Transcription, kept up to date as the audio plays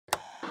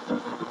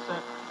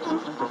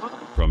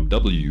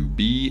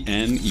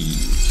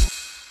WBNE.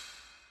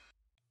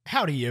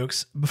 Howdy,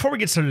 yokes. Before we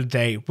get started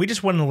today, we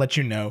just wanted to let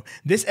you know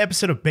this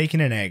episode of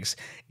Bacon and Eggs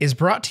is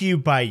brought to you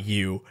by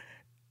you.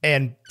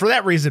 And for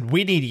that reason,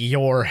 we need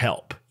your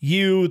help.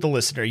 You, the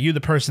listener, you,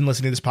 the person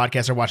listening to this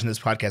podcast or watching this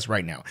podcast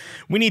right now.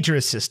 We need your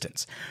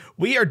assistance.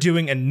 We are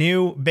doing a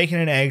new Bacon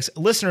and Eggs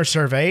listener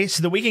survey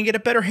so that we can get a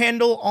better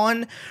handle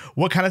on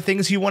what kind of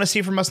things you want to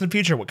see from us in the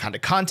future, what kind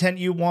of content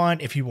you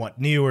want, if you want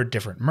new or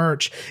different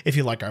merch, if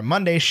you like our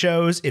Monday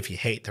shows, if you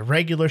hate the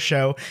regular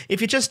show,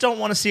 if you just don't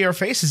want to see our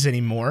faces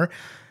anymore.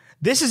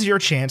 This is your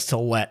chance to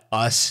let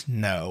us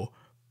know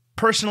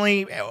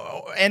personally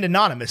and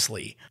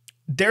anonymously.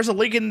 There's a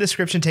link in the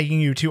description taking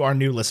you to our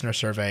new listener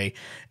survey.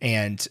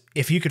 And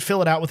if you could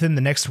fill it out within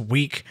the next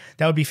week,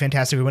 that would be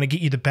fantastic. We want to get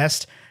you the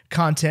best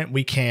content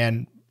we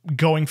can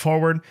going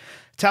forward.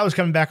 Tyler's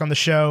coming back on the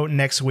show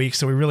next week,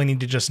 so we really need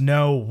to just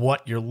know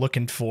what you're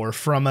looking for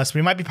from us.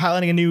 We might be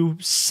piloting a new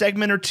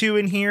segment or two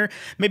in here,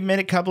 maybe make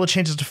a couple of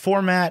changes to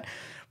format.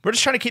 We're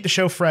just trying to keep the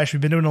show fresh.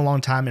 We've been doing it a long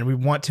time, and we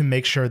want to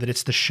make sure that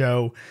it's the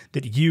show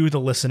that you, the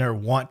listener,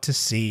 want to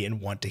see and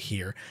want to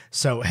hear.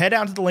 So head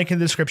down to the link in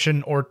the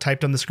description or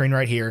typed on the screen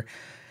right here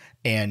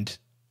and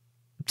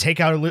take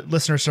out a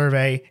listener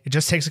survey. It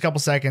just takes a couple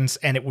seconds,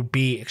 and it would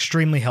be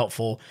extremely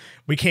helpful.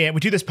 We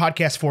do this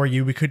podcast for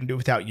you. We couldn't do it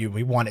without you.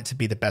 We want it to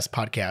be the best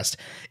podcast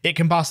it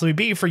can possibly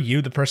be for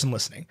you, the person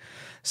listening.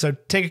 So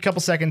take a couple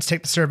seconds,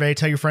 take the survey,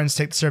 tell your friends,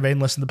 take the survey, and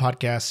listen to the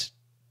podcast.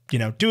 You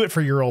know, do it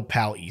for your old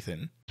pal,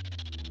 Ethan.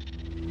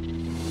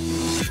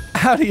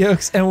 Howdy,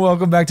 yokes, and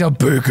welcome back to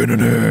Bacon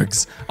and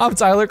Eggs. I'm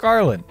Tyler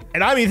Carlin.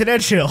 And I'm Ethan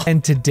Edgehill.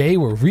 And today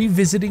we're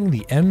revisiting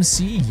the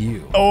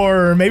MCU.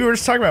 Or maybe we're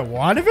just talking about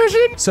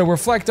WandaVision? So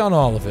reflect on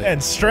all of it.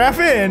 And strap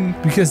in.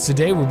 Because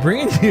today we're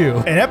bringing you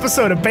an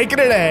episode of Bacon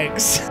and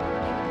Eggs.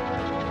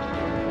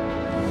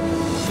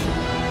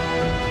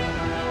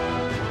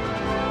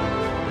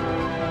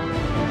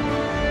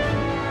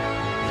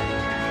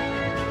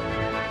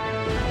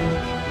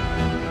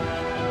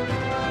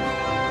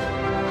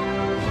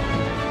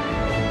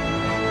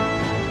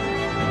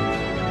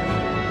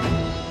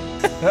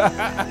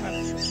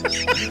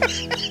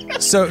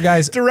 So,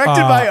 guys,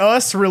 directed by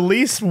us,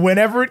 released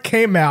whenever it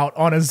came out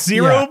on a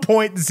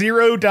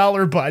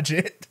 $0.0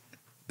 budget.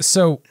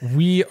 So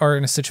we are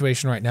in a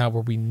situation right now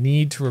where we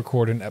need to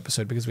record an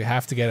episode because we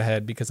have to get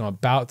ahead because I'm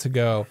about to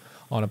go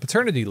on a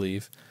paternity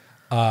leave.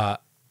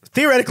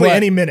 Theoretically,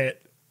 any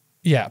minute.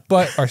 Yeah,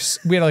 but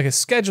we had like a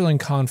scheduling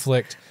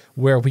conflict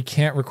where we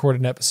can't record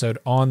an episode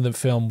on the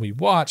film we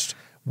watched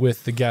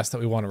with the guest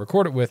that we want to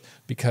record it with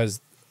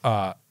because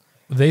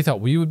they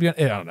thought we would be on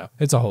it. I don't know.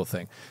 It's a whole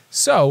thing.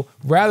 So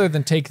rather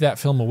than take that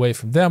film away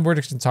from them, we're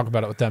just going to talk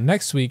about it with them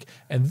next week.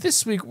 And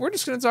this week, we're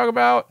just going to talk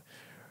about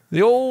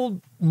the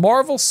old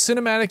Marvel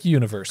Cinematic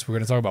Universe. We're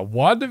going to talk about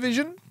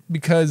WandaVision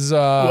because we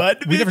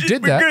never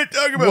did that. We're going to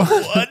talk about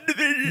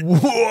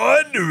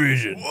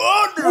WandaVision.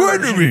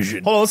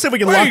 Hold on, let's see if we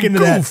can lock into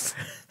that.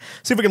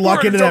 See if we can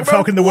lock into that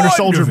Falcon the Winter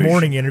Soldier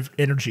morning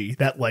energy.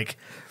 That like,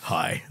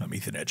 hi, I'm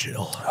Ethan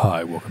Edgehill.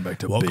 Hi, welcome back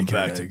to Bacon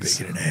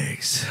and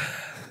Eggs.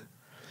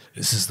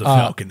 This is the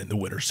Falcon and the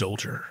Winter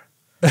Soldier.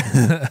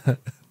 Oh,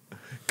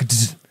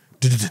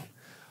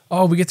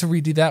 we get to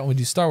redo that when we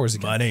do Star Wars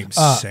again. My name's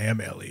Sam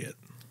Elliott.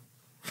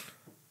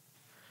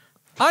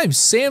 I'm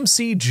Sam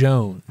C.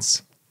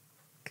 Jones.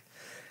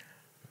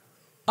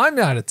 I'm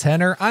not a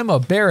tenor. I'm a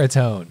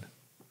baritone.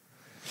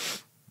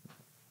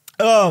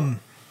 But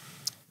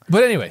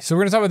anyway, so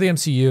we're going to talk about the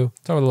MCU,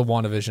 talk about a little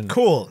WandaVision.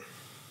 Cool.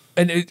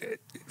 And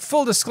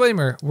full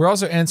disclaimer, we're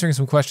also answering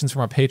some questions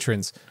from our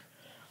patrons.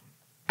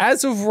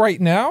 As of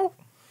right now,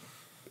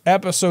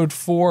 episode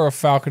 4 of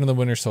Falcon and the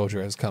Winter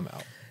Soldier has come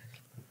out.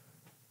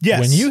 Yes.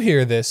 When you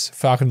hear this,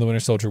 Falcon and the Winter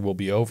Soldier will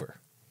be over.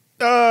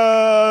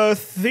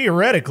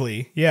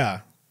 Theoretically,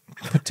 yeah.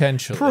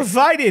 Potentially.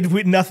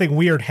 Provided nothing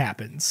weird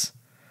happens.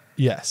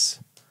 Yes.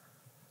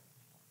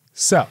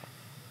 So,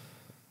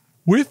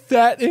 with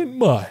that in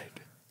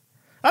mind.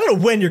 I don't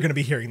know when you're going to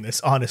be hearing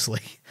this,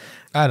 honestly.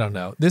 I don't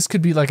know. This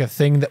could be like a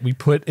thing that we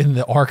put in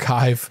the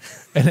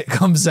archive and it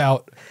comes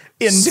out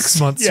in 6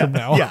 months from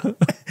now. Yeah.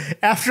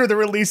 After the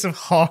release of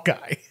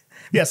Hawkeye.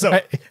 Yeah,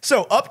 so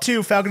up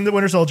to Falcon and the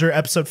Winter Soldier,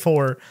 episode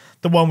 4,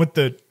 the one with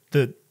the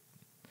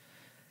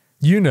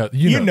You know.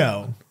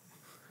 The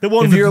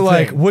one if with you're the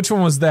like, thing. which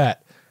one was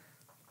that?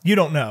 You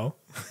don't know.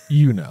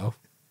 You know.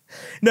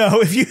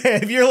 No,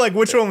 if you're like,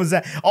 which one was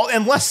that?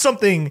 Unless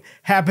something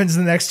happens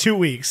in the next 2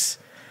 weeks.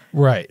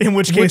 Right. In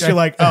which case you're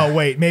like, oh,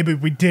 wait, maybe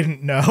we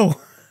didn't know.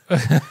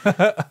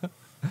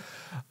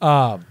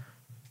 Got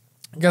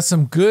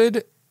some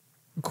good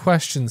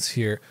questions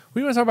here. What do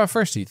you want to talk about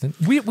first, Ethan?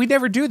 We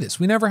never do this.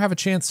 We never have a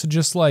chance to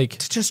just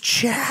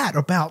chat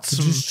about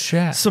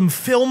chat. Some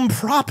film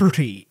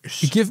properties.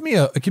 Give me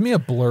a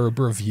blurb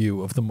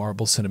review of the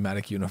Marvel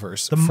Cinematic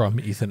Universe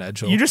from Ethan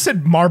Edgehill. You just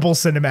said Marvel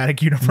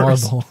Cinematic Universe.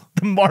 Marvel.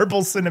 The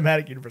Marvel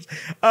Cinematic Universe.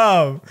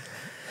 Oh,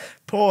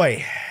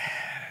 boy.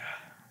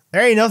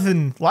 There ain't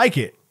nothing like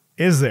it,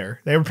 is there?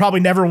 There probably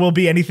never will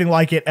be anything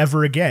like it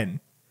ever again.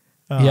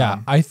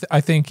 Yeah, I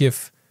think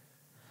if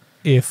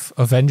if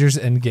Avengers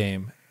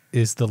Endgame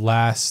is the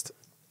last,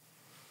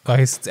 I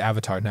guess it's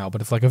Avatar now,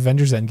 but if like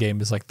Avengers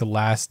Endgame is like the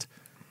last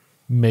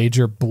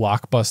major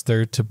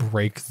blockbuster to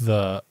break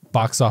the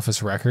box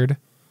office record,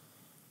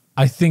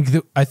 I think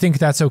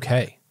that's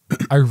okay.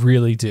 I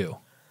really do.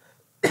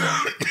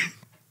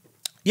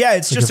 Yeah,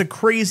 it's just a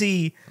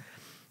crazy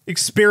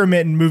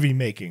experiment in movie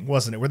making,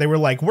 wasn't it? Where they were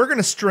like, we're going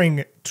to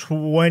string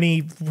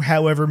 20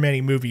 however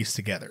many movies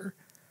together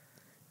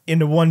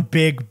into one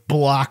big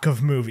block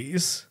of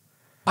movies.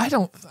 I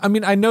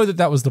know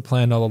that was the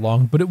plan all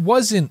along, but it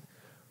wasn't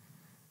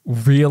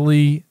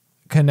really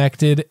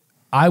connected,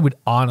 I would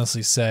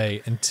honestly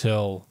say,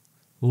 until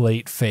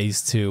late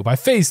phase 2. By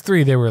phase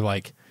 3, they were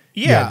like,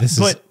 this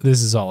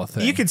is all a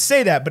thing. You could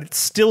say that, but it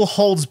still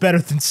holds better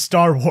than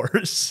Star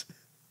Wars.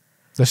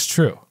 That's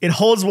true. It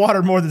holds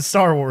water more than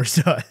Star Wars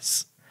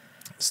does.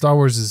 Star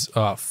Wars is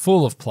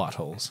full of plot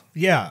holes.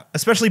 Yeah,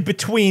 especially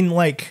between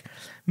like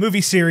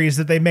movie series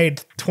that they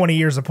made 20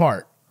 years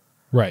apart.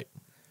 Right.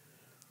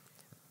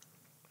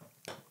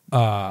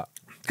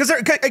 Because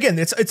again,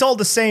 it's all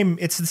the same.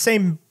 It's the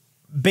same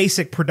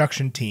basic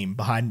production team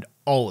behind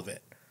all of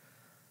it.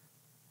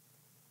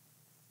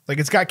 Like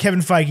it's got Kevin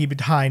Feige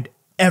behind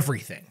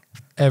everything,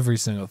 every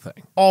single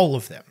thing, all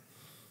of them.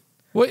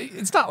 Well,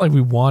 it's not like we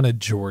wanted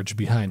George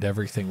behind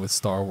everything with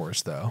Star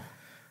Wars, though.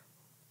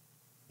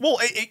 Well,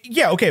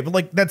 yeah, okay, but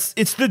like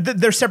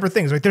they're separate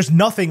things. Like there's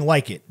nothing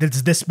like it.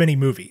 There's this many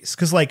movies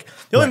because like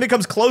the only thing that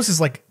comes close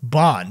is like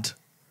Bond.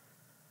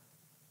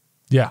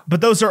 Yeah, but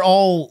those are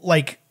all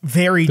like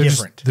very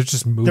different. They're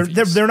just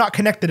movies. They're not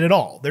connected at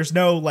all. There's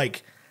no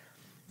like.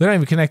 They're not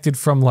even connected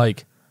from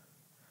like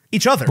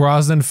each other.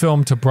 Brosnan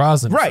film to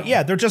Brosnan. Right? Film.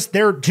 Yeah,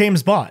 they're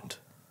James Bond.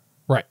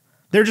 Right.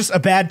 They're just a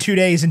bad 2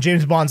 days in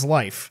James Bond's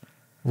life.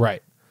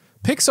 Right.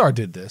 Pixar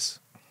did this.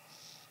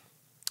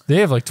 They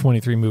have like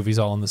 23 movies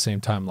all in the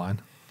same timeline.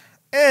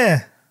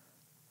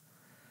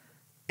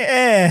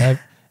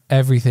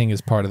 Everything is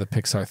part of the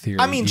Pixar theory.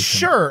 I mean,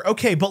 sure,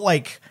 okay, but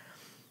like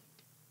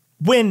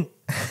when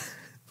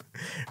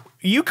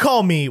you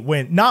call me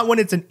not when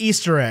it's an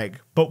Easter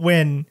egg, but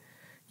when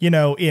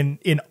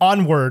in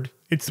Onward,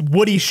 it's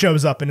Woody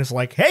shows up and is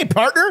like, "Hey,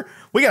 partner,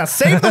 we gotta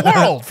save the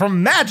world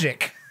from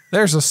magic.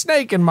 There's a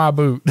snake in my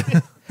boot."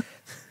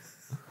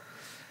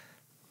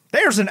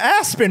 There's an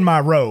asp in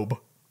my robe.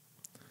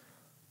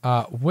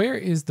 Where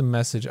is the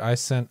message I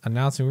sent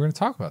announcing we're going to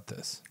talk about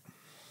this?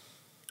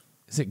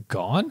 Is it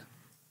gone?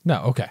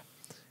 No. Okay.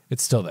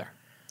 It's still there.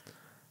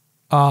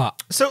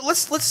 So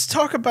let's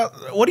talk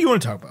about, what do you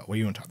want to talk about?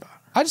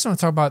 I just want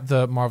to talk about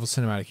the Marvel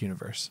Cinematic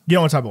Universe. You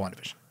don't want to talk about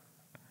WandaVision?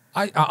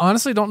 I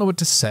honestly don't know what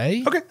to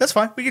say. Okay, that's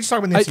fine. We can just talk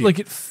about the MCU.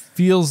 It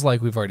feels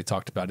like we've already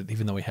talked about it,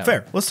 even though we haven't.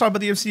 Fair. Let's talk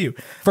about the MCU.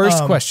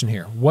 First question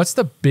here. What's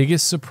the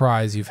biggest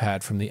surprise you've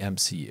had from the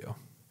MCU?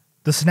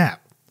 The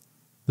snap.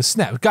 The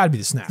snap. It's got to be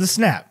the snap. The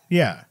snap,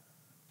 yeah.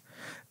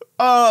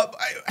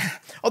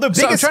 Although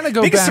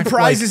biggest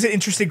surprise is an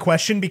interesting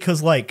question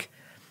because, like,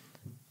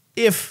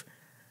 there's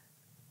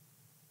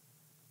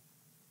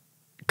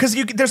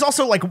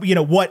also like,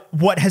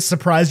 what has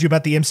surprised you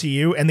about the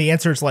MCU, and the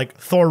answer is like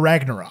Thor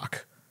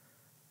Ragnarok.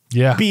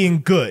 Yeah,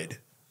 being good,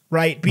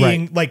 right?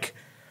 Being like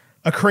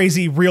a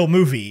crazy real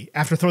movie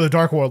after Thor: The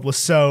Dark World was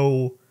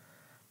so.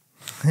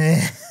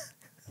 But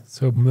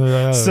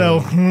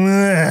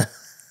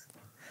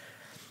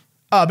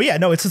yeah,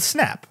 no, it's a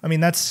snap. I mean,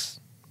 that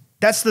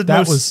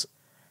was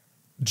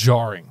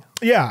jarring.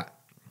 Yeah.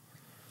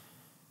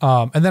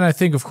 And then I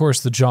think, of course,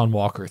 the John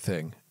Walker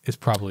thing is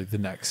probably the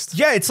next.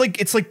 Yeah, it's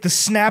like the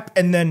snap,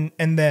 and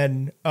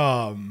then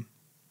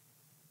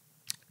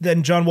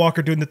John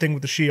Walker doing the thing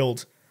with the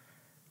shield,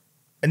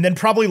 and then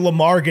probably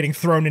Lamar getting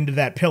thrown into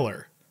that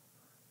pillar.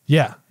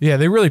 Yeah,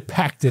 they really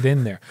packed it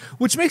in there,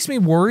 which makes me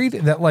worried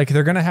that like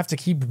they're gonna have to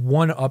keep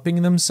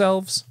one-upping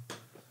themselves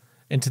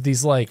into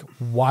these like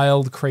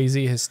wild,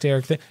 crazy,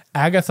 hysteric thing.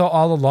 Agatha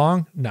all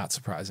along, not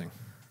surprising.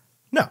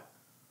 No.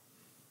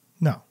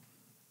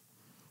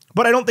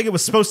 But I don't think it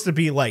was supposed to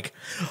be like,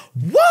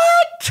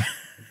 what?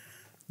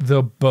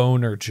 The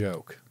boner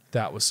joke,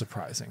 that was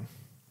surprising.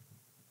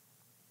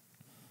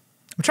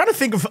 I'm trying to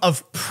think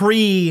of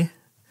pre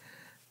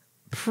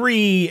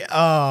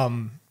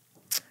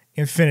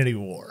Infinity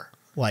War.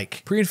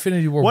 Like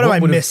pre-Infinity War. What am I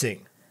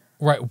missing?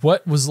 Right.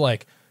 What was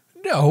like,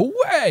 no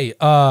way.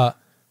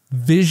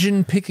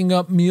 Vision picking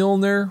up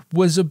Mjolnir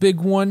was a big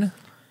one.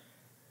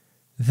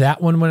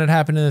 That one, when it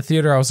happened in the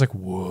theater, I was like,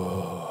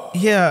 whoa.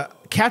 Yeah.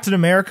 Captain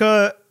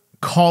America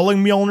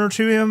calling Mjolnir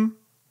to him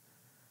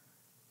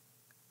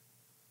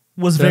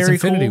was very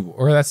Infinity cool.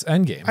 War, or that's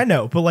Endgame. I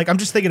know, but like I'm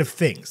just thinking of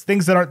things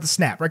that aren't the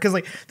snap, right? Because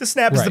like the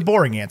snap is the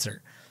boring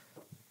answer.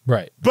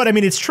 Right. But I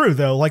mean, it's true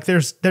though. Like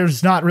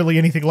there's not really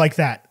anything like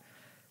that.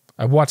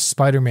 I watched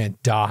Spider-Man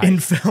die in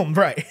film,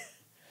 right?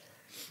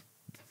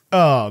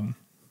 It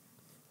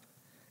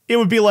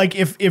would be like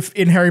if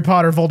in Harry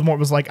Potter, Voldemort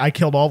was like, I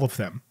killed all of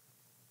them.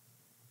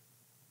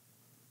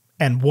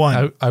 And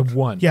won. I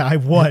won. Yeah, I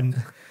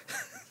won.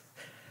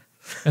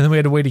 And then we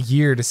had to wait a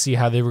year to see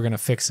how they were going to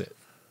fix it.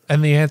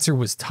 And the answer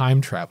was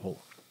time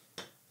travel.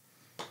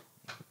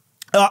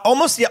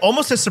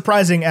 almost as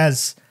surprising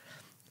as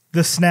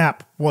the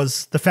snap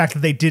was the fact that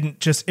they didn't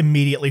just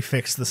immediately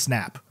fix the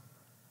snap.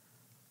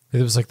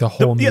 It was like the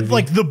whole movie.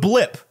 Like the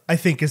blip, I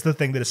think, is the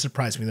thing that has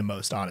surprised me the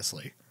most,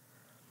 honestly.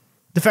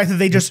 The fact that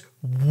they just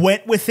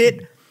went with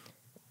it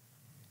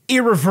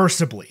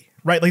irreversibly,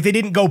 right? Like they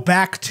didn't go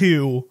back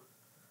to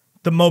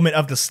the moment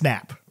of the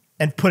snap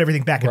and put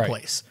everything back in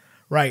place,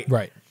 right?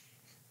 Right.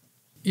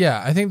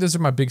 Yeah, I think those are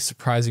my big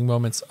surprising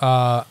moments.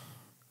 I'm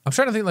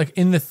trying to think, like,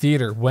 in the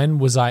theater, when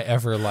was I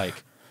ever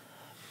like,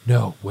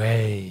 no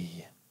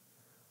way?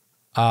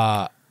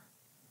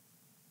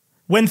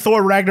 When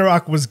Thor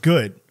Ragnarok was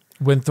good.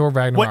 When Thor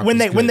Ragnarok when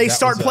was they good,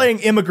 start playing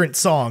Immigrant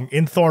Song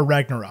in Thor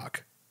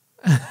Ragnarok.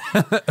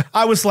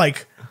 I was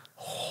like,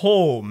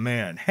 oh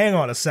man, hang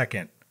on a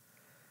second.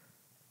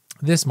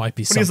 This might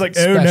be something He's like,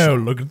 special. oh no,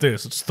 look at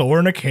this. It's Thor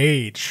in a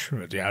cage.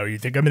 How do you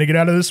think I'm going to get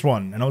out of this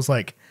one? And I was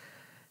like,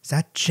 is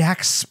that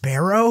Jack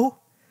Sparrow?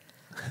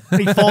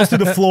 And he falls through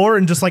the floor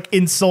and just like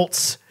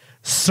insults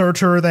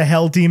Surtur the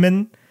Hell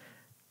Demon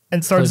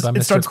and starts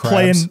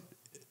playing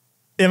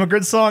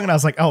Immigrant Song. And I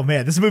was like, oh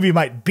man, this movie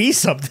might be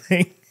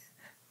something.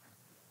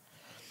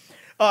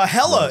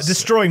 Hela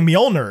destroying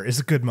Mjolnir is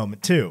a good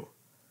moment too.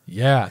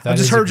 Yeah. I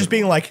just heard just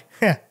being like,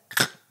 heh.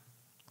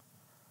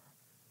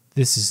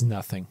 This is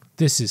nothing.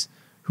 This is,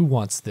 who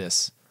wants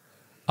this?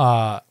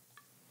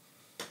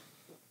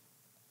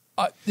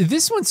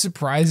 This one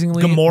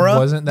surprisingly Gamora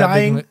wasn't that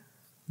dying? big.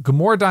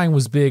 Gamora dying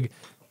was big.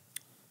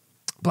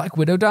 Black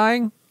Widow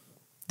dying?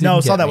 Saw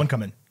that one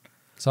coming.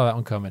 Saw that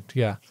one coming.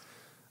 Yeah.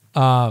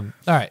 All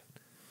right.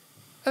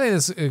 I think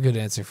that's a good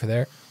answer for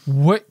there.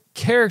 What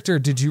character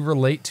did you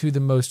relate to the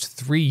most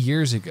 3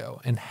 years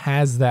ago, and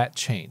has that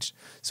changed?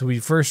 So we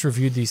first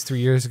reviewed these 3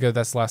 years ago.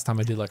 That's the last time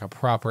I did like a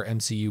proper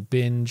MCU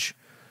binge.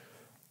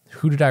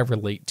 Who did I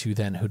relate to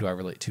then? Who do I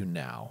relate to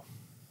now?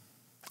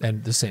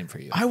 And the same for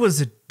you. I was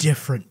a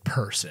different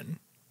person.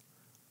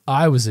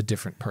 I was a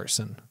different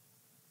person.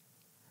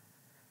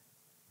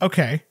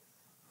 Okay.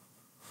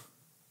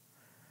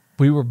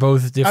 We were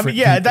both different. I mean,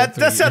 yeah, people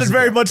that sounded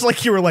very much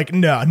like you were like,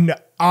 no,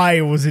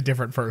 I was a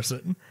different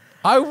person.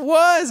 I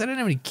was. I didn't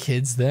have any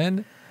kids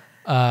then.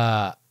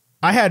 I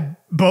had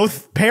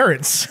both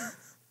parents.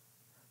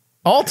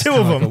 All two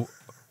of them. Like a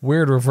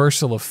weird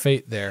reversal of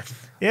fate there.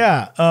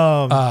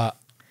 Yeah.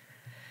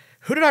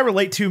 Who did I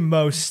relate to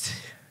most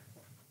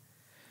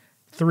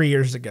 3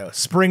 years ago?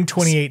 Spring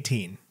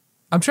 2018.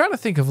 I'm trying to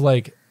think of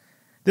like...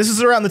 This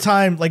is around the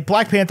time, like,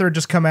 Black Panther had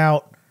just come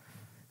out.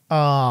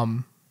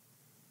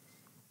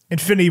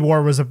 Infinity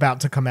War was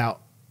about to come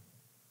out.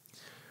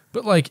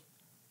 But, like,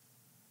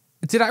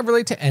 did I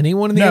relate to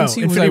anyone in the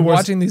MCU? Was I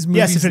watching these movies?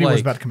 Yes, Infinity War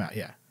was about to come out,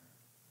 yeah.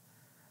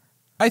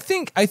 I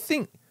think,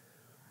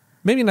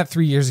 maybe not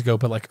 3 years ago,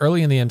 but, like,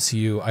 early in the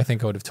MCU, I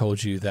think I would have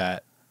told you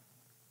that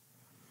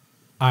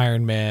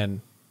Iron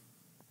Man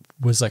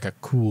was, like, a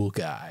cool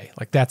guy.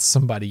 Like, that's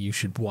somebody you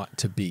should want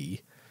to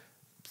be.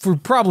 For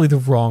probably the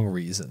wrong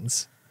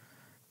reasons.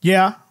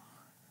 Yeah.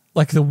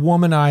 Like the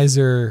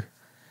womanizer,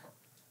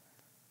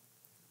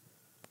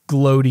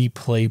 gloaty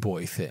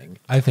playboy thing,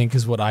 I think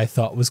is what I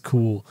thought was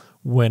cool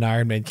when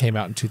Iron Man came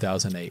out in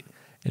 2008.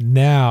 And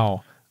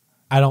now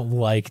I don't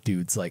like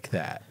dudes like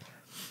that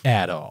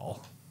at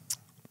all.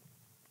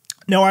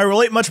 No, I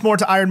relate much more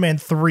to Iron Man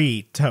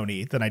 3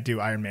 Tony than I do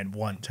Iron Man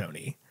 1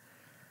 Tony.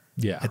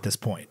 Yeah. At this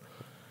point.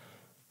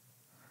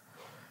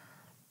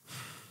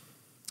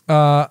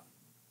 Who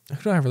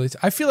do I relate to?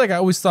 I feel like I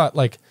always thought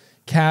like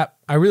Cap,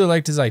 I really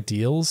liked his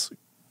ideals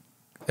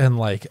and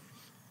like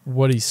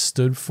what he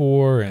stood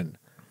for and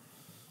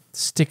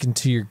sticking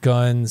to your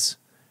guns.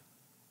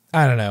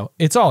 I don't know.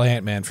 It's all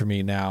Ant-Man for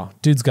me now.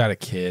 Dude's got a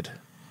kid.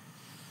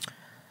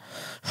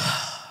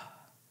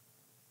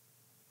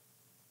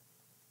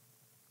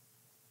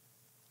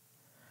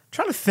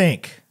 Trying to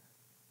think.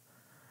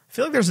 I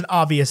feel like there's an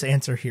obvious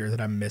answer here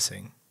that I'm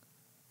missing.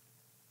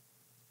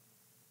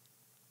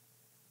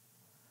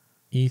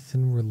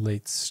 Ethan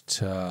relates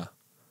to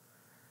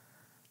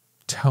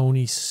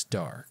Tony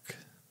Stark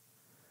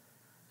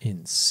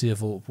in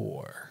Civil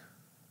War.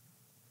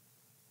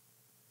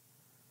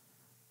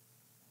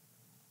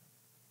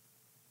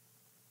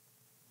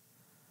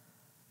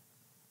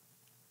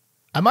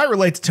 I might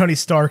relate to Tony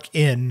Stark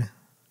in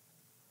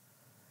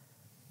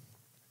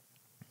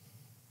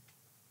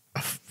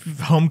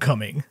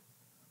Homecoming.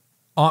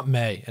 Aunt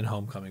May and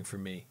Homecoming for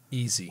me.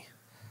 Easy.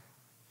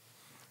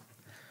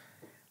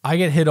 I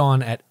get hit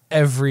on at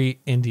every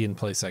Indian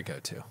place I go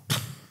to.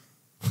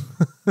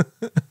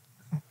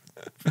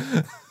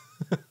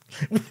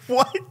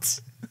 What?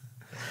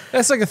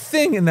 That's like a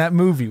thing in that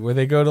movie where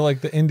they go to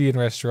like the Indian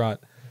restaurant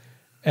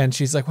and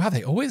she's like, wow,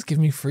 they always give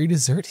me free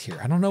dessert here.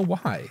 I don't know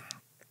why.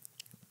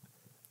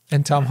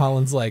 And Tom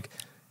Holland's like,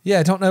 yeah,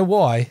 I don't know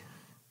why.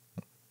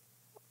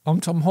 I'm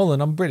Tom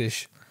Holland. I'm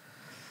British.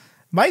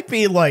 Might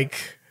be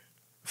like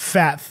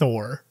Fat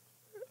Thor.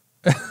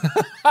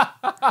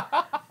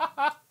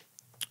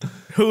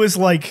 Who is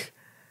like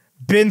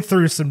been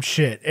through some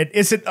shit and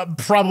isn't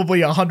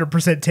probably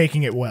 100%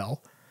 taking it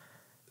well.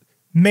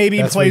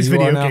 Maybe That's plays where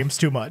you video are now? games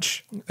too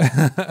much.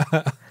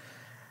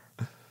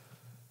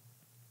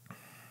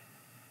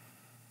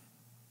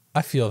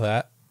 I feel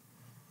that.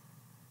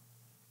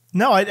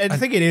 No, I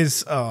think it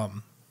is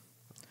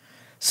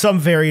some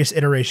various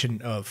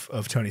iteration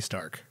of Tony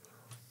Stark,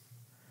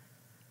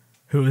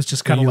 who is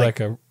just kind of like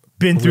a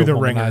been through the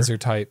ringer womanizer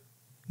type.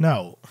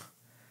 No,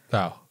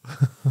 Oh,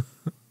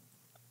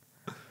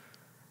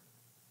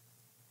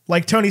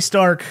 like Tony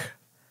Stark,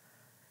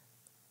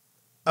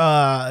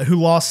 who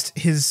lost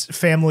his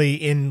family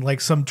in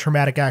like some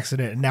traumatic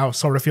accident, and now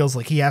sort of feels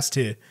like he has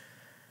to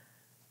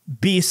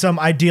be some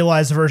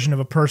idealized version of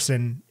a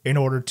person in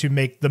order to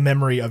make the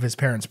memory of his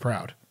parents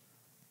proud.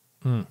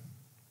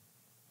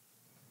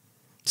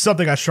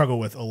 Something I struggle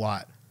with a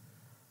lot.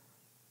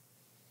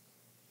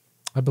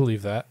 I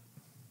believe that.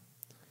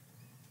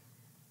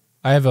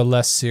 I have a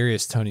less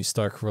serious Tony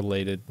Stark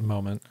related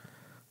moment.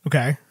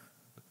 Okay.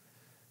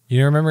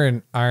 You remember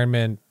in Iron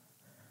Man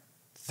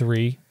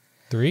 3?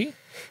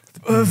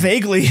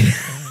 Vaguely.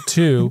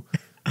 2.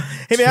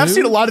 Hey man, I've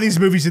seen a lot of these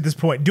movies at this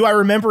point. Do I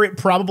remember it?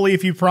 Probably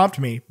if you prompt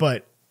me,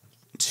 but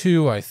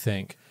 2, I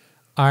think.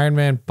 Iron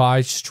Man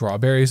buys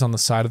strawberries on the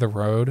side of the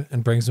road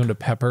and brings them to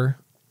Pepper,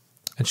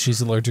 and she's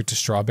allergic to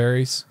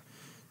strawberries.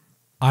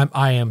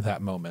 I am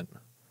that moment.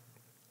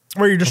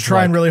 Where you're just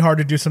trying really hard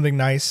to do something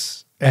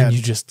nice. And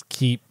you just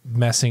keep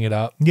messing it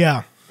up.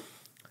 Yeah.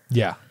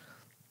 Yeah.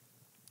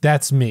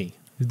 That's me.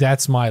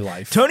 That's my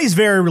life. Tony's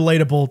very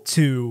relatable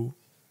to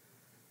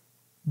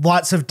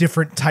lots of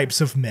different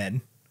types of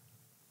men.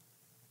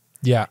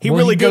 Yeah. He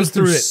really goes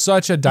through it.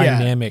 Such a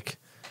dynamic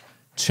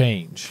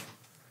change.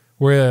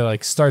 Where he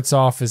like starts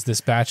off as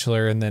this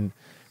bachelor, and then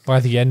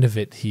by the end of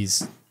it,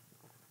 he's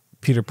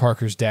Peter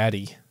Parker's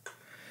daddy.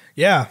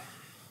 Yeah.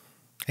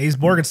 He's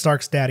Morgan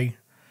Stark's daddy.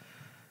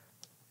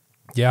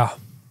 Yeah.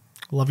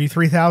 Love you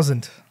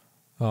 3000.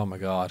 Oh my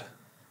God.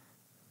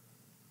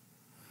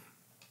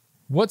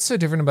 What's so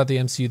different about the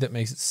MCU that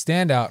makes it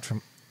stand out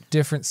from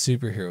different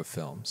superhero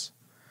films?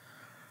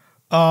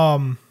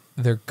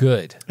 They're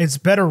good. It's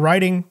better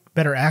writing,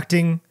 better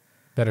acting,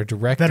 Better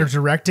directing. better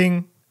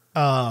directing,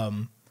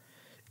 better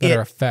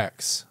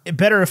effects.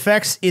 better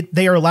effects.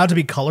 They are allowed to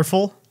be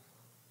colorful,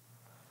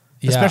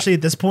 Yeah. especially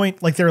at this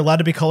point. Like they're allowed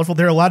to be colorful.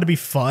 They're allowed to be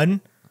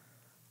fun.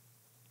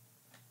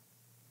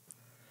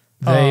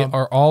 They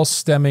are all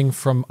stemming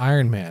from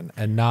Iron Man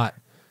and not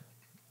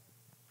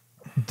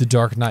The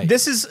Dark Knight.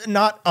 This is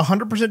not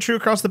 100% true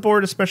across the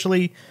board,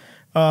 especially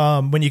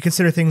when you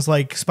consider things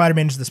like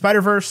Spider-Man Into the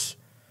Spider-Verse,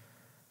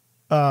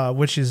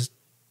 which is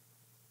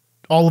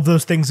all of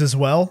those things as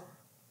well.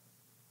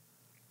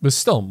 It's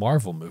still a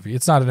Marvel movie.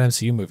 It's not an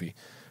MCU movie,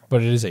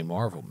 but it is a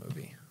Marvel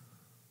movie.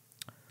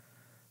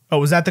 Oh,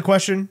 was that the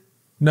question?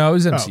 No, it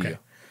was MCU. okay.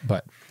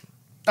 But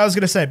I was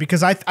going to say,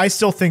 because I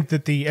still think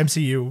that the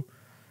MCU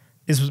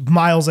is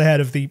miles ahead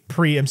of the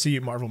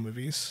pre-MCU Marvel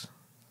movies.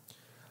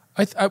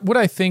 what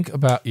I think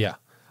about the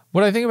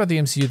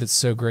MCU that's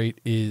so great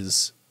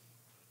is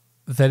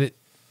that it,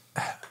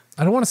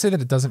 I don't want to say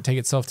that it doesn't take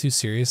itself too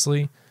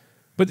seriously,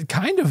 but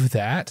kind of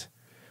that.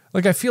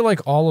 Like, I feel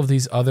like all of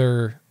these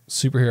other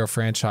superhero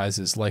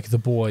franchises, like The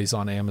Boys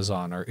on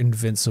Amazon or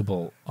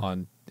Invincible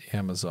on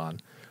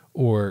Amazon,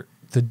 or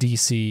the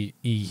DC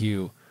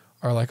EU,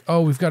 are like,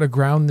 oh, we've got to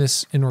ground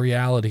this in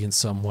reality in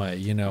some way.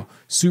 You know,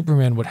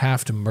 Superman would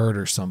have to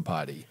murder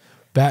somebody.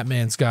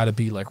 Batman's got to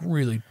be like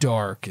really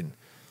dark and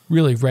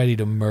really ready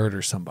to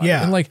murder somebody.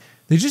 Yeah. And like,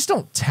 they just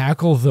don't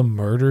tackle the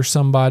murder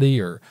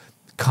somebody or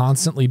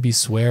constantly be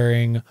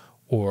swearing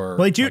or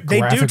Well, they do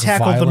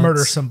tackle the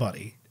murder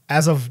somebody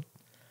as of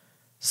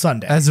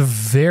Sunday. As a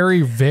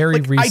very, very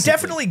like, recent. I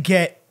definitely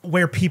get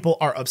where people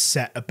are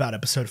upset about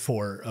episode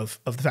 4 of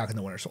The Falcon and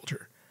the Winter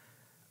Soldier.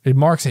 It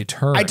marks a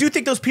turn. I do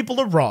think those people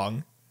are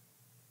wrong.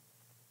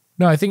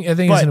 No, I think it's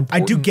an But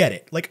important. I do get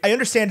it. Like, I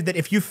understand that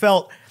if you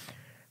felt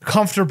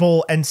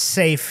comfortable and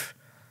safe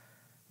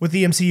with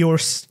the MCU or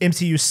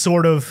MCU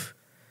sort of,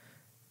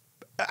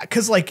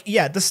 because like,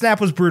 yeah, the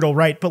snap was brutal,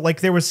 right? But like,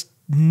 there was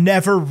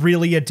never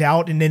really a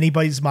doubt in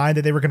anybody's mind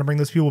that they were going to bring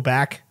those people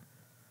back.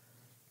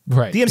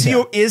 Right. The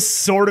MCU is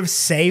sort of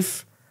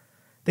safe.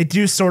 They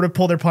do sort of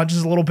pull their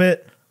punches a little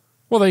bit.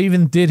 Well, they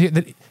even did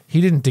that. He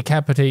didn't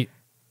decapitate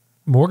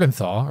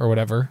Morgenthau or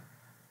whatever.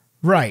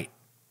 Right.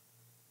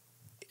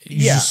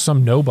 He's just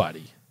some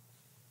nobody.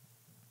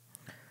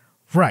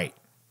 Right.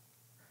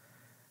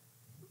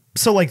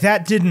 So like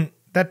that didn't,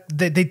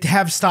 they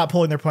have stopped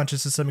pulling their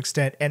punches to some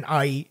extent, and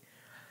I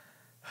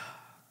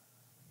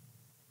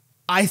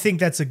think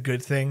that's a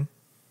good thing.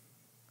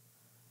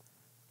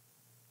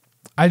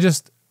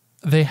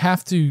 They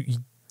have to,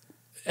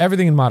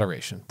 everything in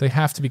moderation. They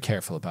have to be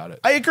careful about it.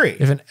 I agree.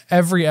 If in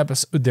every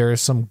episode there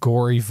is some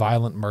gory,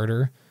 violent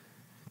murder,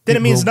 then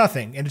it means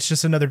nothing, and it's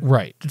just another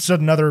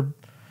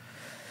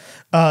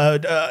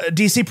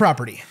DC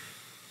property.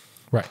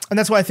 Right. And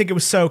that's why I think it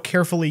was so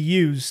carefully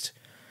used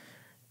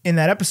in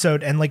that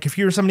episode. And like, if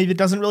you're somebody that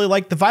doesn't really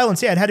like the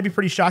violence, yeah, it had to be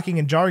pretty shocking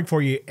and jarring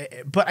for you.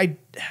 But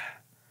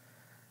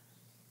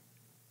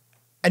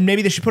and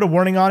maybe they should put a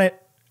warning on it.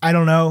 I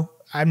don't know.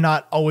 I'm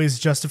not always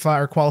justified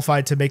or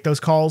qualified to make those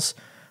calls,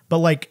 but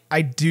like,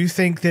 I do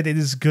think that it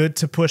is good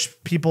to push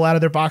people out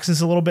of their boxes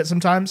a little bit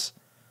sometimes.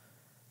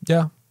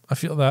 Yeah. I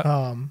feel that.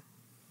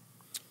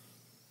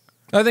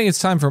 I think it's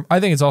time for. I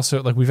think it's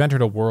also like we've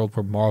entered a world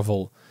where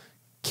Marvel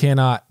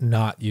cannot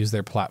not use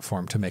their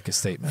platform to make a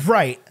statement.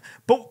 Right.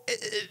 But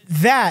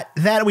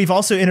that we've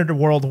also entered a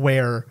world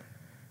where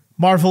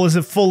Marvel is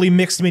a fully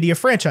mixed media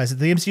franchise.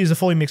 The MCU is a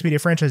fully mixed media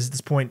franchise at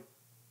this point,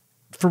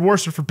 for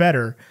worse or for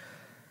better.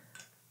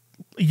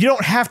 You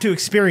don't have to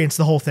experience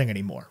the whole thing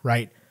anymore,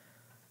 right?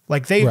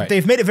 Like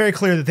they've made it very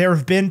clear that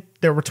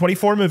there were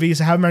 24 movies,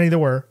 however many there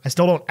were. I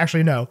still don't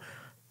actually know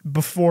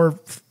before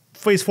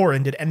Phase 4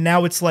 ended, and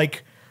now it's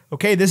like,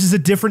 okay, this is a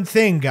different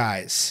thing,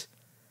 guys.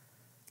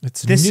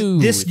 It's new.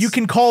 You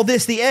can call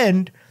this the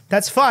end.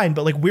 That's fine,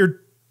 but like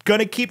we're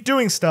gonna keep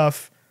doing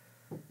stuff.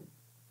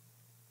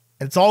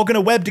 And it's all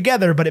gonna web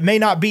together, but it may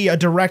not be a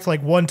direct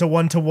like one to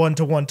one to one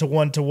to one to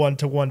one to one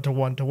to one to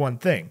one to one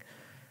thing.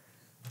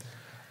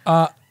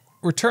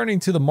 Returning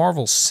to the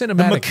Marvel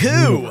Cinematic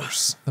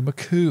Universe. The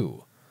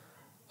McCoo.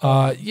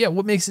 Yeah,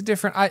 what makes it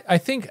different? I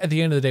think at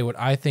the end of the day, what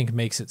I think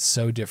makes it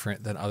so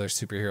different than other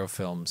superhero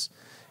films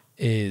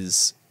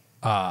is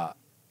they're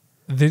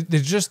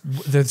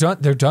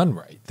done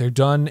right. They're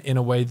done in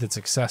a way that's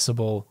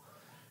accessible.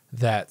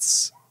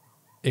 That's,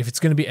 if it's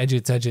going to be edgy,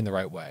 it's edgy in the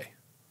right way.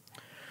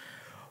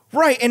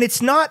 Right, and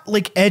it's not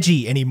like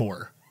edgy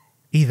anymore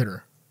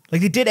either.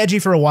 Like they did edgy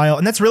for a while,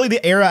 and that's really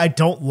the era I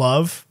don't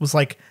love, was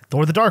like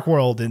Thor the Dark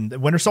World and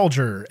Winter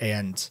Soldier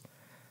and,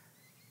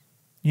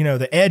 you know,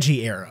 the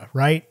edgy era,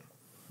 right?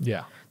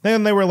 Yeah.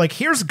 Then they were like,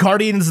 here's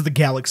Guardians of the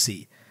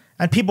Galaxy.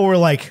 And people were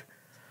like,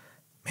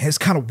 man, it's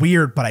kind of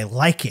weird, but I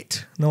like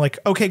it. And they're like,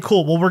 okay,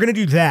 cool. Well, we're going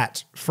to do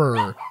that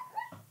for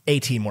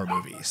 18 more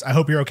movies. I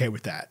hope you're okay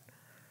with that.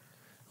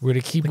 We're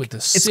going to keep with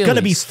the silly It's going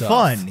to be stuff.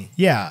 fun.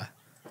 Yeah.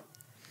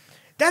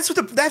 That's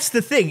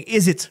the thing,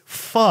 is it's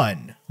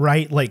fun,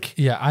 right? Like,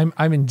 yeah,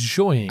 I'm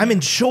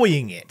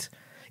enjoying it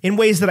in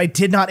ways that I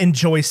did not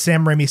enjoy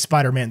Sam Raimi's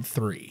Spider-Man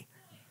 3.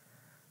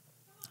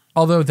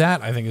 Although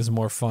that I think is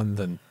more fun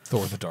than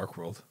Thor the Dark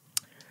World.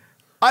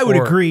 I would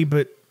agree,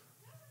 but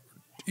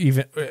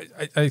even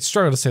I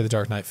struggle to say the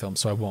Dark Knight film,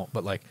 so I won't,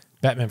 but like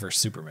Batman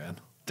vs Superman.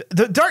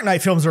 The Dark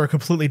Knight films are a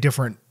completely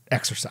different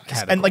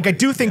exercise. And like I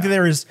do think that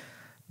there is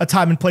a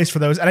time and place for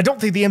those, and I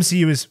don't think the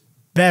MCU is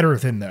better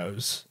than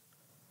those.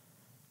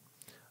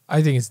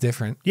 I think it's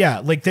different. Yeah,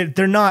 like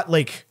they're not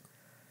like,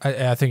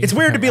 I think it's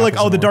weird to be like,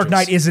 oh, the Dark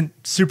Knight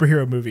isn't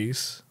superhero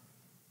movies.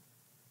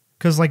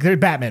 Because like they're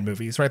Batman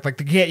movies, right?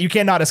 Like you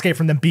cannot escape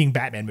from them being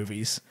Batman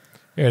movies.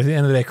 Yeah, at the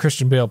end of the day,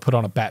 Christian Bale put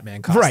on a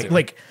Batman costume. Right,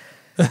 like,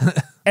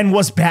 and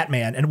was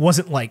Batman, and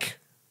wasn't like,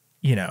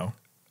 you know,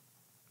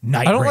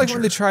 Night I don't Ranger. like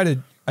when they try to.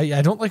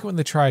 I don't like when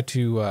they try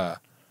to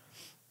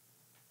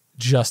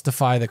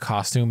justify the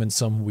costume in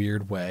some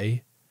weird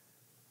way.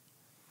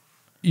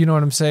 You know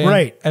what I'm saying?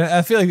 Right. And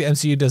I feel like the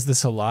MCU does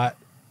this a lot,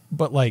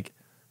 but like,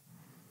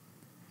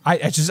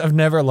 I've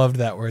never loved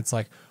that where it's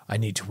like, I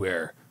need to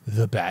wear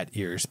the bat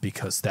ears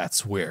because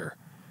that's where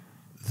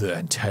the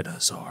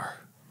antennas are.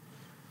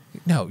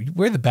 No, you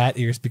wear the bat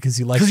ears because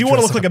you want to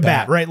look like a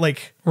bat, right?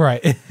 Like,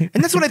 right. And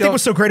that's what I think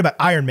was so great about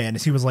Iron Man,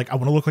 is he was like, I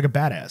want to look like a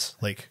badass.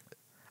 Like,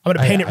 I'm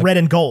going to paint it red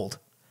and gold.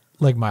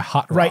 Like my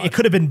hot rod. Right. It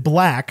could have been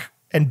black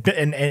and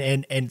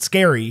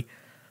scary,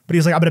 but he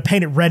was like, I'm going to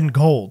paint it red and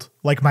gold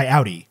like my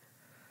Audi.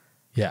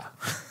 Yeah.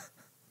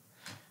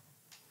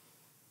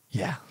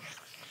 Yeah.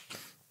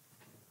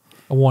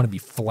 I want to be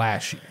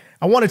flashy.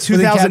 I want a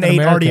 2008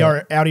 Audi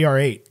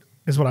R8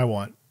 is what I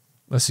want.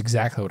 That's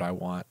exactly what I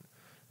want.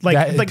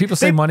 Like people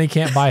say money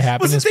can't buy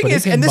happiness, but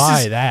it can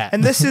buy that.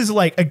 And this is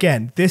like,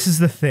 again, this is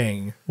the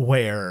thing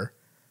where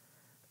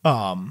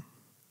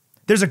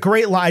there's a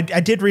great line. I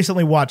did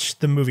recently watch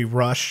the movie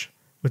Rush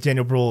with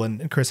Daniel Bruhl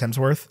and Chris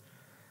Hemsworth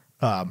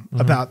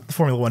about the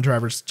Formula One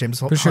drivers, James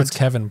Hunt. Pretty sure it's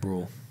Kevin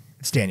Bruhl.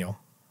 It's Daniel.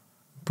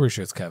 Pretty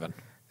sure it's Kevin.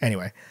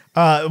 Anyway,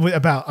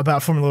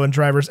 about Formula One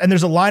drivers. And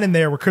there's a line in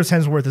there where Chris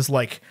Hemsworth is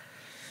like,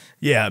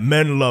 yeah,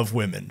 men love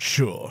women,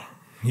 sure.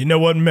 You know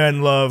what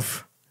men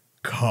love?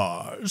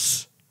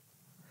 Cars.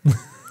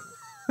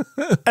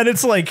 And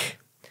it's like,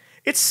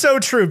 it's so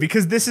true,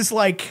 because this is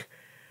like,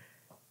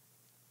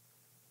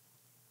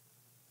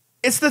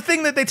 it's the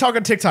thing that they talk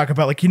on TikTok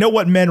about, like, you know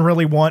what men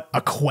really want?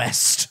 A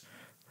quest.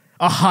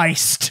 A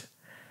heist.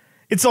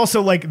 It's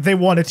also like they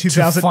want a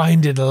 2000 to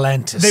find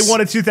Atlantis. They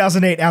want a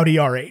 2008 Audi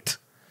R8.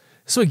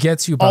 So it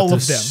gets you about all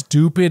those of them.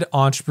 Stupid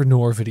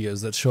entrepreneur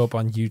videos that show up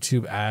on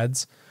YouTube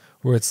ads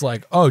where it's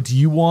like, oh, do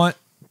you want,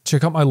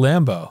 check out my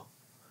Lambo?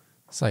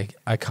 It's like,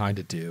 I kind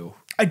of do.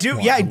 I do.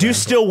 Yeah, I do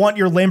still want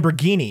your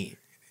Lamborghini.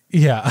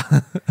 Yeah.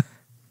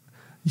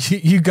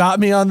 you got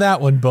me on that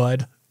one,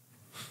 bud.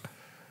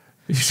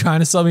 You're trying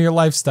to sell me your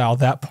lifestyle.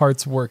 That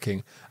part's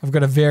working. I've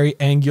got a very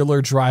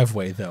angular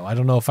driveway, though. I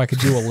don't know if I could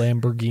do a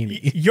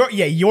Lamborghini.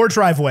 Your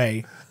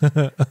driveway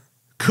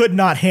could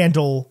not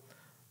handle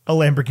a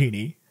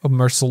Lamborghini. A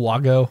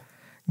Murcielago.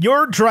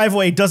 Your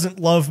driveway doesn't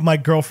love my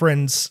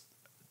girlfriend's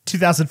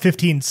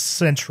 2015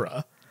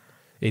 Sentra.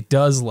 It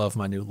does love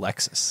my new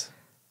Lexus.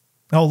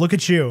 Oh, look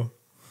at you.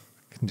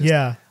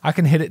 I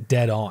can hit it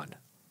dead on.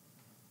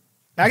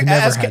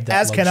 As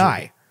can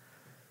I.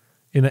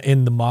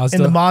 In the Mazda.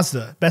 In the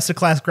Mazda, best of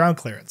class ground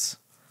clearance.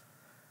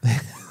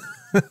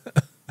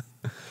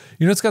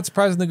 You know what's got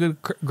surprisingly good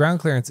ground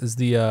clearance is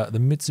the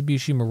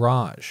Mitsubishi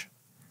Mirage.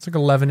 It's like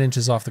 11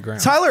 inches off the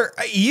ground. Tyler,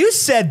 you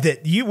said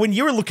that when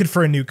you were looking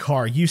for a new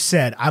car, you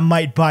said I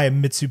might buy a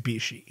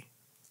Mitsubishi.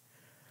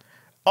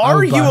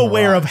 Are you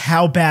aware of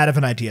how bad of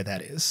an idea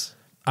that is?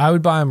 I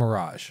would buy a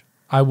Mirage.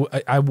 I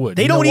would.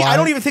 They don't. I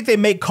don't even think they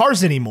make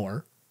cars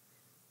anymore.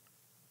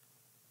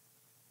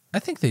 I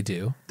think they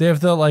do. They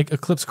have the like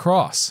Eclipse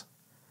Cross.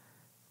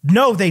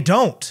 No, they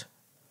don't.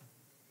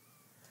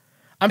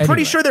 I'm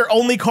pretty sure their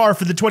only car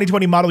for the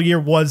 2020 model year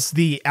was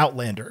the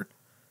Outlander.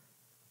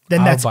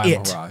 Then that's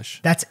it. Mirage.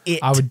 That's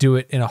it. I would do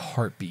it in a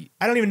heartbeat.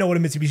 I don't even know what a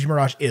Mitsubishi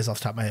Mirage is off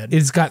the top of my head.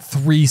 It's got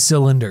 3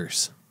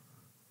 cylinders.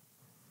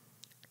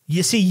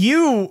 You see,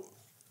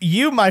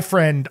 you, my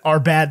friend, are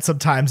bad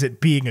sometimes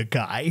at being a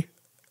guy.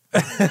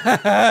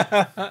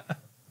 The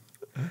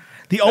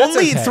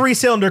only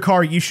 3-cylinder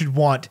car you should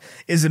want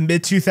is a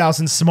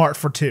mid-2000s Smart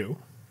for 2.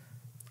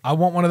 I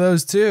want one of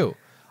those too.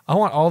 I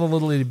want all the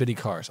little itty bitty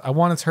cars. I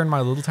want to turn my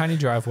little tiny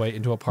driveway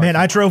into a park. Man,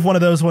 I drove one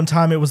of those one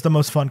time. It was the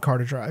most fun car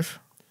to drive.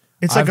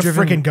 It's like a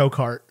freaking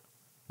go-kart.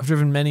 I've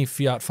driven many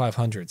Fiat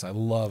 500s. I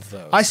love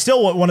those. I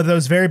still want one of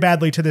those very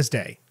badly to this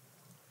day.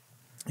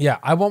 Yeah,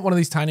 I want one of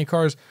these tiny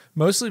cars,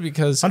 mostly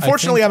because...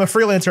 Unfortunately, I'm a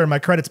freelancer and my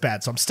credit's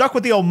bad, so I'm stuck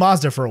with the old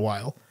Mazda for a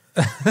while.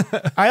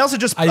 I also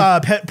just put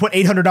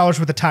 $800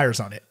 worth of tires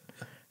on it.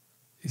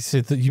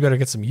 So you better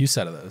get some use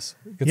out of those.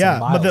 Yeah,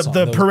 but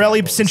the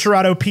Pirelli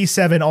Cinturato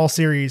P7 all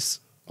series,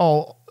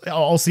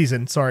 all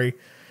season, sorry.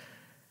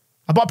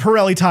 I bought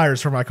Pirelli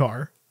tires for my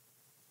car.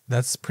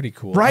 That's pretty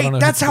cool. Right?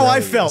 That's how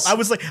I felt. I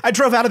was like, I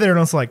drove out of there and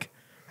I was like,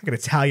 I got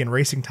Italian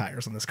racing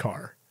tires on this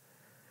car.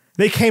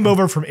 They came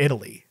over from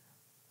Italy.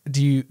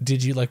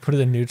 Did you like put it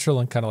in neutral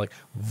and kind of like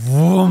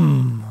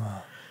vroom,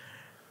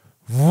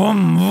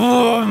 vroom,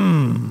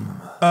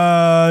 vroom?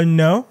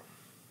 No.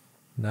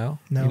 No?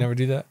 You never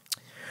do that?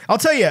 I'll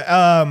tell you,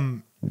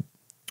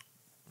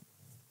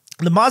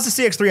 the Mazda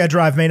CX-3 I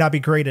drive may not be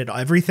great at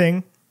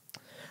everything.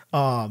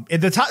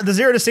 The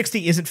 0 to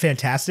 60 isn't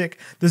fantastic.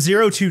 The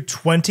 0 to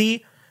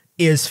 20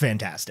 is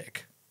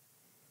fantastic.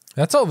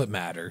 That's all that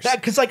matters.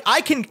 Because like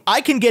I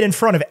can get in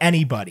front of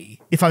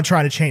anybody if I'm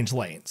trying to change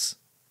lanes.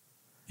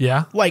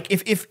 Yeah. Like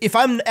if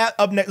I'm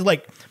up next,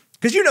 like,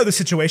 because you know the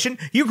situation.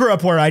 You grew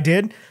up where I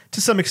did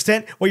to some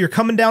extent, where you're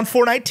coming down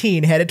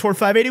 419 headed toward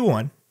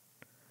 581.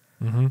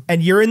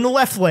 And you're in the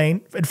left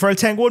lane in front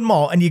of Tanglewood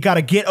Mall, and you got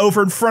to get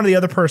over in front of the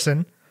other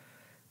person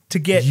to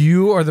get.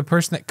 You are the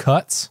person that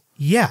cuts?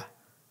 Yeah.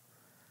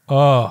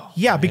 Oh.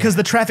 Yeah, because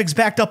the traffic's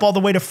backed up all the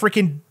way to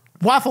freaking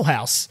Waffle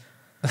House.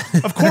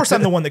 Of course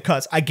I'm the one that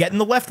cuts. I get in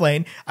the left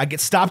lane, I get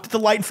stopped at the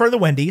light in front of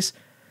the Wendy's,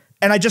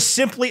 and I just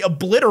simply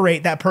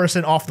obliterate that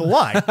person off the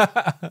line.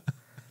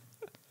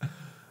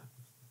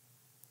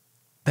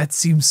 That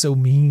seems so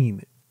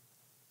mean.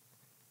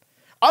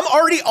 I'm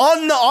already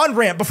on the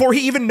on-ramp before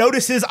he even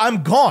notices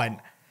I'm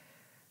gone.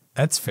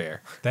 That's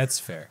fair. That's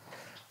fair.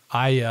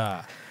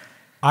 I'm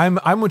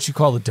what you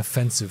call a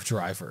defensive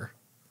driver.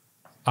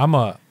 I'm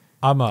an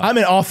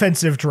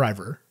offensive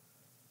driver.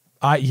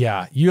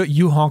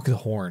 You honk the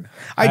horn.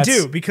 I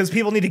do, because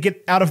people need to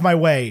get out of my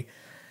way.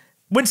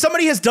 When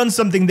somebody has done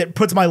something that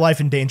puts my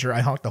life in danger, I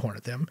honk the horn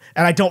at them,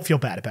 and I don't feel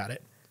bad about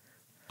it.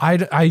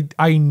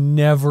 I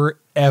never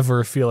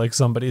ever feel like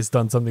somebody has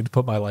done something to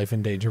put my life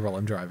in danger while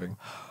I'm driving.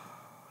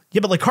 Yeah,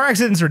 but like car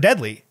accidents are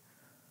deadly.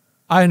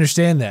 I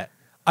understand that.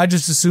 I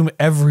just assume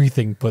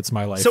everything puts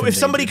my life in danger. So if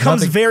somebody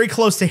comes very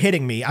close to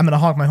hitting me, I'm going to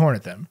honk my horn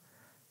at them.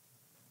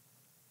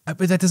 But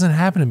that doesn't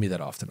happen to me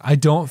that often. I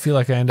don't feel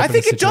like I end up in a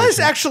situation. I think it does,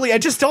 actually. I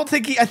just don't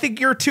think... I think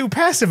you're too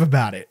passive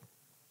about it.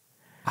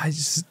 I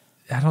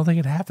don't think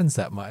it happens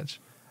that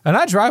much. And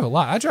I drive a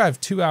lot. I drive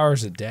 2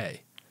 hours a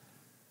day.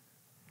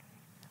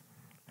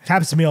 It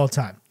happens to me all the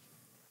time.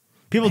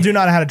 People do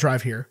not know how to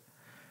drive here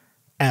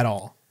at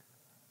all.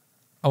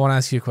 I want to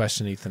ask you a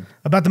question, Ethan.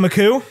 About the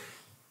Maku?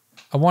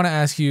 I want to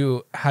ask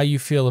you how you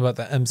feel about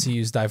the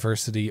MCU's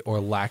diversity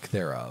or lack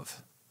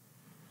thereof.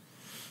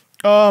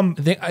 I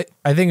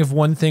think if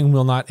one thing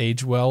will not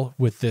age well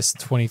with this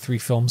 23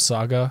 film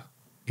saga,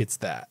 it's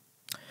that.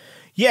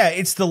 Yeah,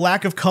 it's the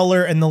lack of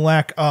color and the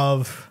lack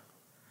of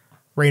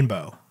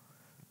rainbow.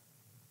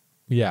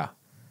 Yeah.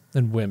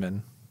 And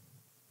women.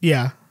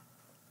 Yeah.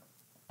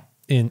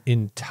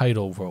 In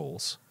title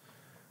roles.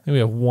 And we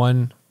have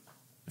one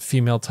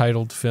female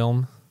titled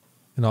film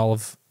in all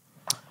of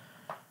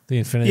the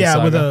Infinity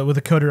Saga. Yeah, with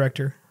a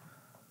co-director.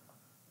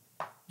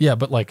 Yeah,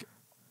 but like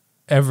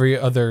every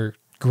other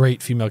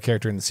great female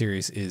character in the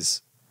series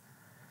is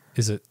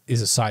a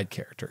side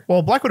character.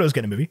 Well, Black Widow's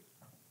getting a movie.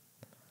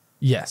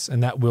 Yes,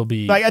 and that will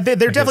be... Like, they're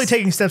definitely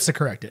taking steps to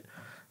correct it.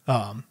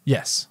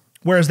 Yes.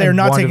 Whereas they're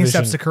not taking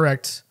steps to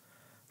correct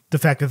the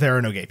fact that there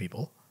are no gay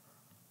people.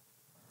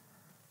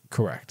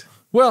 Correct.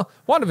 Well,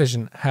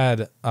 WandaVision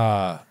had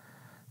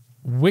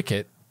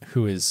Wicket,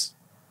 who is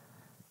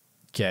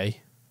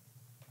gay.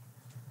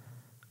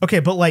 Okay,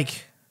 but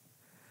like...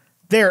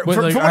 From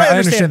what I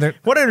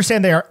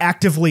understand, they are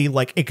actively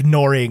like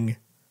ignoring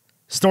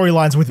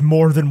storylines with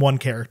more than one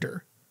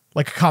character,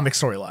 like comic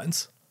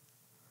storylines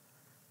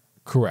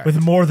Correct.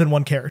 with more than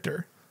one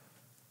character.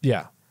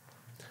 Yeah.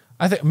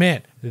 I think,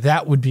 man,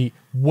 that would be,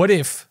 what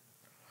if,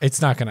 it's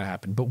not going to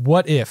happen, but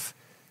what if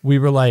we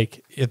were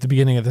like, at the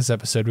beginning of this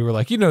episode, we were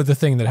like, the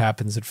thing that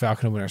happens in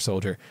Falcon and Winter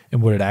Soldier,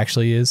 and what it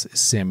actually is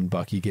Sam and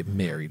Bucky get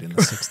married in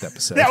the 6th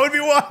episode. That would be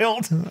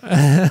wild.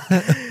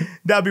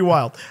 That'd be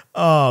wild.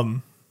 I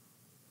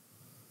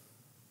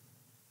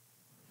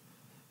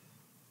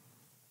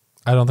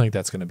don't think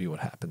that's going to be what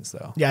happens,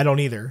 though. Yeah, I don't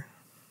either.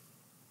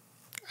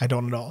 I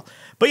don't at all.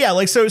 But yeah,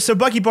 like so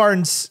Bucky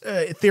Barnes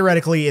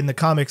theoretically in the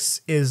comics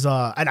is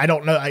and I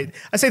don't know. I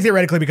say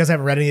theoretically because I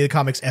haven't read any of the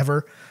comics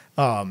ever.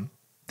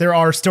 There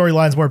are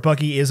storylines where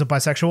Bucky is a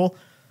bisexual.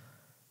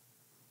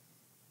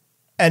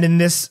 And in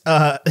this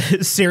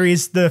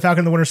series, The Falcon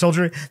and the Winter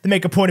Soldier, they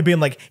make a point of being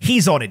like,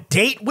 he's on a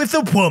date with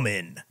a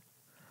woman.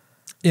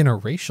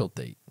 Interracial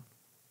date.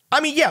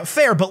 I mean, yeah,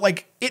 fair, but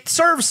like it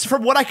serves,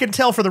 from what I can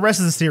tell for the rest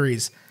of the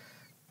series,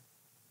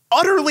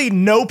 utterly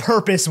no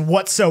purpose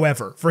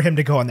whatsoever for him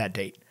to go on that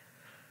date.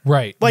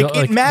 Right. Like,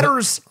 it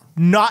matters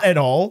not at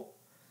all.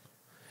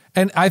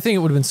 And I think it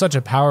would have been such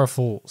a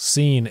powerful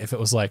scene if it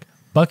was like,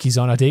 Bucky's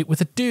on a date with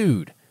a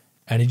dude,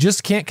 and he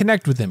just can't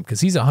connect with him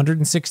because he's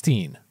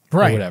 116.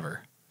 Right. Or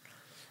whatever.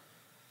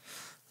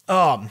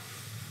 So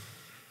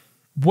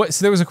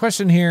there was a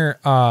question here.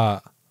 I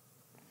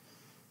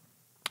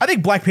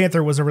think Black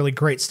Panther was a really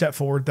great step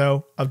forward,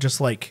 though, of just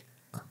like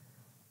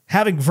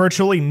having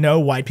virtually no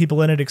white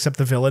people in it except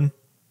the villain.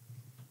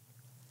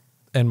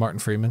 And Martin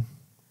Freeman.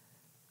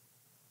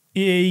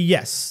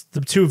 Yes,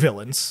 the two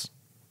villains.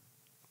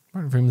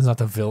 Martin Freeman's not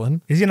the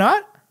villain. Is he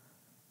not?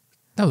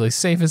 No, they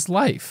save his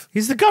life.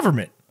 He's the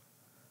government.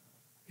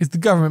 He's the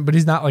government, but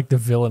he's not like the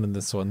villain in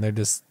this one. They're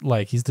just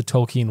like, he's the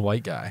Tolkien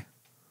white guy.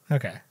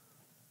 Okay.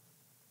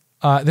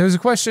 There was a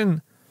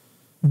question,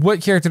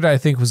 what character did I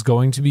think was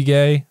going to be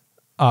gay?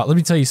 Let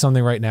me tell you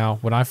something right now.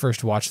 When I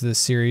first watched this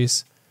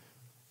series,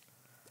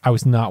 I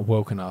was not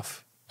woke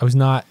enough. I was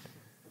not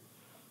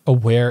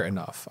aware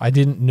enough. I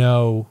didn't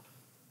know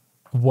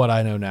what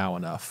I know now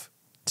enough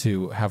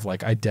to have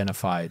like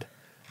identified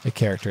a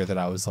character that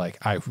I was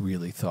like, I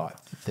really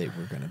thought that they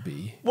were going to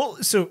be.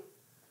 Well, so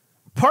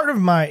part of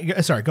my,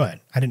 sorry, go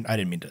ahead. I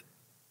didn't mean to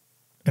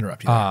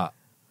interrupt you.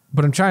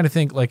 But I'm trying to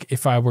think, like,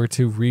 if I were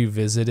to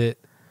revisit it,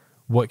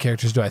 what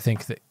characters do I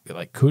think that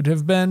like could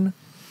have been?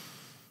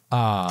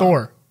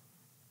 Thor.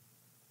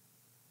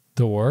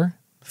 Thor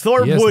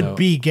would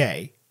be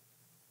gay,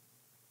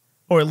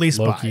 or at least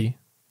Loki.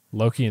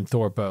 Loki and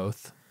Thor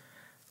both.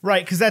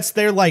 Right, because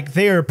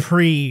they're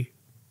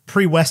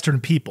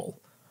pre-Western people.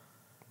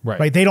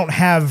 Right. They don't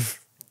have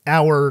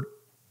our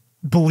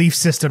belief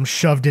system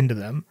shoved into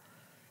them.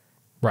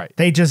 Right.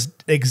 They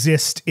just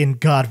exist in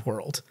God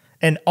world,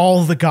 and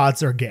all the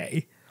gods are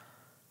gay.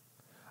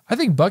 I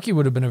think Bucky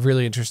would have been a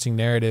really interesting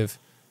narrative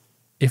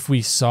if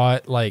we saw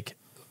it like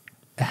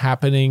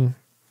happening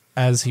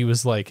as he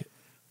was like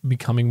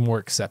becoming more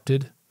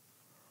accepted.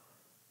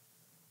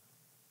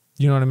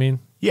 You know what I mean?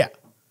 Yeah.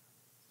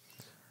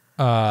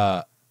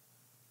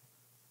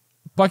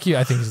 Bucky,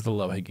 I think, is the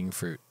low-hanging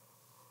fruit.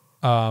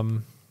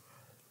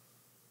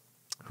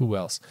 Who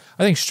else?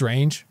 I think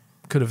Strange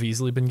could have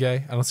easily been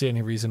gay. I don't see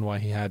any reason why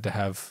he had to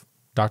have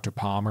Dr.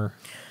 Palmer.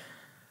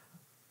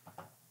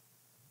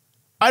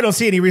 I don't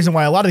see any reason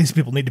why a lot of these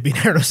people need to be in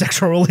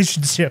heterosexual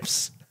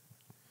relationships.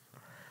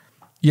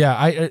 Yeah,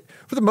 I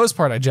for the most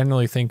part, I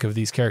generally think of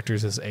these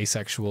characters as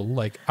asexual.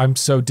 Like, I'm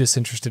so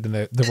disinterested in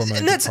the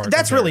romantic and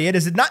that's really it.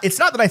 It's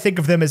not that I think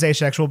of them as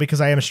asexual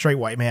because I am a straight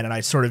white man and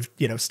I sort of,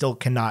 still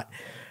cannot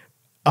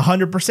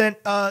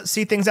 100%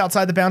 see things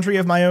outside the boundary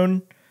of my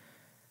own.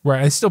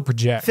 Right, I still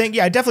project.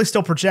 Yeah, I definitely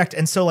still project.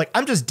 And so, like,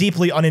 I'm just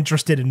deeply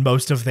uninterested in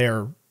most of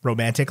their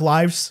romantic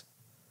lives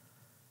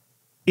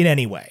in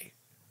any way.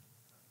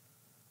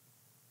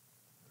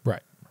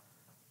 Right.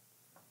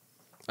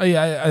 Oh,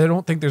 yeah, I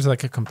don't think there's,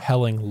 like, a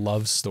compelling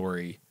love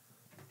story.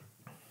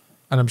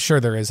 And I'm sure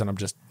there is, and I'm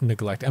just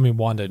neglecting. I mean,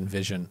 Wanda and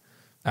Vision,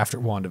 after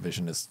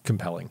WandaVision, is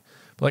compelling.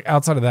 But, like,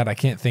 outside of that, I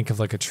can't think of,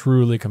 like, a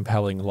truly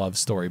compelling love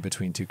story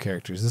between two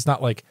characters. It's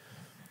not like,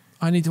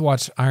 I need to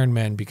watch Iron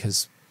Man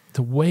because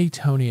the way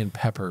Tony and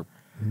Pepper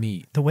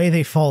meet, the way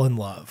they fall in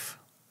love,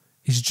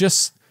 is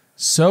just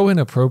so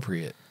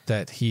inappropriate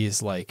that he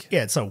is like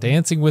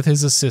dancing with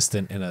his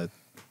assistant in a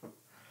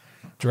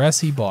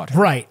dress he bought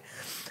her. Right.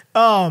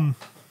 Yeah,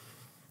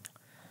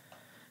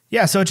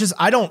 so it's just,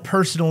 I don't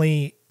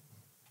personally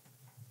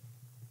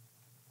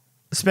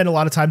spend a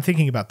lot of time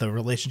thinking about the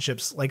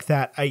relationships like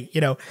that.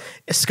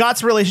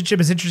 Scott's relationship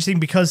is interesting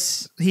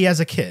because he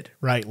has a kid,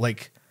 right?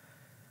 Like,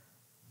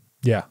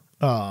 yeah.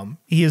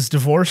 He is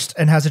divorced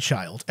and has a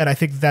child, and I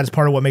think that is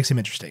part of what makes him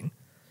interesting.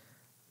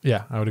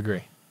 Yeah, I would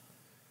agree.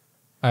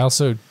 I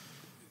also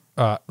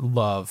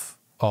love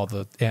all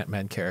the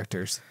Ant-Man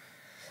characters.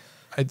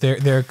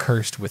 They're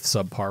cursed with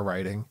subpar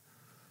writing.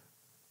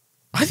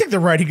 I think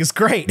the writing is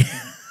great.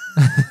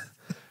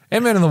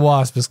 Ant-Man and the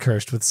Wasp is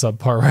cursed with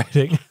subpar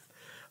writing.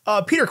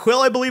 Peter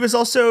Quill, I believe, is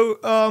also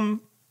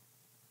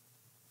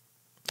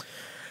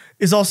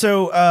is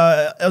also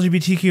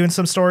LGBTQ in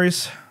some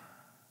stories,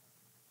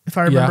 if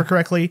I remember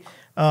correctly.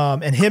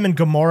 And him and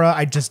Gamora,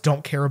 I just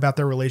don't care about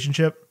their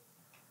relationship.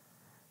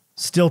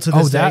 Still to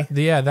this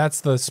day.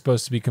 That's the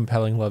supposed to be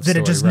compelling love that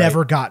story. It just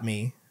never got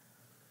me.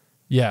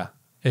 Yeah.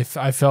 If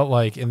I felt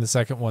like in the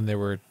second one they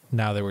were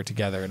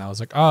together, and I was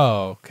like,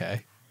 oh,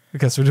 okay. I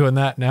guess we're doing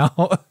that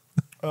now.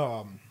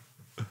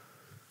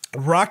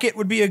 Rocket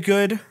would be a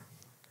good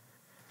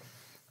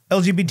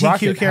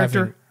LGBTQ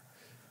character.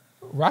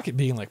 Rocket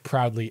being like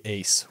proudly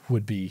ace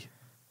would be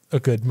a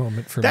good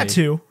moment for me. That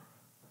too.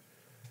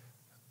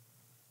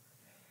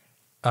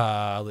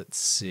 Let's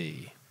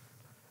see.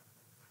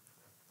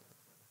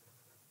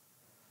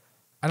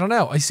 I don't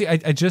know. I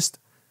just,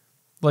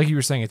 like you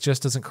were saying, it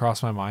just doesn't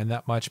cross my mind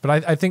that much.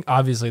 But I think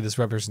obviously this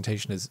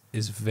representation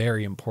is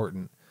very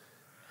important,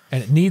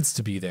 and it needs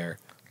to be there.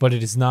 But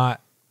it is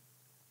not.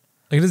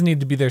 Like, it doesn't need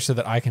to be there so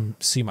that I can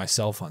see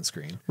myself on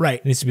screen. Right.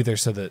 It needs to be there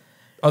so that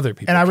other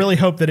people. And I really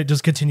hope that it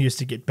just continues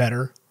to get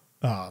better.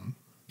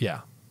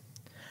 Yeah.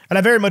 And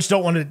I very much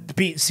don't want it to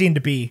be seen to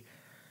be.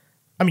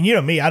 I mean, you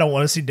know me. I don't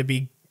want to seem to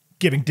be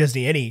giving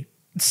Disney any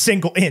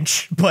single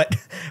inch, but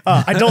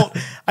I don't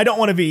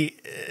want to be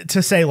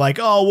to say like,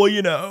 oh well,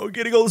 you know,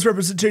 getting all this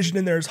representation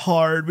in there is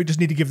hard. We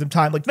just need to give them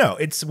time. Like, no,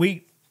 it's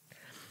we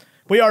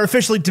are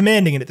officially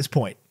demanding it at this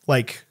point.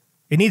 Like,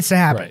 it needs to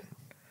happen. Right.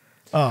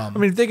 I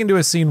mean, if they can do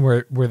a scene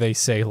where they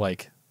say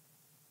like,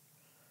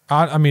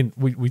 I mean,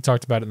 we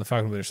talked about it in the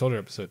Falcon and Winter Soldier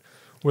episode,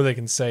 where they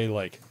can say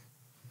like,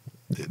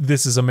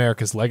 this is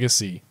America's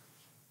legacy,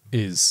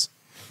 is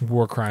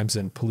war crimes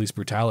and police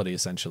brutality,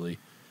 essentially.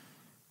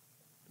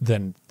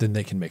 Then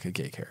they can make a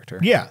gay character.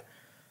 Yeah,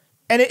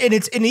 and it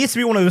needs to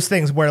be one of those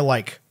things where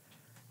like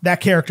that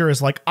character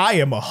is like, I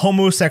am a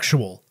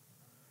homosexual.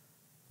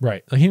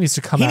 Right. Like, he needs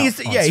to come out.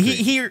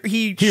 She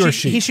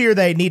or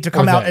they need to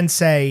come out and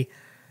say,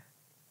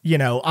 you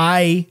know,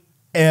 I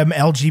am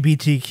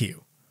LGBTQ.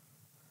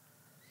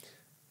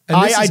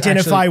 I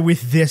identify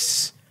with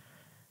this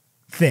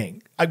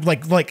thing. I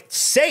like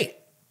say it.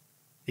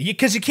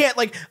 Because you can't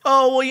like,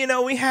 oh, well, you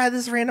know, we had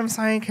this random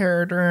side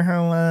character who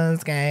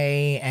was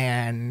gay,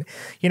 and,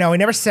 you know, we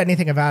never said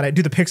anything about it.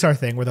 Do the Pixar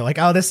thing where they're like,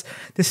 oh, this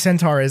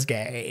centaur is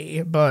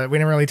gay, but we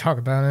didn't really talk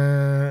about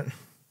it.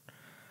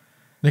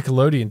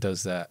 Nickelodeon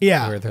does that.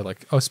 Yeah. Where they're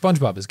like, oh,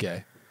 SpongeBob is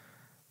gay.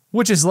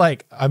 Which is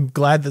like, I'm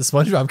glad that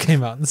SpongeBob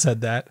came out and said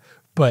that,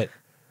 but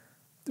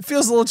it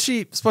feels a little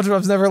cheap.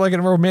 SpongeBob's never like in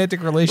a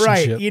romantic relationship.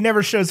 Right. You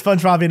never showed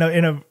SpongeBob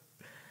in a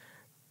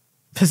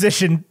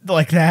position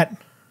like that.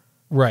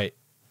 Right.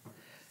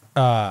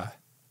 I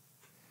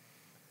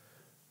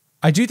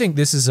do think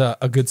this is a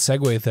good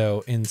segue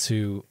though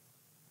into,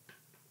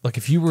 like,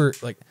 if you were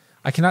like,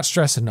 I cannot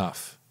stress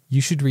enough,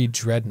 you should read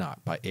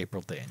Dreadnought by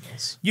April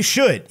Daniels. You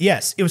should.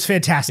 Yes, it was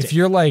fantastic. If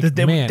you're like,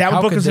 man,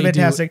 that book was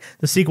fantastic.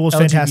 The sequel was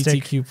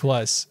fantastic. LGBTQ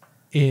plus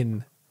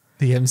in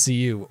the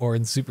MCU or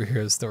in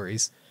superhero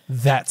stories,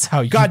 that's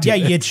how you do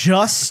it. You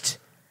just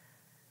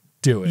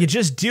do it. You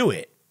just do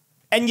it,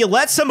 and you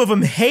let some of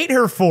them hate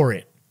her for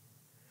it,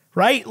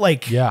 right?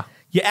 Like, yeah.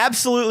 You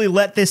absolutely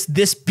let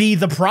this be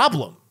the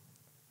problem.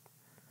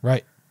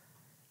 Right.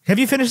 Have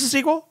you finished the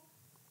sequel?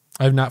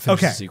 I have not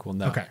finished the sequel,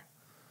 no. Okay.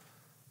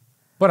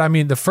 But I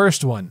mean, the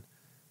first one,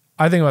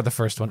 I think about the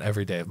first one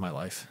every day of my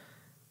life.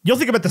 You'll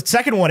think about the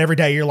second one every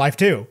day of your life,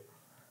 too.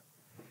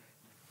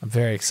 I'm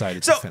very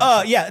excited to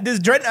finish it. This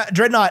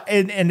Dreadnought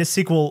and the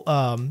sequel,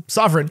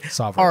 Sovereign,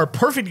 are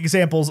perfect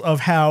examples of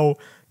how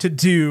to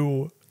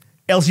do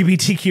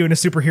LGBTQ in a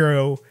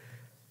superhero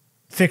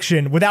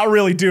fiction without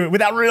really doing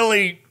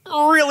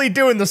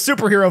the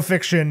superhero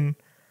fiction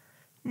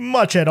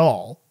much at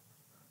all.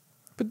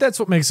 But that's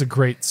what makes a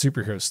great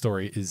superhero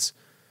story, is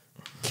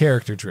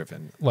character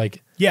driven.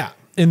 Like, yeah,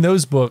 in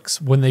those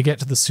books, when they get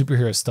to the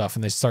superhero stuff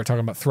and they start talking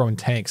about throwing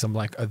tanks, I'm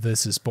like, oh,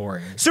 this is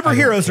boring.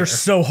 Superheroes are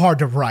so hard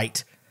to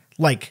write,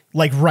 like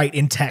write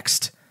in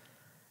text.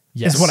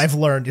 Yes, is what I've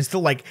learned. Is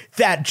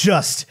that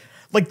just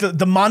like the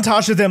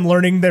montage of them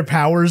learning their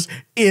powers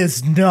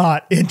is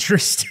not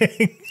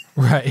interesting.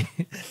 Right.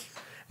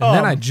 And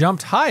then I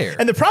jumped higher.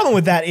 And the problem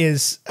with that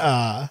is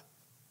the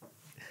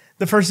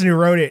person who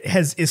wrote it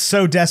is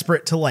so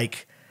desperate to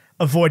like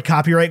avoid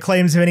copyright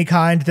claims of any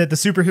kind that the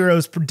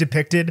superheroes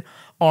depicted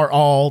are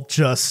all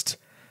just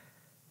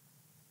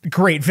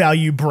great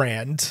value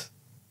brand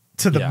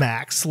to the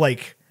max,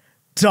 like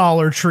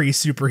Dollar Tree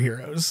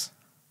superheroes.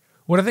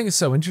 What I think is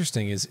so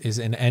interesting is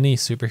in any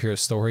superhero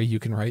story you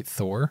can write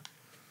Thor,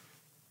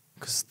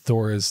 because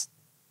Thor is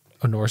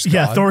a Norse god.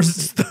 Yeah,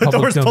 Thor's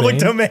public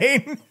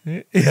domain.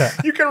 Yeah.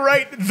 You can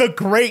write The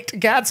Great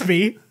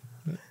Gatsby.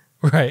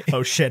 Right.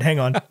 Oh, shit. Hang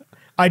on.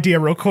 Idea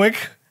real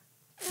quick.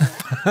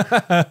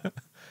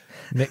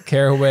 Nick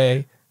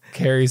Carraway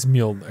carries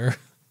Mjolnir.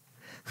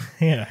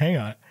 Yeah, hang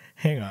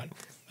on.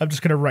 I'm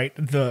just going to write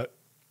The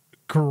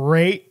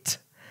Great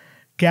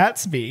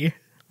Gatsby,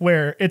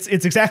 where it's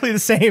exactly the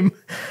same,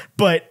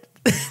 but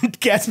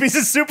Gatsby's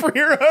a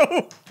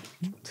superhero.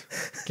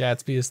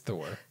 Gatsby is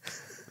Thor.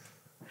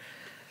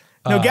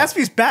 No,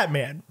 Gatsby's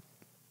Batman.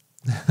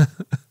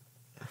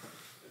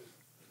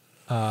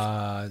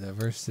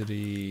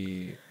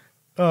 Diversity.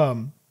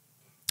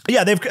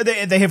 Yeah,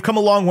 they have come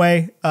a long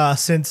way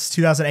since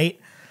 2008,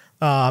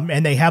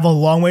 and they have a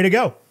long way to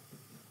go.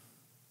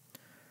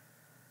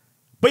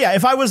 But yeah,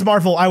 if I was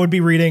Marvel, I would be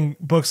reading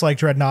books like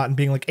Dreadnought and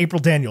being like, April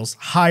Daniels,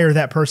 hire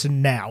that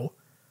person now.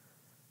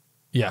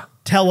 Yeah.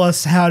 Tell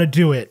us how to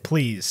do it,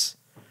 please.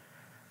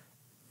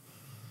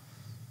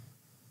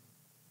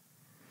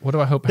 What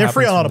do I hope they're happens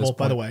free on from Audible, this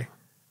by the point?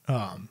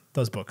 way.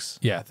 Those books.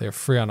 Yeah, they're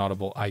free on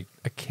Audible. I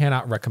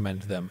cannot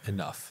recommend them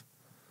enough.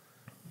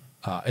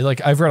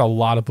 I've read a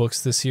lot of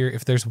books this year.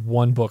 If there's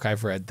one book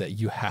I've read that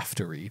you have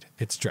to read,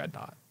 it's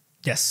Dreadnought.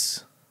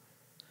 Yes.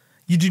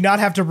 You do not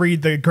have to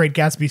read the Great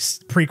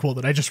Gatsby prequel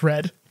that I just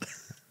read.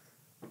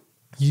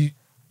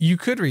 You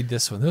could read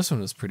this one. This one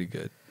was pretty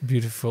good.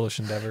 Beautiful Foolish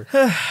Endeavor.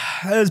 It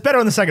was better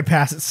on the second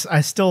pass.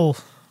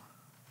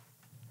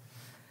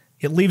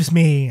 It leaves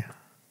me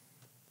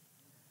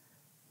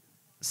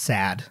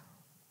sad.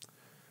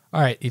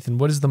 All right, Ethan,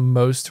 what is the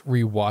most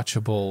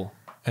rewatchable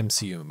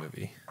MCU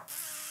movie?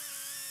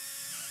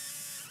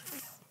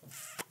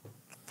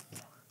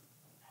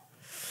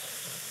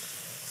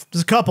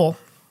 There's a couple.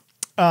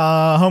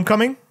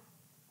 Homecoming.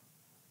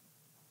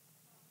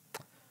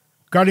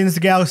 Guardians of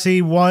the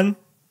Galaxy 1.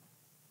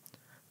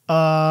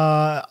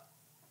 Ant-Man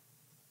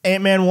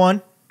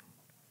 1.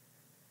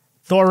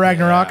 Thor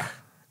Ragnarok. Yeah.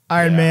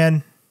 Iron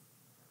Man.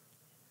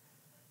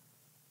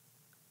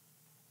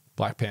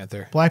 Black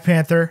Panther. Black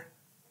Panther.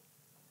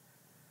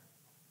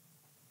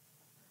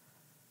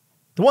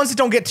 The ones that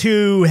don't get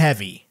too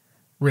heavy,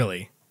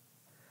 really.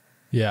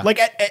 Yeah. Like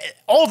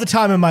all the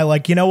time am I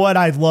like, you know what?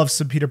 I love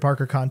some Peter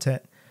Parker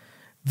content.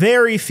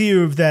 Very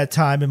few of that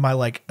time am I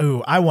like,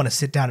 oh, I want to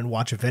sit down and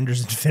watch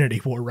Avengers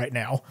Infinity War right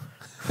now.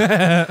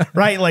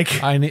 Right?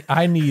 Like I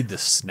need the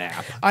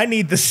snap. I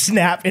need the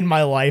snap in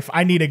my life.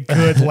 I need a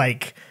good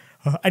I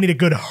need a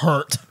good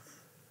hurt.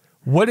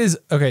 What is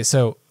okay,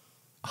 so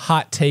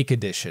hot take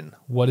edition.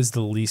 What is the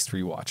least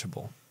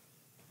rewatchable?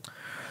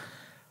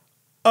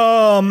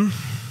 Hot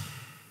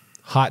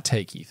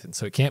take, Ethan.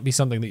 So it can't be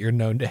something that you're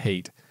known to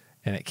hate,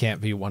 and it can't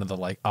be one of the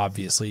like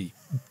obviously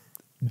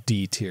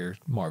D tier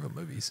Marvel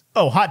movies.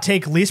 Oh, hot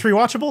take, least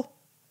rewatchable?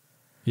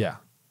 Yeah.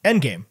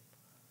 Endgame.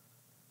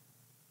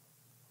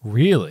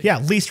 Really? Yeah,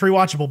 least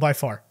rewatchable by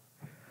far.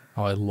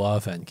 Oh, I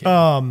love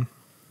Endgame.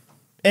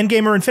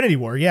 Endgame or Infinity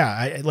War. Yeah,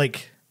 I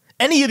like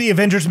any of the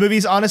Avengers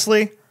movies,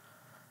 honestly.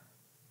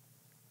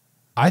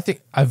 I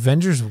think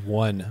Avengers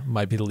 1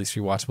 might be the least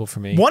rewatchable for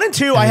me. 1 and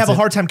 2 I have a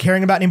hard time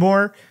caring about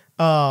anymore.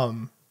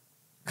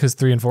 Because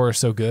 3 and 4 are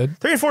so good.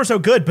 3 and 4 are so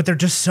good, but they're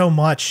just so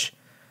much.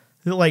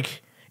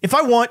 Like, if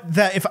I want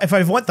that, if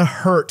I want the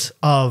hurt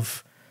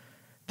of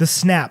the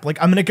snap, like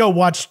I'm gonna go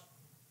watch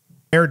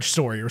Marriage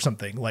Story or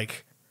something.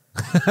 Like,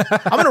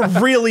 I'm gonna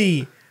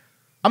really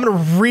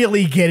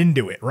get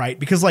into it, right?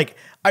 Because like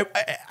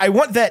I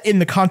want that in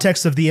the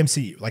context of the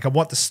MCU. Like I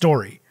want the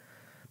story,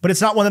 but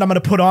it's not one that I'm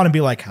gonna put on and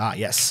be like, ah,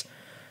 yes,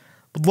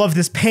 would love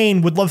this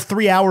pain, would love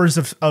 3 hours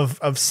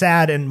of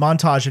sad and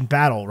montage and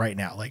battle right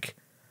now. Like,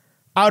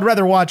 I would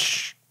rather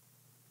watch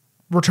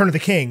Return of the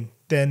King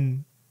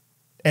than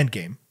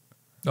Endgame.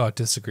 Oh,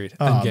 disagreed.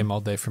 Endgame all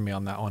day for me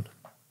on that one.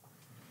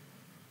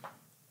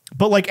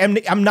 But like,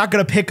 I'm not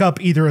going to pick up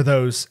either of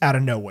those out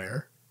of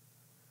nowhere.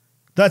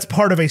 That's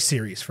part of a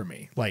series for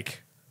me.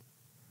 Like,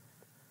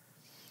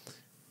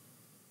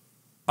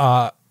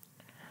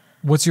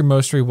 what's your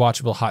most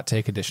rewatchable hot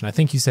take edition? I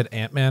think you said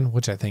Ant-Man,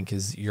 which I think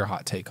is your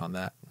hot take on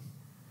that.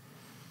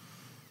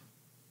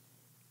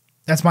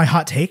 that's my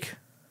hot take.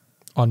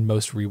 On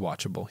most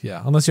rewatchable,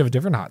 yeah. Unless you have a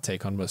different hot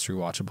take on most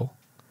rewatchable.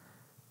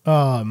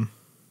 I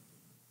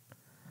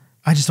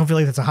just don't feel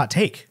like that's a hot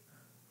take.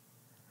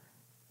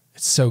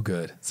 It's so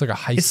good. It's like a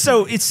heist.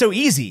 It's so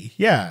easy.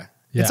 Yeah.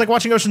 Yeah. It's like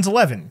watching Ocean's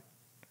 11.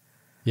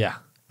 Yeah.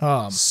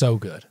 So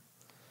good.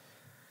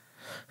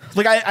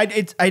 Like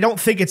I don't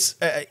think it's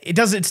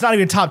it's not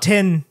even top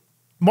 10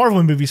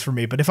 Marvel movies for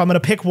me, but if I'm going to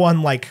pick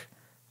one, like,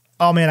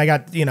 oh man, I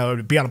got,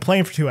 to be on a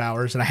plane for 2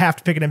 hours and I have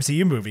to pick an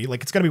MCU movie,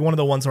 like it's going to be one of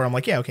the ones where I'm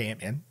like, yeah, okay,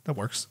 Ant-Man, that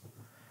works.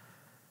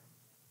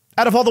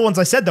 Out of all the ones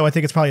I said though, I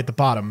think it's probably at the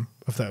bottom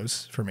of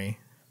those for me.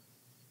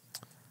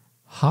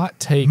 Hot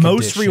take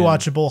Most edition.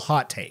 rewatchable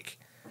hot take.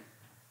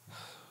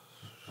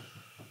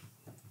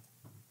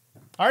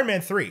 Iron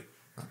Man 3.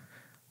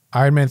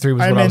 Iron Man 3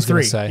 was Iron what I Man was going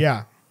 3, to say.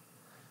 yeah.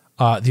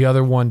 The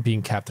other one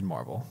being Captain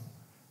Marvel.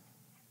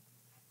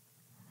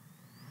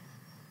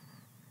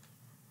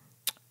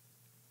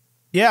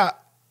 Yeah,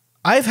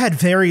 I've had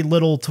very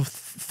little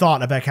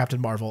thought about Captain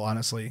Marvel,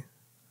 honestly.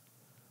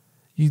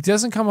 It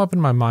doesn't come up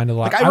in my mind a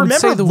lot. Like, I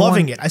remember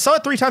loving it. I saw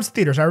it 3 times in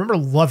theaters. I remember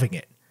loving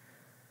it.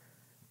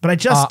 But I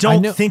just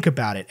don't think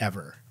about it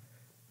ever.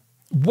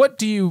 What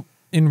do you,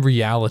 in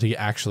reality,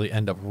 actually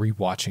end up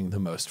rewatching the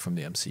most from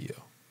the MCU?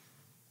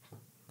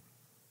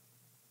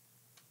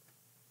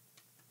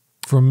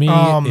 For me,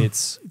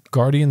 it's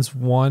Guardians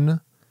 1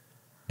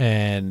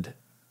 and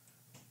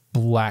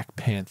Black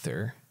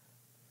Panther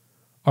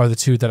are the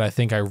two that I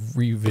think I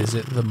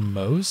revisit the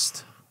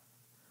most.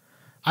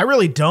 I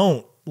really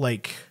don't,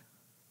 like...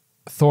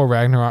 Thor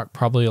Ragnarok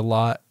probably a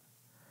lot.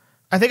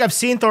 I think I've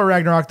seen Thor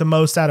Ragnarok the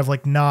most out of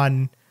like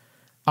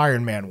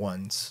non-Iron Man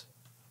ones.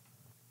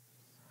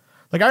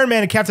 Like Iron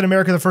Man and Captain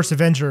America: The First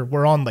Avenger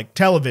were on like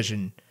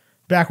television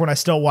back when I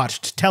still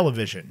watched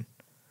television.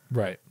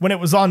 Right. When it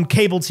was on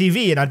cable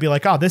TV, and I'd be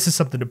like, oh, this is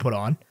something to put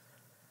on.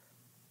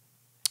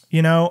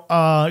 You know,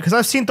 because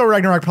I've seen Thor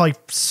Ragnarok probably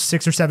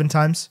 6 or 7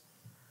 times.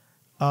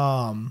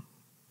 I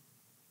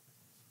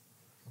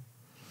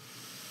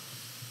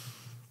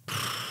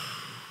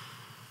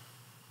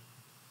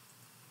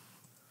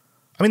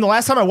mean, the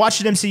last time I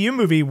watched an MCU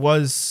movie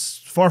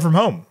was Far From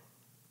Home.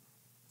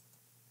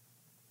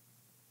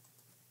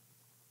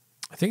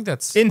 I think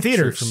that's in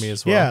theaters true for me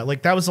as well. Yeah,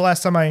 like that was the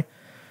last time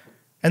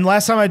and the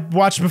last time I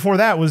watched before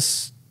that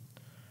was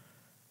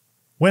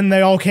when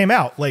they all came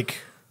out. Like,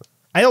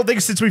 I don't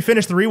think since we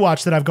finished the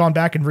rewatch that I've gone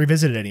back and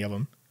revisited any of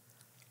them.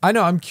 I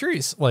know. I'm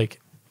curious,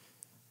 like,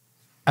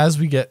 as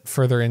we get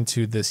further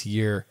into this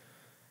year,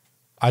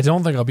 I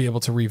don't think I'll be able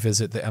to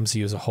revisit the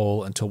MCU as a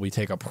whole until we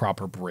take a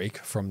proper break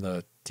from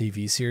the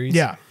TV series.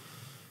 Yeah.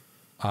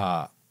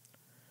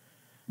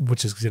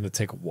 Which is going to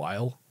take a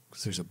while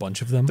because there's a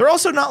bunch of them. They're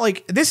also not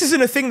like, this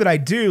isn't a thing that I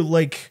do.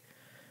 Like,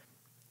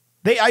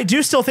 I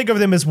do still think of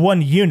them as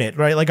one unit,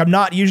 right? Like, I'm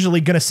not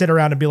usually going to sit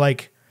around and be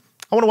like,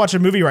 I want to watch a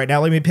movie right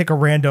now. Let me pick a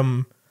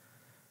random.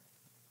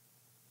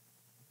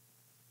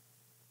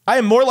 I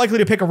am more likely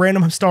to pick a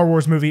random Star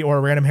Wars movie or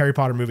a random Harry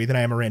Potter movie than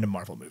I am a random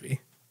Marvel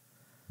movie.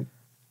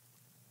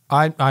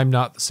 I'm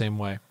not the same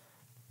way.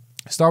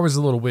 Star Wars is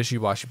a little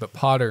wishy-washy, but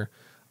Potter,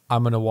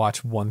 I'm going to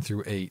watch 1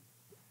 through 8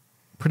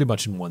 pretty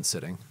much in one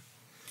sitting.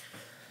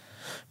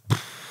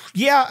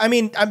 Yeah, I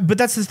mean, but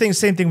that's the thing.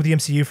 Same thing with the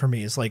MCU for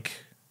me is like,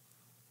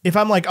 if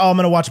I'm like, oh, I'm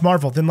going to watch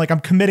Marvel, then like I'm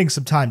committing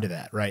some time to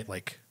that, right?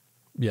 Like,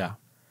 yeah,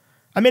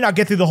 I may not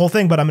get through the whole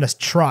thing, but I'm going to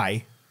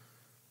try.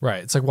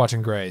 Right. It's like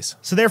watching Grays.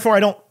 So therefore,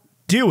 I don't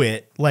do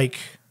it. Like,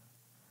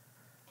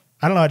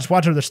 I don't know. I just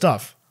watch other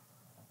stuff.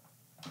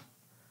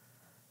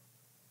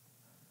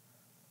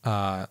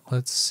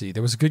 Let's see.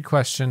 There was a good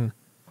question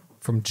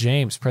from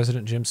James.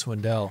 President Jim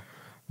Swindell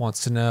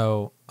wants to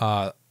know,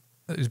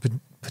 there's been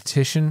a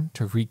petition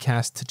to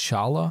recast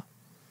T'Challa.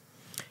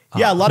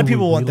 Yeah, a lot of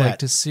people want that. Like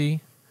to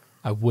see.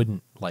 I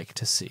wouldn't like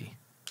to see.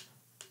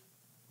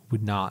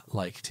 Would not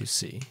like to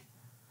see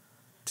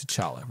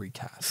T'Challa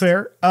recast.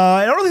 Fair.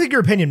 I don't really think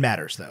your opinion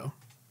matters, though.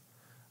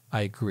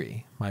 I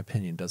agree. My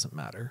opinion doesn't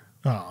matter.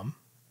 But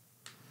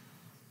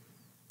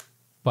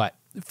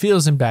it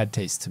feels in bad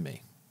taste to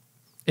me.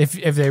 If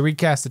they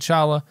recast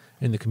T'Challa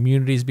and the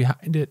community's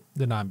behind it,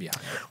 then I'm behind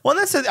it. Well,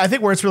 and that's, I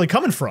think, where it's really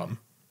coming from.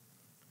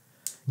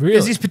 Really?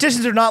 Because these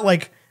petitions are not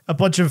like a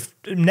bunch of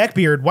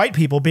neckbeard white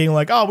people being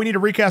like, "Oh, we need to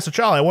recast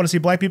T'Challa. I want to see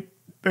Black people,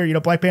 or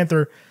Black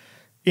Panther,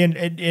 in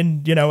as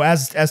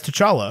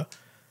T'Challa."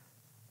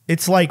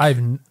 It's like I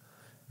have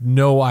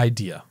no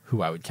idea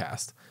who I would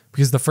cast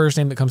because the first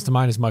name that comes to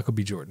mind is Michael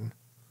B. Jordan,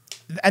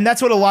 and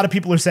that's what a lot of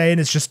people are saying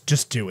is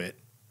just do it.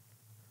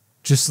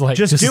 Just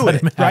do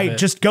it, right?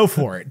 Just go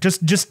for it.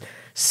 Just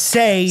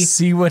say,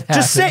 see what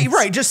happens.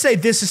 Just say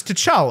this is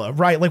T'Challa,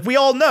 right? Like we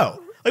all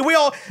know. Like we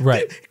all,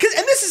 right?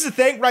 And this is the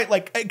thing, right?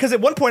 Like, because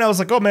at one point I was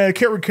like, "Oh man, I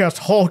can't recast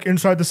Hulk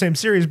inside the same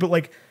series," but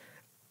like,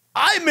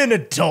 I'm an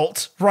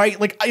adult, right?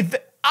 Like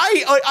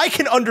I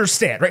can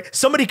understand, right?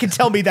 Somebody can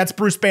tell me that's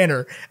Bruce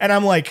Banner, and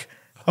I'm like,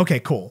 okay,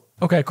 cool.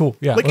 Okay, cool.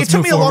 Yeah. Like it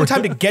took me a long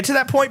time to get to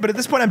that point, but at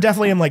this point, I'm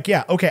definitely like,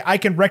 yeah, okay, I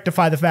can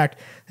rectify the fact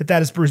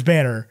that is Bruce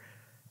Banner.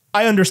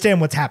 I understand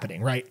what's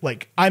happening, right?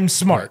 Like I'm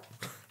smart,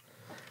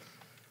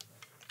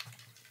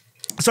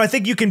 so I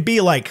think you can be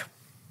like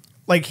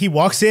he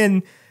walks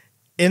in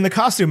the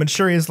costume and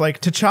Shuri is like,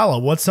 T'Challa,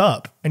 what's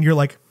up? And you're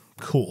like,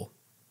 cool.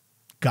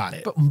 Got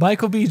it. But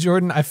Michael B.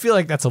 Jordan, I feel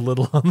like that's a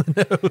little on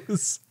the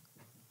nose.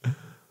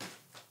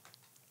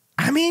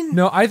 I mean,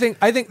 no, I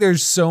think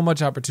there's so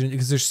much opportunity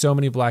because there's so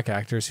many black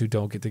actors who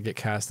don't get to get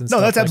cast and stuff.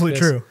 No, that's like absolutely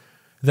this true.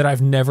 That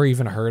I've never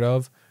even heard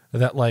of.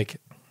 That like,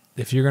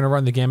 if you're going to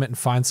run the gamut and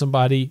find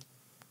somebody,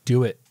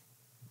 do it.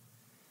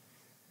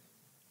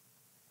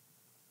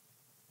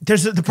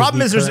 The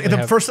problem is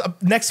the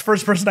next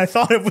first person I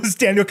thought of was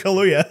Daniel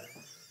Kaluuya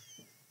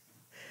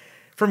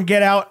from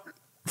Get Out,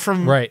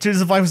 from Judas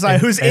the Black Messiah,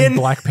 who's in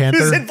Black Panther,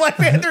 who's in Black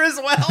Panther as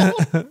well.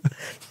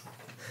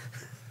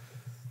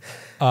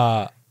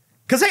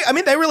 Because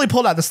they really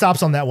pulled out the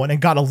stops on that one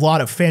and got a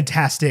lot of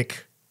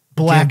fantastic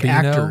black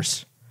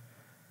actors.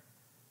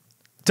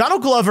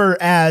 Donald Glover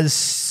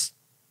as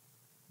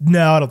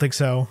no, I don't think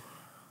so.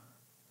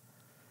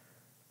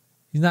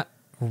 He's not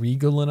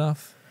regal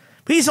enough.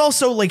 But he's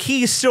also like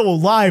he's still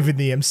alive in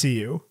the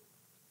MCU.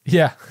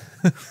 Yeah.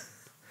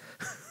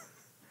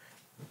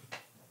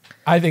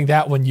 I think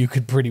that one you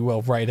could pretty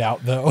well write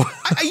out though.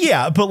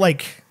 Yeah, but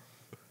like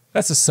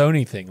that's a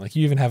Sony thing. Like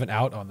you even have an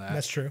out on that.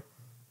 That's true.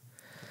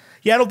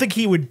 Yeah, I don't think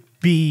he would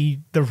be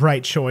the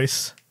right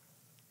choice.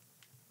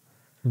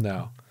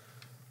 No.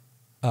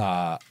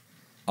 Although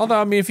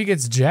I mean if he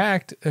gets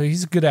jacked,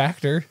 he's a good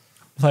actor.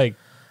 Like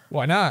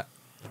why not?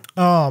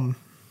 I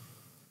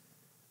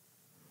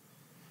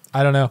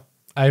don't know.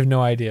 I have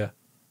no idea.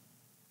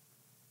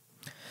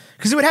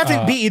 Because it would have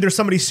to be either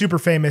somebody super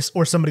famous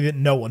or somebody that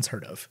no one's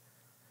heard of.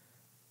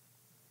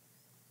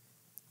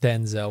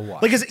 Denzel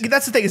Washington. Like,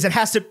 that's the thing, is it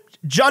has to...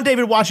 John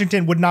David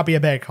Washington would not be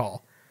a bad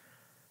call.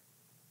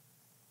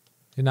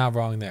 You're not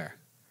wrong there.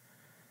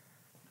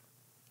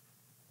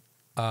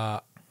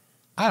 I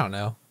don't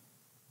know.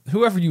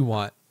 Whoever you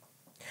want.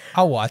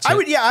 I'll watch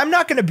it. I'm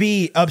not going to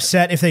be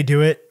upset if they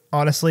do it,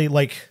 honestly.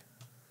 Like,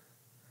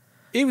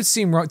 it would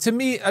seem wrong. To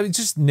me, I mean,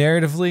 just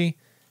narratively,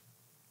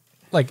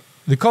 like,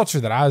 the culture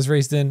that I was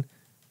raised in,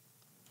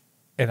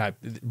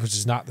 which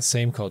is not the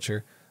same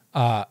culture,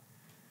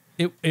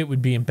 it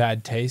would be in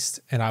bad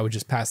taste, and I would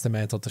just pass the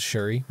mantle to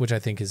Shuri, which I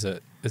think is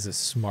a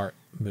smart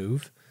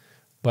move.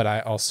 But I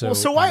also... Well,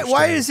 so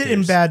why is it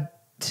in bad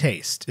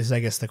taste, is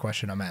I guess the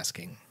question I'm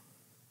asking.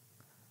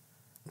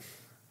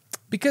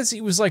 Because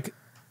he was like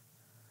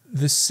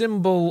the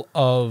symbol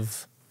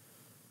of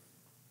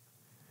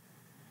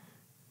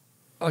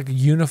like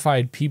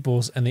unified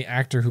peoples, and the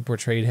actor who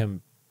portrayed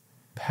him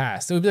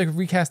passed. It would be like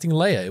recasting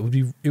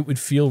Leia. It would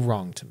feel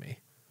wrong to me.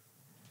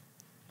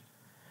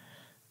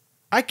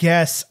 I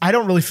guess I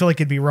don't really feel like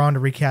it'd be wrong to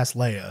recast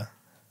Leia.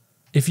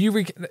 If you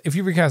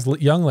recast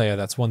young Leia,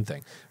 that's one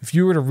thing. If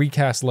you were to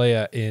recast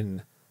Leia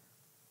in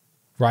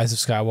Rise of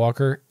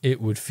Skywalker,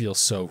 it would feel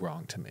so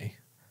wrong to me.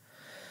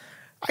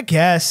 I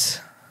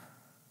guess,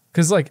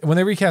 because like when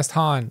they recast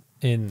Han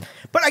in,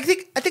 but I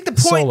think the point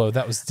Solo,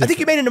 that was different. I think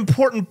you made an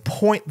important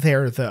point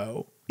there,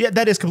 though. Yeah,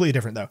 that is completely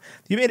different, though.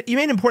 You made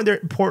an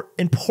important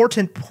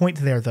point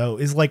there, though,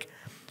 is like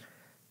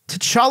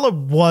T'Challa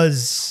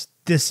was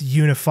this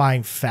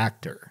unifying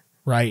factor,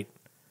 right?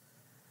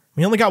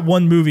 We only got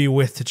one movie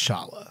with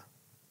T'Challa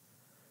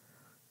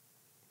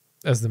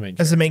as the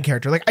main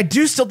character. Like, I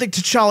do still think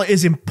T'Challa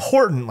is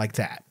important like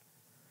that.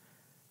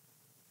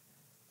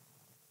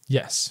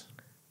 Yes.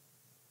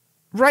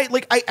 Right,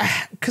 like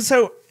I can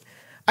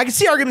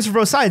see arguments for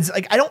both sides.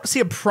 Like, I don't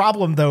see a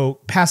problem though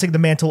passing the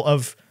mantle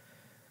of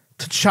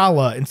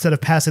T'Challa instead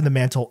of passing the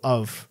mantle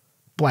of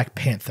Black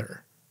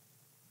Panther.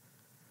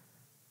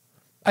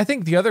 I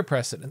think the other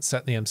precedent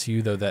set in the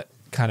MCU though that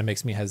kind of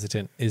makes me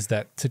hesitant is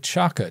that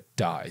T'Chaka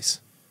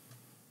dies,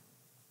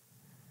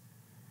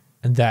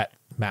 and that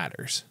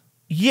matters.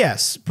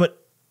 Yes,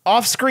 but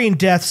off-screen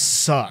death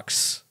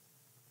sucks.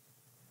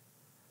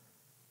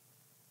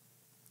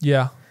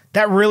 Yeah.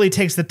 That really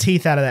takes the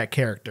teeth out of that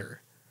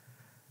character.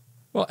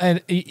 Well,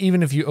 and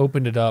even if you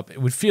opened it up,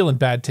 it would feel in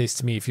bad taste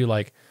to me if you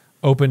like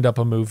opened up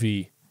a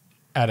movie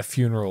at a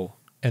funeral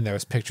and there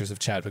was pictures of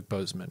Chadwick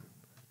Boseman.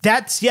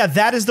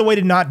 That is the way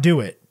to not do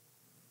it.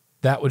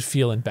 That would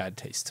feel in bad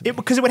taste to me.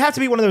 Because it would have to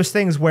be one of those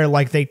things where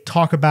like they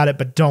talk about it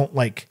but don't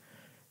like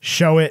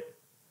show it.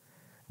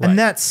 Right. And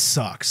that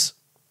sucks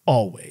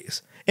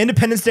always.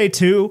 Independence Day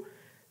 2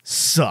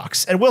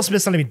 sucks. And Will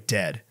Smith's not even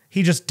dead.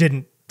 He just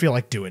didn't feel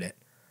like doing it.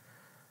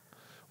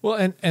 Well,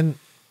 and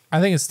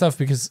I think it's tough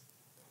because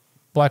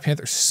Black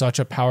Panther's such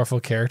a powerful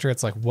character.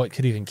 It's like, what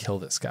could even kill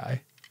this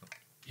guy?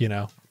 You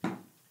know?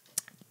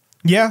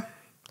 Yeah.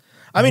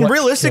 I mean,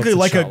 realistically,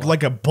 like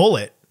a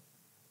bullet.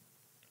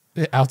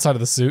 Outside of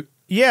the suit?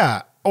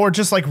 Yeah. Or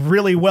just like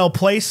really well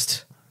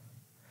placed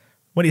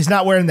when he's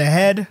not wearing the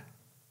head.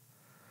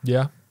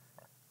 Yeah.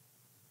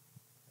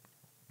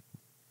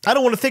 I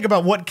don't want to think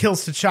about what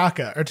kills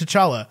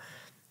T'Challa.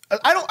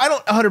 I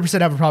don't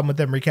 100% have a problem with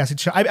them recasting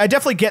T'Challa. I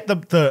definitely get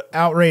the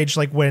outrage,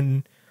 like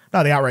when,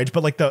 not the outrage,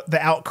 but like the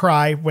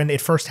outcry when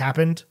it first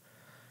happened,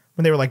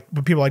 when they were like,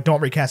 when people were like,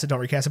 don't recast it.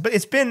 But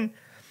it's been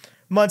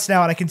months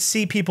now, and I can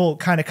see people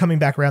kind of coming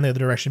back around the other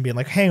direction, being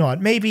like, hang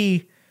on,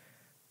 maybe,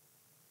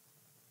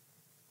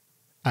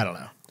 I don't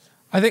know.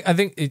 I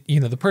think it,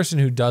 the person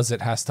who does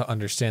it has to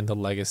understand the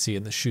legacy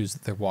and the shoes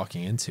that they're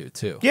walking into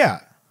too.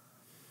 Yeah.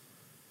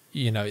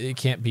 It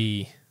can't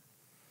be.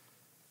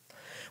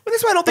 Well,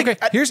 that's why I don't think.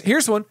 Okay,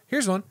 here's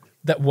one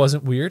that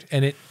wasn't weird,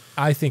 and it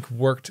I think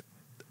worked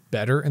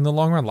better in the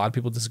long run. A lot of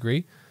people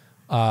disagree.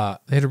 They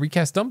had to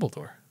recast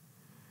Dumbledore.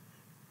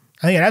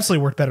 I think it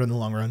absolutely worked better in the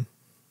long run.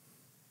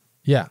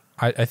 Yeah,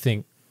 I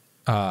think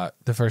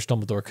the first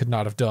Dumbledore could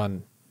not have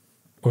done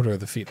Order of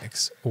the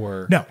Phoenix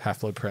or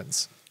Half-Blood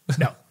Prince.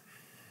 No.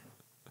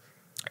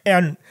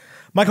 And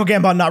Michael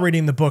Gambon not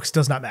reading the books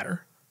does not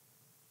matter.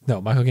 No,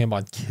 Michael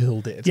Gambon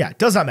killed it. Yeah, it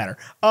does not matter.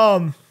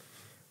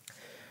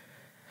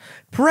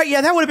 Right,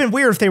 yeah, that would have been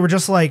weird if they were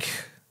just like,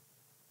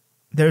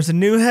 there's a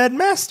new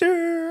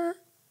headmaster.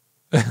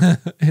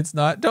 It's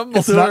not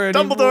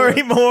Dumbledore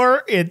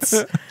anymore. It's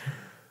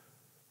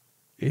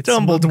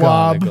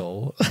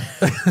Dumbledore.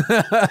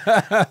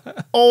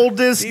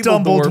 Oldest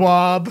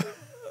Dumbledore.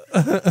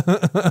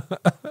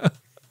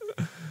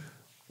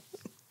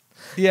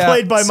 Yeah,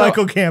 played by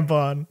Michael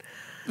Gambon.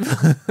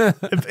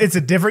 It's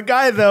a different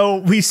guy, though,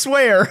 we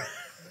swear.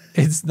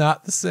 It's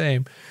not the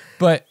same.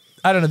 But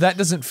I don't know. That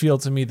doesn't feel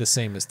to me the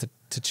same as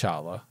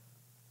T'Challa.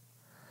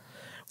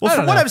 Well,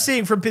 from what I'm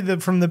seeing from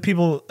the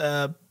people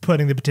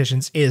putting the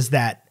petitions is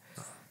that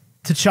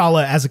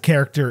T'Challa as a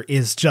character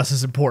is just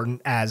as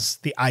important as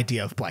the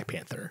idea of Black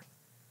Panther.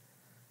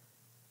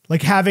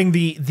 Like having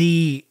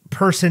the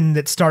person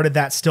that started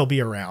that still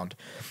be around.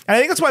 And I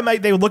think that's why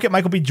they would look at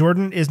Michael B.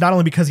 Jordan is not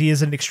only because he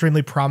is an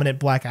extremely prominent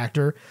black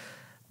actor,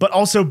 but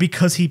also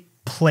because he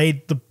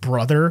played the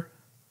brother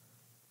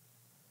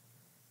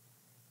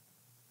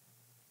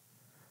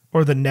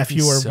or the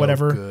nephew or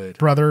whatever. Good.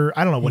 Brother.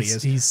 I don't know what he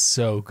is. He's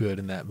so good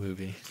in that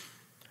movie.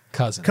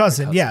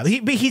 Cousin. Yeah.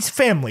 He's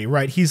family,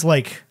 right? He's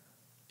like,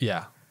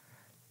 yeah.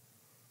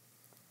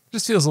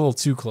 Just feels a little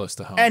too close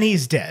to home. and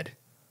he's dead.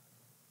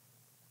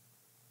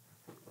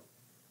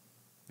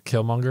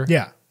 Killmonger?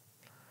 Yeah.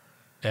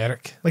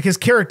 Eric? Like his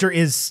character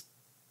is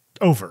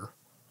over.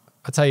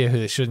 I'll tell you who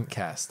they shouldn't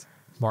cast.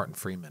 Martin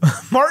Freeman.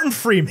 Martin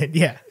Freeman,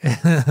 yeah.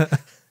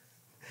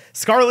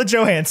 Scarlett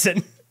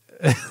Johansson.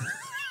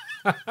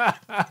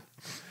 That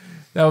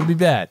would be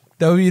bad.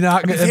 That would be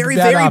not good. Very,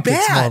 bad very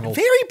optics, bad. Marvel.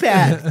 Very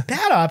bad.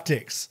 Bad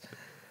optics.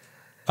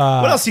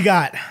 What else you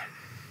got?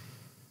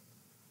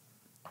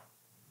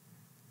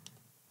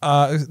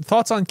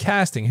 Thoughts on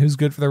casting? Who's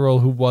good for the role?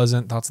 Who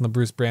wasn't? Thoughts on the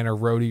Bruce Banner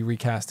Rhodey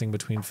recasting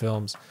between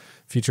films?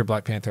 Future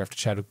Black Panther after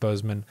Chadwick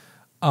Boseman.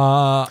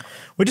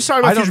 We just talked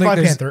about Future Black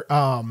Panther.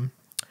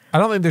 I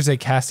don't think there's a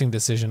casting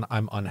decision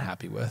I'm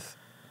unhappy with.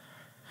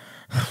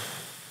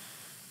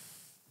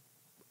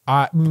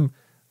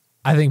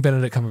 I think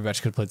Benedict Cumberbatch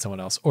could have played someone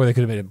else, or they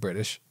could have made him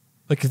British.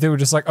 Like if they were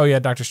just like, oh yeah,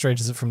 Doctor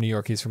Strange isn't from New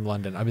York, he's from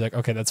London. I'd be like,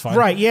 okay, that's fine.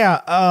 Right,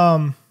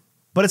 yeah.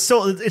 But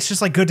it's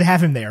just like good to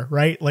have him there,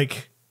 right?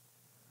 Like,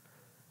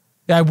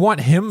 yeah, I want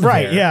him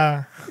right, there.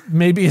 yeah.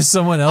 Maybe as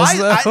someone else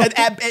though.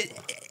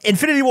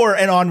 Infinity War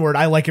and onward,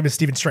 I like him as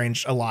Stephen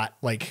Strange a lot.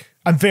 Like,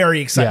 I'm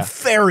very excited, Yeah.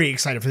 very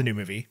excited for the new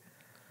movie.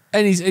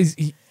 And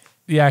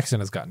the accent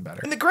has gotten better.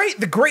 And the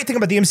great thing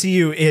about the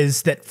MCU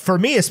is that for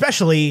me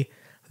especially,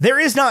 there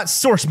is not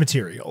source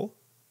material.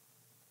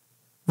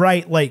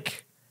 Right?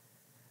 Like,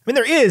 I mean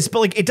there is, but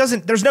like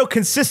there's no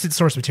consistent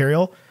source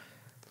material.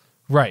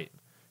 Right.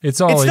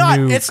 It's all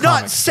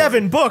not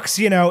 7 books,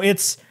 you know,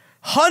 it's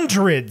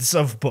hundreds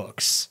of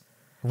books.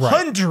 Right.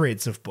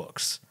 Hundreds of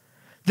books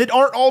that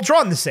aren't all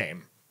drawn the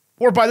same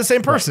or by the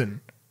same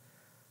person.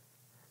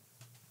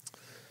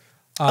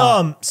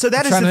 Right. So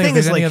that is the thing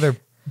is like any other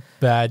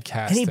bad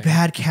casting. any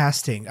bad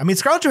casting. I mean,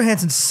 Scarlett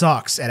Johansson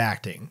sucks at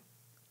acting.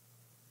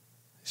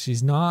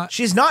 She's not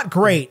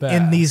great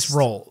in this best.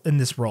 role.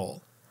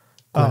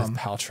 Gwyneth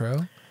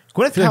Paltrow.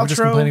 Gwyneth I feel like we're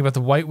just complaining Paltrow. about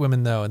the white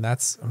women though, and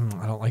that's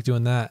I don't like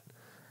doing that.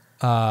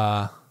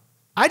 I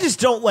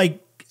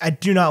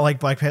do not like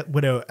Black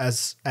Widow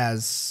as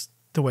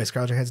the way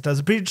Scarlett Johansson does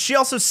it, but she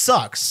also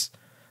sucks,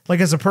 like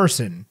as a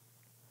person.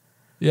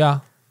 Yeah.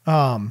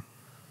 Let's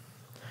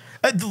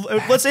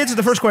answer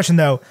the first question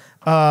though.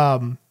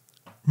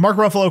 Mark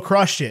Ruffalo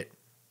crushed it.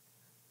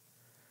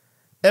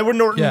 Edward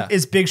Norton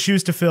is big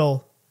shoes to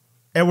fill.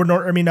 Mark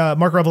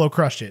Ruffalo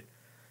crushed it.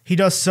 He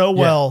does so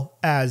well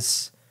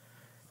as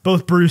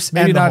both Bruce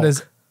and the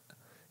Hulk.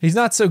 He's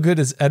not so good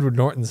as Edward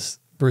Norton's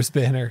Bruce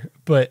Banner,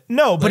 but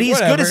no, but he's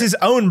good as his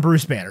own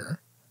Bruce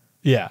Banner.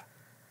 Yeah.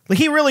 Like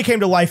he really came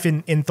to life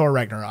in Thor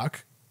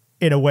Ragnarok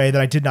in a way that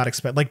I did not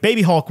expect. Like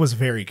Baby Hulk was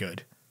very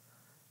good.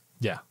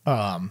 Yeah.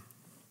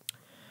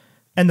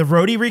 And the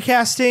Rhodey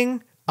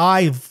recasting,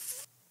 I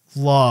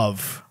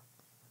love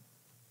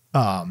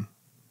Don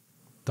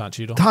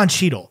Cheadle. Don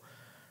Cheadle.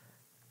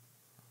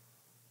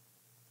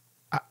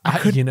 I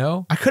could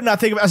not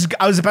think of.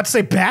 I was about to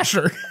say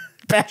Basher,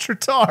 Basher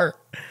Tar.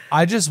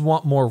 I just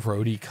want more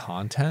Rhodey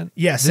content.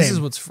 Yeah, this same. is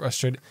what's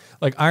frustrating.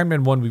 Like Iron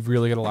Man 1, we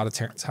really get a lot of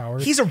Terrence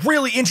Howard. He's a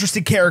really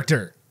interesting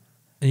character,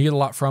 and you get a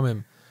lot from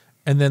him.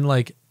 And then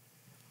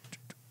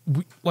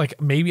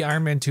maybe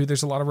Iron Man 2,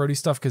 there's a lot of Rhodey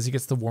stuff because he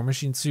gets the War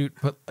Machine suit.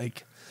 But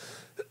like,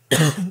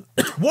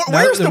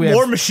 where's the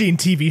War Machine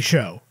TV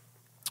show?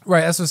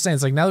 Right, that's what I'm saying.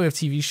 It's like now that we have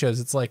TV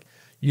shows, it's like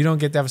you don't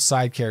get to have a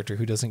side character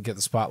who doesn't get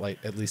the spotlight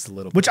at least a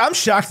little bit. Which I'm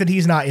shocked that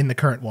he's not in the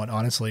current one,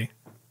 honestly.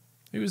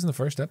 He was in the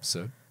first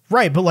episode.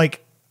 Right, but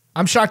like,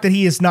 I'm shocked that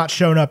he has not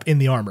shown up in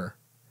the armor.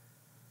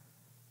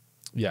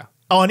 Yeah.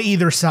 On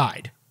either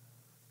side.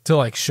 To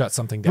like shut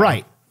something down.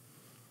 Right.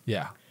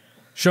 Yeah.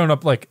 Showing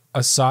up like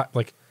side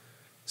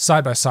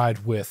by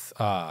side with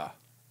oh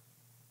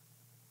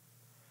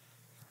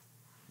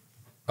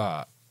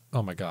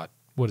my God.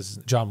 What is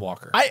it? John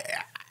Walker.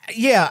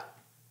 I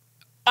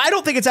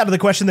don't think it's out of the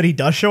question that he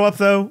does show up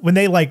though. When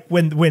they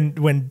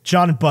when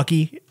John and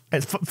Bucky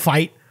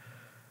fight,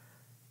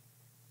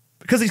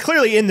 because he's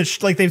clearly in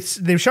the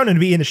they've shown him to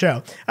be in the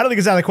show. I don't think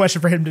it's out of the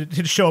question for him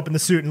to show up in the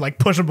suit and like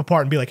push them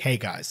apart and be like, "Hey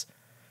guys,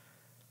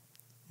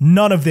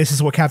 none of this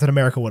is what Captain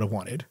America would have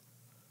wanted.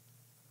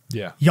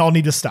 Yeah, y'all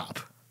need to stop,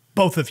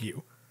 both of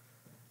you."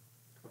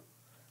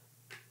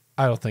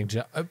 I don't think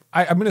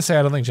I'm going to say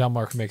I don't think John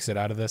Walker makes it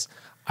out of this.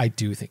 I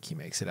do think he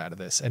makes it out of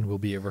this and will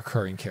be a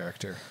recurring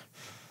character.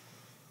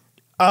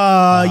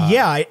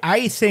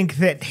 I think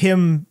that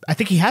I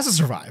think he has to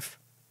survive,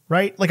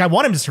 right? Like I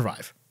want him to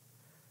survive.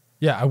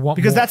 Yeah, I want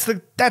because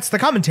more. that's the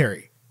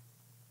commentary.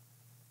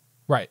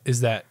 Right,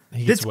 is that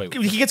he gets away with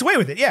it. He gets away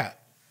with it, yeah.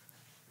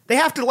 They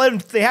have to let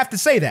him, they have to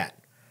say that.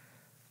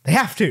 They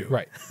have to.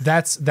 Right.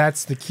 That's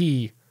the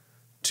key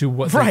to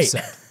what they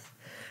said.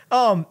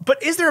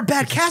 But is there a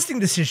bad casting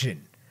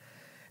decision?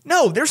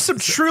 No, there's some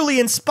truly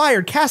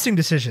inspired casting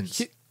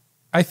decisions.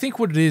 I think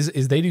what it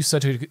is they do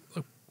such a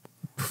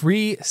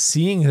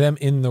pre-seeing them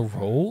in the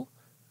role.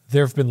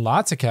 There have been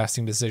lots of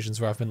casting decisions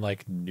where I've been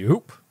like,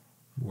 nope,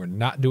 we're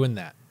not doing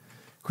that.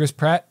 Chris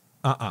Pratt,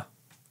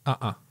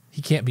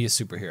 he can't be a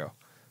superhero.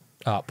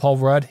 Paul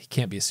Rudd, he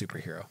can't be a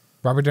superhero.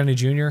 Robert Downey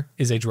Jr.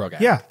 is a drug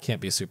addict. Yeah.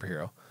 Can't be a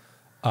superhero.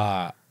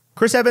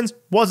 Chris Evans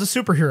was a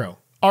superhero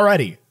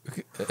already.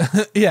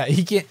 Yeah,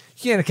 he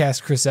can't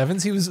cast Chris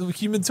Evans. He was a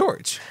Human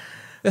Torch.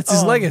 That's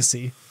his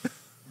legacy.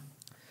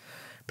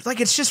 But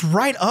like, it's just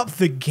right up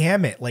the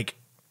gamut. Like,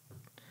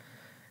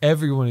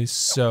 everyone is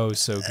so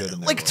good in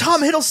their like roles.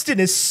 Tom Hiddleston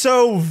is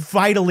so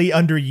vitally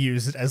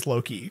underused as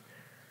Loki.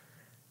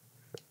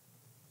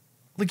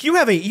 Like, you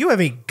have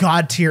a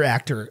god tier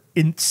actor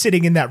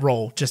sitting in that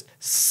role, just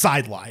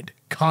sidelined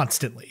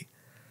constantly.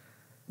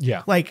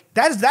 Yeah, Like,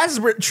 that's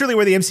truly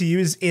where the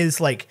MCU is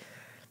like,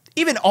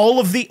 even all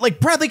of the, like,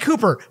 Bradley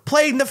Cooper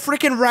playing the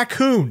freaking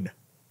raccoon.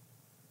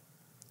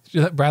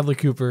 Bradley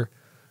Cooper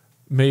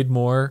made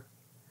more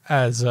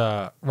as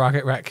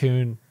Rocket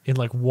Raccoon in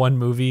like one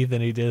movie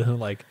than he did in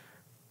like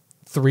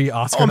 3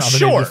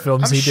 Oscar-nominated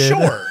films he did.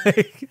 Sure.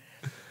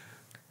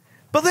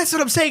 But that's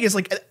what I'm saying is,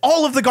 like,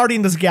 all of the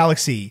Guardians of the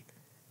Galaxy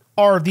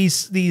are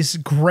these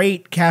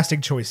great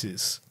casting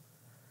choices.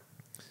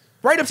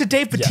 Right up to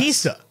Dave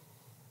Bautista.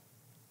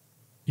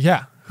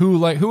 Yeah, who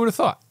would have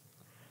thought?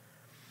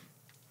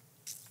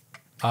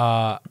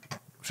 I'm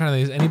trying to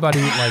think, has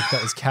anybody like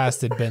that was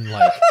casted been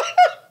like?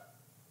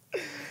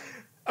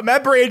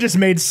 Matt Bray just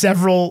made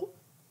several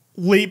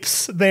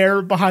leaps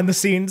there behind the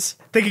scenes,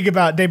 thinking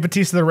about Dave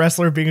Bautista, the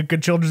wrestler, being a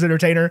good children's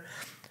entertainer,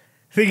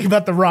 thinking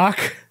about The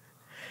Rock,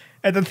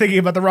 and then thinking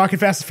about The Rock and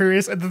Fast and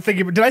Furious, and then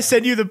thinking about, did I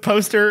send you the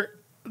poster?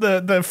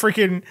 The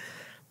freaking,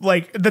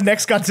 like, the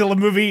next Godzilla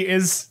movie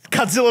is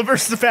Godzilla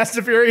versus the Fast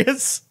and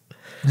Furious.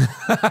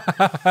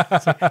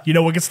 You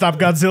know what can stop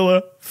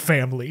Godzilla?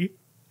 Family.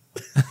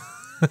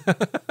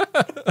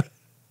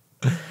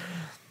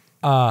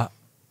 I'm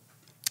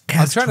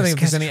trying to think if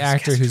there's any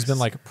actor who's been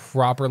like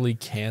properly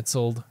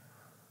canceled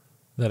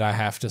that I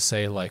have to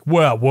say like,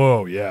 well,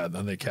 whoa, yeah,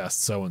 then they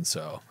cast so and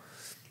so.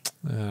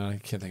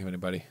 I can't think of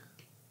anybody.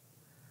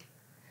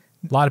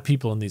 A lot of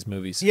people in these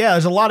movies. Yeah,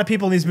 there's a lot of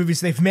people in these movies.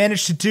 They've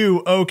managed to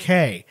do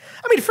okay.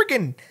 I mean,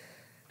 freaking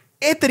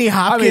Anthony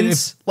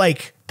Hopkins,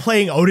 like,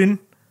 playing Odin.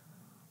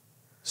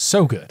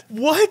 So good.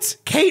 What?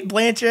 Kate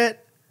Blanchett?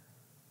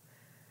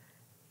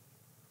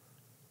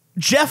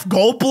 Jeff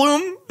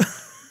Goldblum?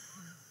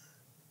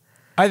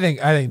 I think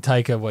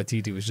Taika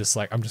Waititi was just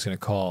like, I'm just going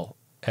to call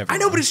everyone. I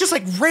know, but it's just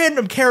like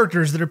random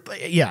characters that are,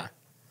 yeah.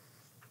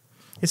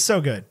 It's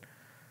so good.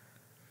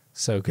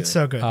 So good. It's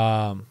so good.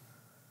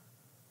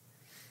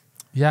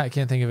 Yeah, I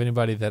can't think of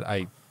anybody that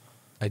I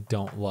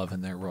don't love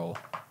in their role.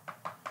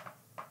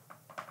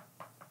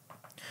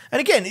 And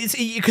again, it's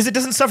because it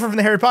doesn't suffer from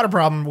the Harry Potter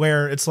problem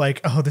where it's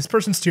like, oh, this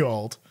person's too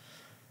old.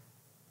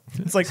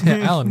 It's like,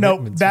 Alan no,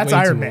 Rickman's that's way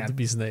Iron too Man. old to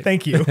be Snape.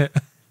 Thank you.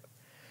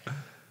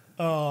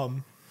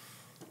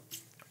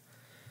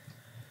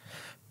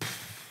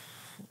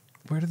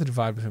 Where did the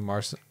divide between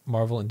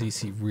Marvel and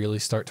DC really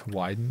start to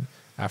widen?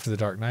 After The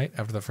Dark Knight,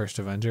 after the first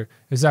Avenger?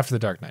 It was after The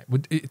Dark Knight.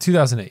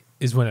 2008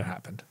 is when it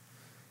happened.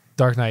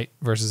 Dark Knight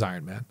versus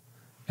Iron Man.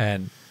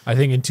 And I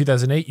think in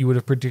 2008, you would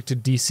have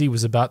predicted DC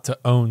was about to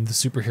own the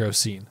superhero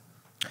scene.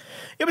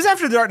 It was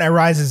after The Dark Knight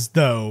Rises,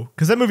 though,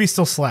 because that movie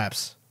still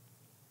slaps.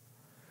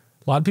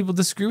 A lot of people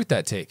disagree with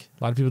that take.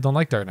 A lot of people don't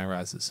like Dark Knight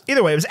Rises.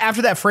 Either way, it was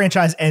after that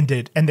franchise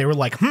ended, and they were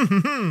like,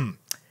 Man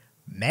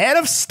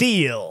of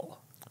Steel.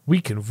 We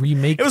can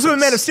remake It was when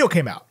Man of Steel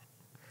came out.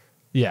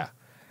 Yeah.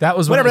 That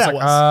was Whatever when that it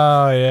was.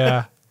 Oh,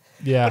 yeah.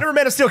 Yeah. Whenever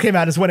Man of Steel came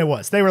out is when it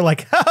was. They were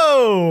like,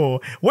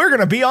 oh, we're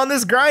going to be on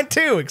this grind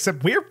too,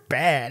 except we're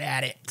bad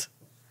at it.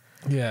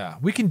 Yeah.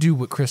 We can do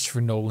what Christopher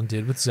Nolan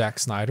did with Zack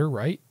Snyder,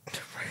 right?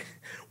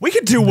 We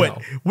could do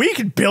what we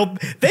could build.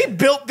 They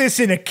built this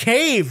in a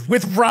cave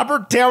with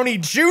Robert Downey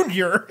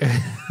Jr.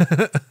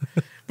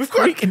 We've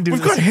got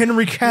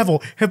Henry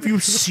Cavill. Have you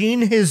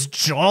seen his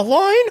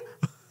jawline?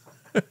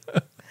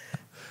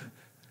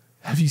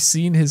 Have you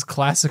seen his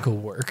classical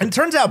work? And it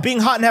turns out being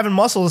hot and having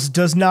muscles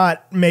does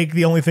not make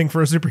the only thing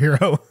for a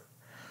superhero.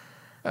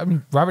 I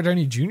mean, Robert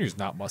Downey Jr. is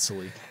not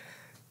muscly.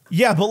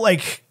 Yeah, but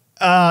like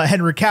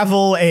Henry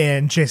Cavill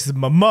and Jason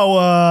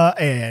Momoa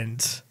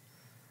and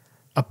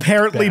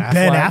apparently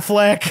Ben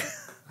Affleck,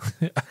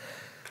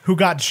 who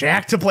got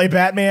Jack to play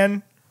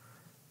Batman.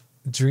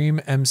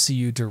 Dream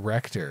MCU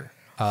director,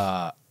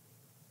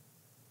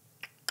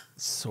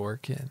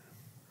 Sorkin.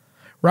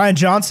 Ryan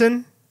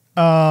Johnson,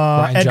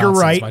 Ryan Edgar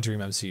Johnson's Wright. my dream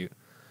MCU.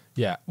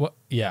 Yeah, well,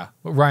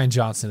 Ryan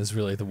Johnson is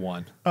really the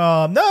one.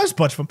 No, there's a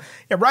bunch of them.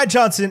 Yeah, Ryan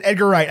Johnson,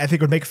 Edgar Wright, I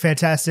think would make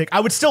fantastic. I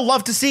would still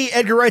love to see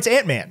Edgar Wright's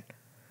Ant-Man.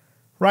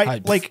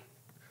 Right?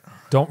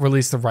 Don't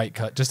release the right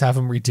cut. Just have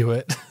him redo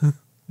it.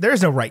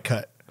 There's no right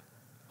cut.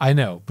 I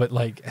know, but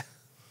like,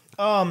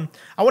 I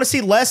want to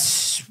see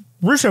less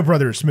Russo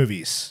brothers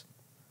movies.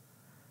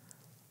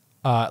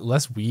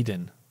 Les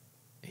Whedon,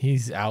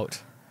 he's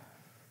out.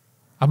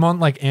 I'm on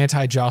like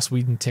anti-Joss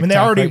Whedon TikTok. I mean, they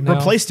already right now.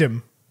 replaced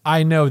him.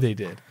 I know they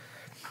did.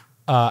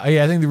 Yeah,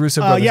 I think the Russo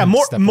brothers. Yeah, need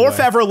to more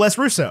step away. Favreau, less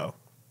Russo.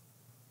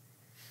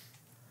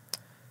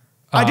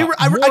 I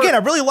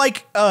really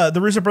like the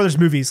Russo brothers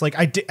movies. Like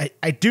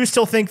I do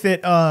still think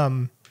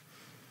that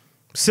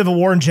Civil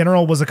War in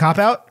general was a cop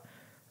out.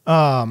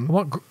 I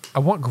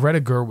want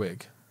Greta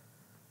Gerwig.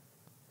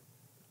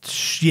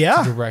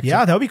 Yeah,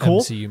 that would be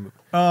cool. MCU movie.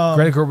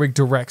 Greta Gerwig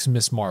directs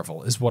Miss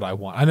Marvel is what I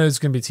want. I know it's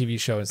going to be a TV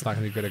show. It's not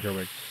going to be Greta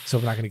Gerwig, so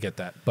we're not going to get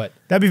that. But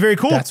that'd be very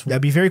cool.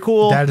 That'd be very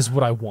cool. That is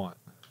what I want.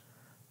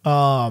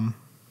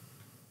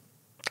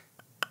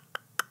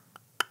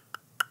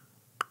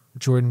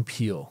 Jordan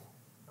Peele.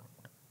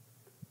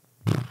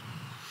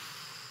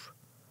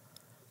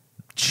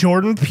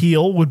 Jordan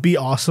Peele would be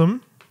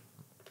awesome.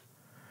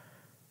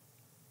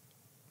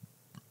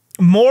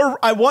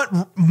 I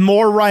want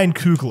more Ryan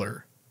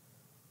Coogler.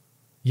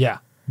 Yeah,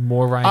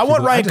 more Ryan. I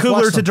want Coogler. Ryan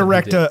Coogler to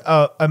direct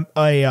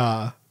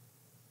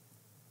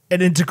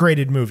an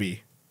integrated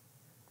movie.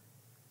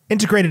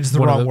 Integrated is the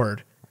wrong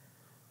word.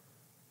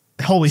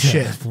 Holy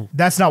shit,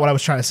 that's not what I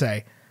was trying to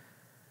say.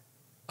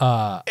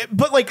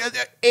 But like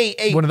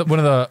one of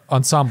the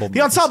ensemble.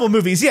 The ensemble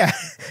movies, yeah.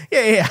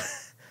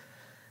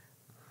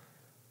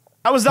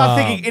 I was not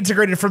thinking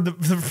integrated from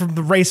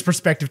the race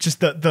perspective,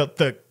 just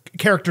the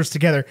characters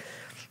together.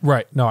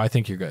 Right. No, I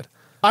think you're good.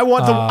 I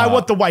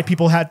want the white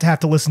people to have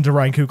to listen to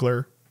Ryan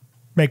Coogler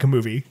make a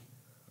movie.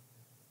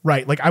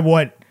 Right. Like I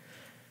want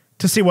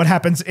to see what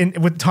happens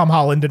with Tom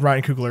Holland and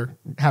Ryan Coogler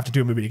have to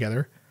do a movie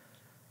together.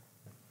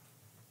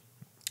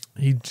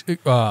 Ryan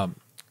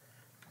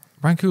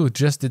Coogler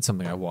just did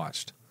something I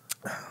watched.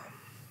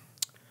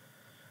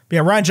 Yeah,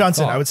 Ryan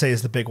Johnson, I would say,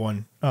 is the big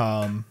one.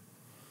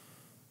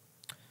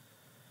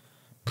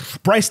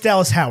 Bryce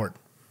Dallas Howard.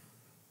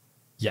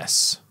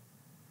 Yes.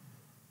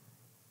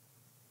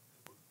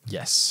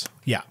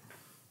 Yeah.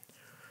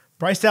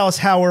 Bryce Dallas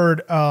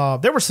Howard.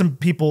 There were some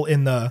people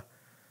that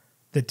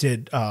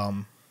did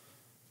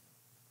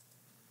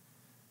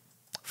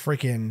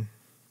freaking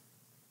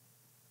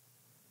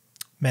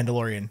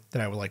Mandalorian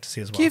that I would like to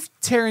see as well. Give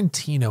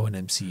Tarantino an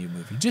MCU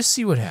movie. Just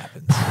see what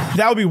happens.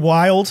 That would be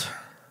wild.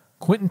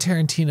 Quentin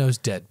Tarantino's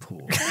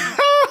Deadpool.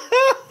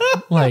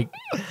 Like,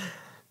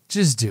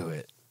 just do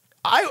it.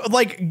 I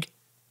like.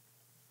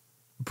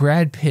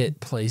 Brad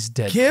Pitt plays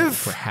Deadpool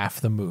for half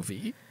the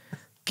movie.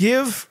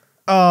 Give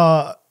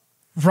Ryan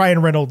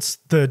Reynolds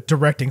the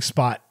directing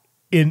spot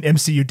in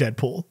MCU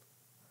Deadpool.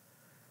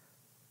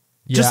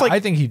 Yeah, just like, I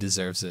think he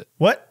deserves it.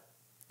 What?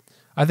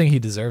 I think he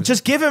deserves it.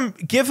 Just give him,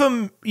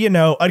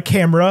 a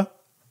camera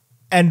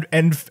and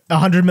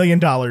 $100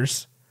 million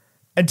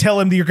and tell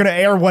him that you're going to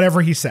air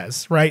whatever he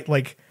says, right?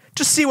 Like,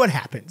 just see what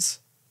happens.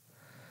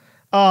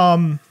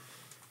 I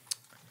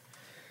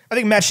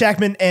think Matt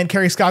Shackman and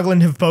Kerry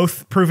Skoglund have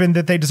both proven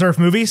that they deserve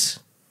movies.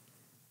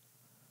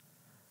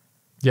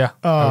 Yeah,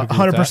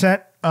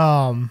 100%.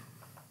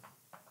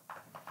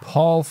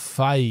 Paul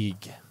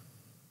Feig.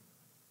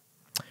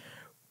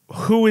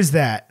 Who is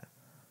that?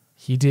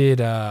 He did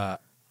A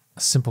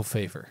Simple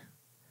Favor.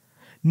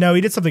 No,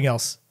 he did something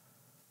else.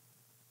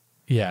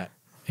 Yeah,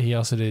 he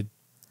also did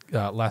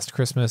Last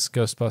Christmas,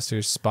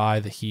 Ghostbusters,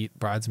 Spy, The Heat,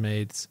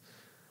 Bridesmaids,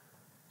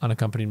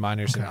 Unaccompanied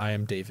Minors, and I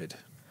Am David.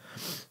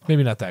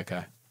 Maybe not that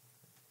guy.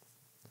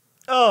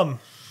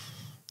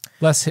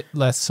 Less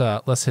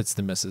hits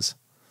than misses.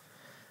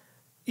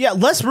 Yeah,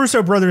 less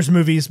Russo brothers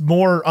movies,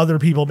 more other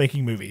people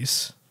making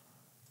movies.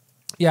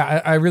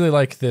 Yeah, I really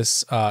like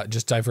this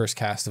just diverse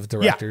cast of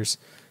directors.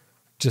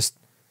 Yeah.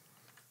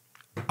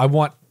 I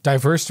want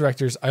diverse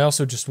directors. I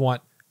also just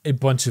want a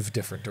bunch of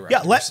different directors.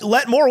 Yeah,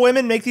 let more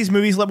women make these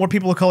movies. Let more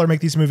people of color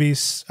make these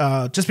movies.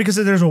 Just because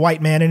there's a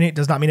white man in it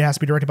does not mean it has to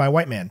be directed by a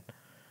white man.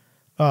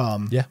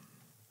 Yeah.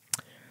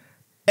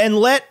 And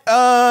let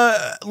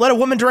a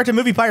woman direct a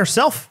movie by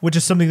herself, which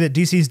is something that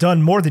DC's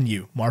done more than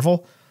you,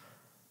 Marvel.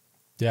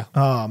 Yeah.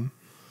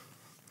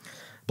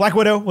 Black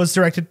Widow was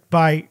directed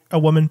by a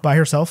woman by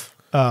herself,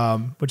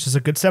 which is a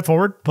good step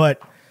forward,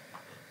 but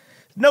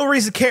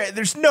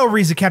there's no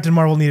reason Captain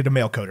Marvel needed a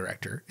male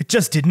co-director. It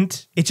just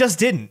didn't.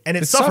 And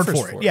it suffered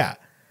for it. Yeah.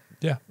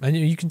 Yeah. And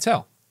you can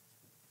tell.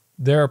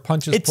 There are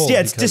punches pulled. Yeah,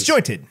 it's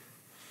disjointed.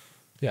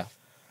 Yeah.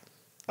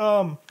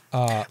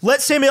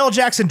 Let Samuel L.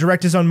 Jackson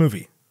direct his own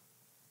movie.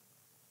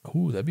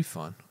 Ooh, that'd be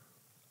fun.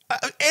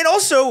 And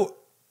also,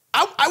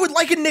 I would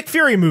like a Nick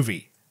Fury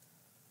movie.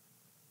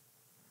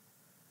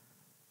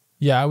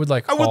 Yeah, I would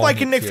like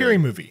a Nick Fury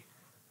movie.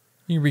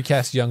 You can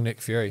recast young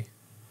Nick Fury.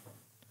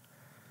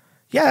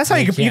 Yeah, that's how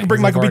you can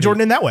bring Michael B.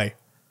 Jordan in that way.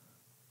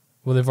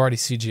 Well, they've already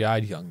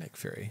CGI'd young Nick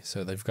Fury,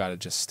 so they've got to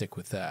just stick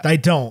with that. They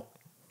don't.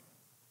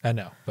 I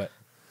know, but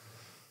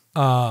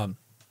what are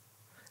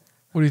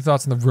your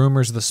thoughts on the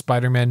rumors of the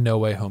Spider-Man No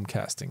Way Home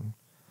casting?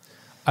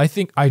 I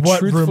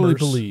truthfully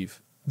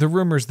believe the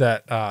rumors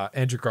that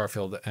Andrew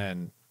Garfield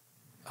and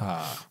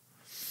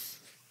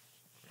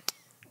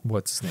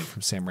what's his name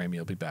from Sam Raimi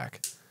will be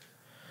back.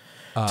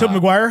 Tobey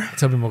Maguire?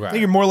 Tobey Maguire. I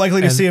think you're more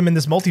likely to see him in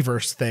this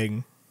multiverse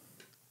thing.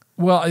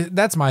 Well,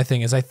 that's my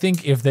thing is I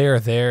think if they are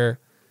there,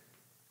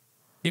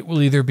 it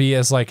will either be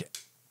as like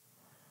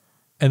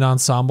an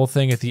ensemble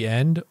thing at the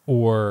end,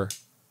 or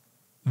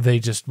they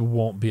just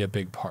won't be a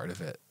big part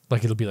of it.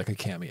 Like it'll be like a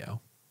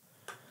cameo.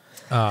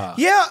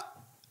 Yeah.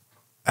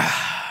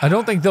 I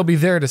don't think they'll be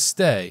there to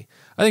stay.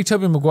 I think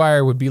Tobey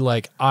Maguire would be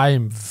like, I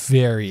am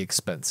very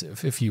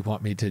expensive if you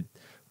want me to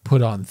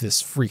put on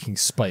this freaking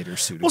spider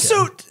suit Well,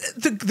 again.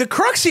 so the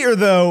crux here,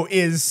 though,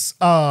 is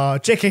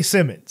J.K.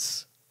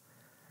 Simmons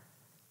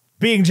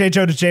being J.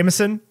 Jonah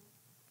Jameson.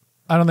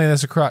 I don't think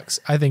that's a crux.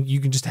 I think you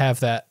can just have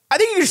that. I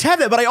think you can just have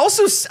that, but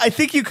I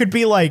think you could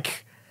be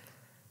like,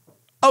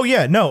 oh,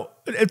 yeah, no.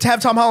 To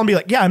have Tom Holland be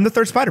like, yeah, I'm the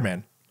third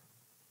Spider-Man.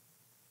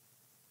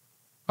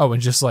 Oh,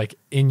 and just like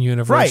in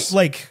universe. Right,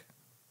 like,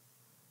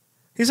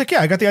 he's like,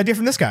 yeah, I got the idea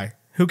from this guy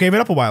who gave it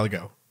up a while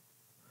ago.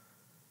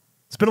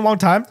 It's been a long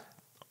time.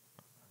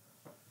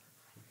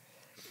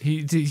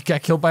 He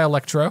got killed by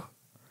Electro.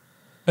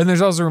 And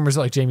there's also rumors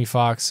like Jamie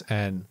Foxx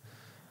and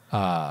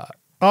more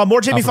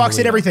Jamie Alfred Foxx in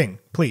Molina. everything,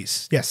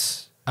 please.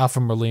 Yes.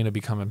 Alfred Molina be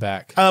coming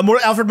back. More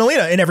Alfred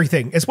Molina in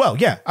everything as well.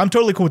 Yeah, I'm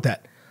totally cool with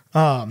that.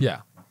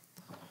 Yeah.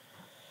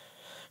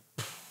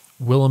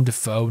 Willem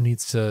Dafoe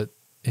needs to.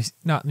 He's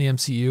not in the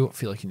MCU. I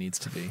feel like he needs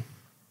to be.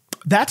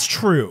 That's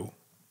true.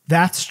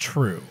 That's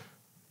true.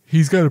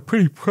 He's got a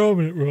pretty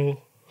prominent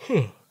role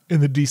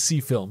in the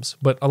DC films,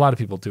 but a lot of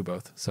people do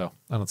both. So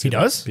I don't see He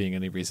that does? being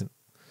any reason.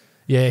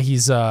 Yeah,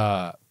 he's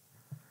one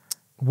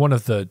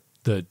of the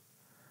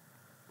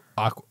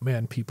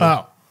Aquaman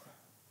people.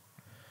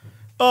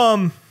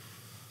 Oh.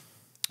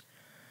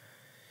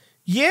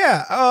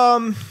 Yeah.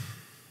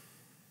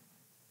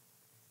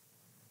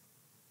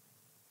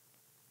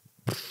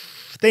 I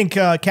think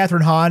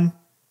Catherine Hahn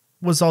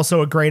was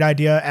also a great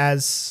idea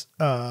as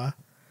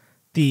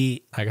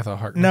the Agatha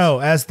Harkness. no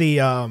as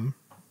the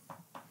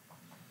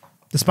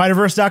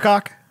Spider-Verse Doc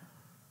Ock.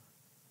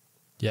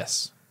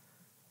 Yes.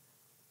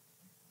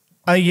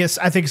 I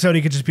think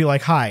Sony could just be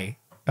like, hi,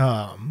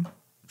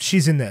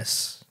 she's in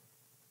this.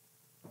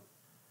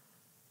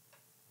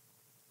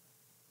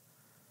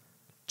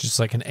 Just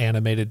like an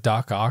animated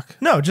Doc Ock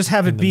No, just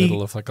have in it the be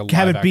middle of like a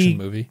have live it be action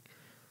movie.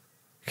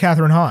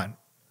 Catherine Hahn.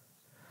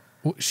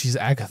 Well, she's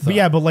Agatha. But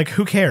yeah, but like,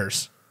 who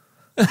cares?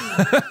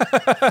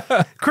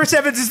 Chris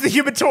Evans is the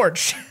Human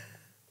Torch.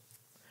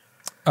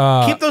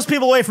 Keep those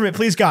people away from it,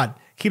 please, God.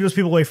 Keep those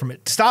people away from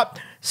it. Stop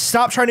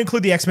trying to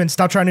include the X-Men.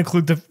 Stop trying to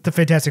include the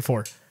Fantastic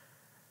Four.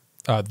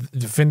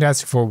 The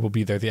Fantastic Four will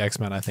be there. The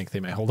X-Men, I think they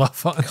may hold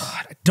off on.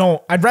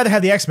 Don't. I'd rather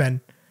have the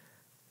X-Men.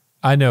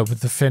 I know, but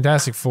the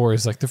Fantastic Four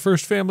is like the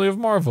first family of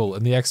Marvel,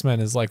 and the X-Men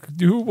is like,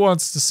 who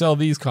wants to sell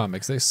these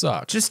comics? They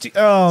suck. Just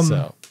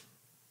So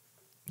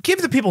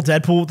give the people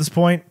Deadpool at this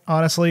point,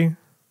 honestly.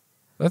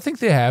 I think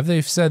they have.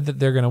 They've said that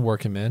they're going to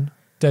work him in.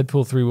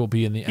 Deadpool 3 will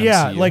be in the MCU.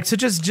 Yeah, like, so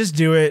just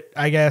do it,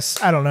 I guess.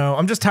 I don't know.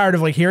 I'm just tired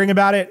of like hearing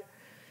about it.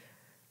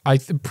 I'm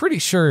pretty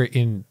sure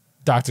in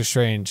Doctor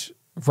Strange,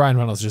 Ryan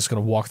Reynolds is just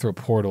going to walk through a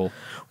portal.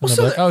 And they'll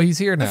be like, oh, he's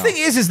here now. The thing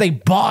is they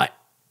bought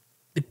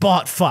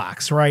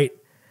Fox, right?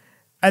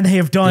 And they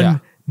have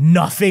done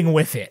nothing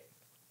with it.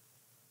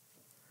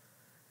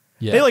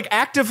 Yeah. They like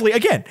actively,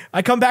 again,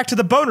 I come back to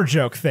the boner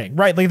joke thing,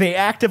 right? Like they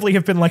actively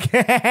have been like,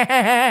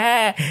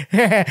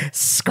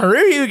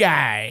 screw you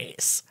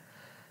guys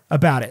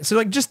about it. So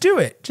like, just do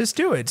it. Just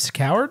do it,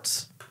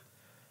 cowards.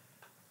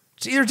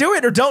 Just either do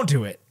it or don't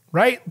do it,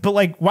 right? But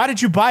like, why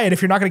did you buy it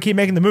if you're not going to keep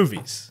making the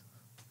movies?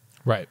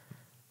 Right.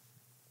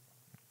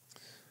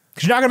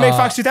 Because you're not going to make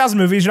Fox 2000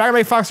 movies. You're not going to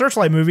make Fox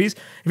Searchlight movies.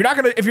 If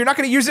you're not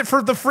going to use it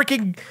for the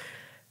freaking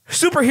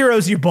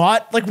superheroes you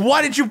bought, like,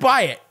 why did you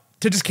buy it?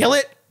 To just kill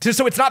it? Just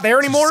so it's not there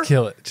anymore? Just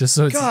kill it. Just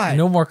so it's God.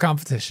 no more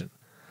competition.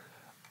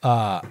 We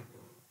got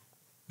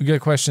a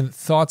question.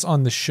 Thoughts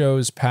on the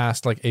shows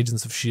past, like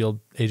Agents of S.H.I.E.L.D.,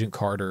 Agent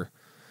Carter,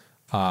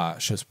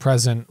 shows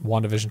present,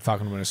 WandaVision,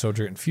 Falcon and Winter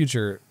Soldier, and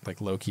future, like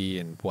Loki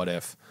and What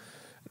If.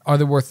 Are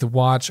they worth the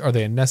watch? Are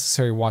they a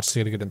necessary watch to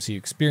get a good MCU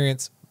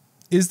experience?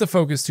 Is the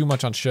focus too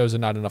much on shows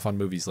and not enough on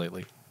movies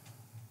lately?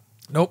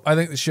 Nope. I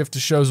think the shift to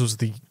shows was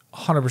the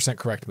 100%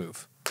 correct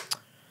move.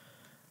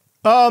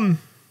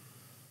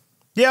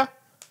 Yeah.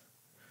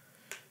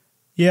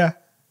 Yeah.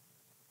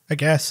 I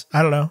guess.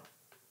 I don't know.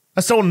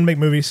 I still want to make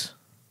movies.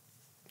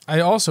 I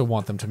also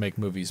want them to make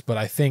movies, but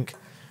I think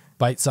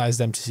bite-sized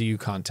MCU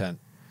content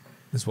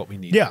is what we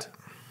need. Yeah.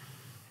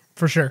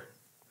 For sure.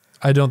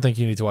 I don't think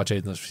you need to watch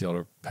Agents of S.H.I.E.L.D.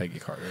 or Peggy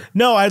Carter.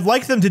 No, I'd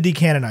like them to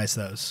decanonize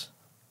those.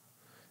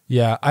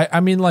 Yeah, I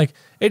mean, like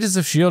Agents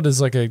of S.H.I.E.L.D.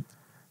 is like a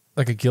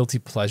guilty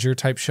pleasure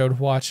type show to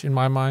watch in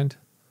my mind.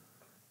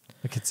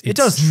 Like It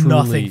does truly,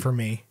 nothing for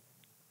me.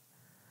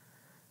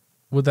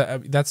 Well,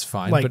 that's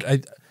fine, Like-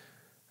 but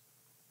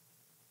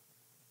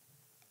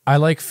I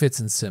like Fitz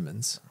and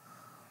Simmons.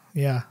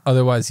 Yeah.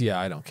 Otherwise, yeah,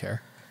 I don't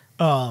care.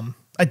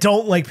 I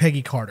don't like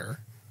Peggy Carter.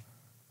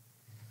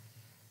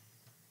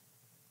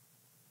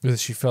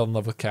 Because she fell in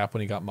love with Cap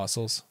when he got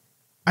muscles.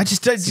 I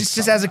just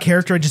as a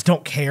character, I just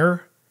don't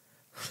care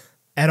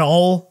at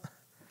all.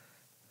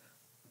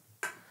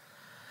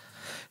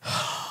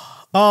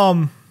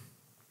 But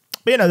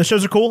you know, the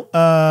shows are cool.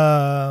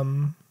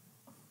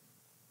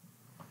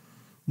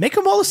 Make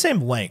them all the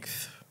same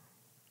length.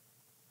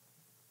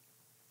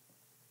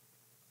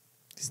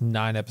 these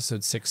 9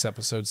 episodes, 6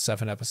 episodes,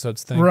 7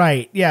 episodes thing.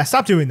 Right. Yeah.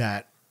 Stop doing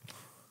that.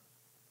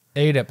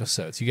 8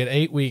 episodes. You get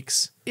 8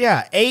 weeks.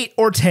 Yeah. 8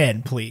 or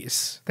 10,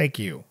 please. Thank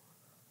you.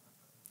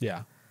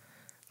 Yeah.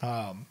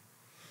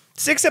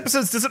 6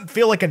 episodes doesn't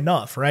feel like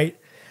enough, right?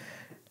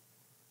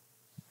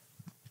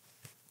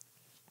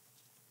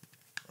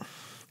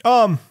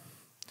 What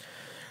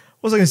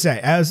was I going to say?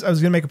 As I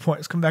was going to make a point.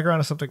 Let's come back around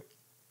to something.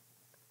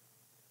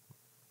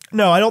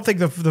 No, I don't think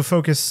the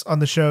focus on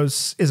the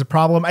shows is a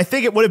problem. I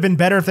think it would have been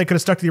better if they could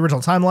have stuck to the original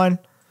timeline.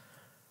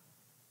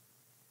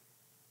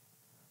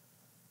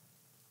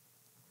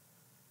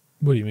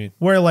 What do you mean?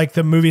 Where like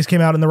the movies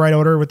came out in the right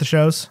order with the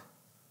shows.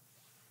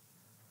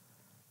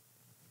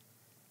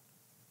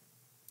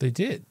 They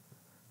did.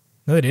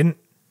 No, they didn't.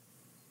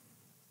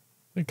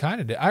 They kind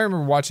of did. I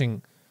remember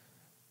watching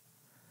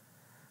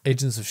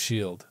Agents of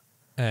S.H.I.E.L.D.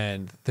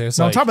 and there's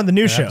No, like... I'm talking about the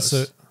new an shows.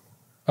 episode-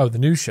 Oh, the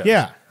new shows.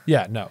 Yeah.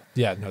 Yeah, no,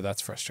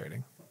 that's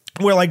frustrating.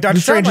 Where like Doctor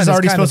The Strange is timeline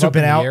already kind supposed to of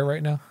have been up in out. the air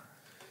right now.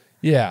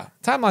 Yeah,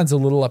 timeline's a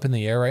little up in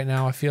the air right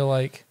now, I feel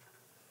like.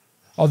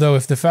 Although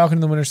if the Falcon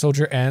and the Winter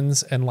Soldier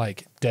ends and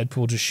like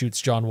Deadpool just shoots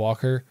John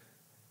Walker,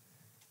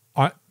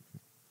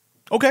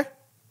 Okay.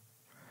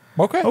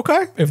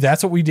 okay. If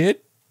that's what we did,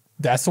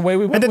 that's the way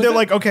we went. And then with they're it.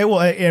 like, okay, well,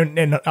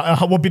 and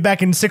we'll be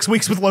back in 6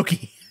 weeks with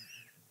Loki.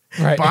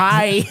 right.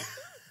 Bye.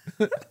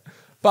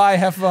 Bye,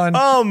 have fun.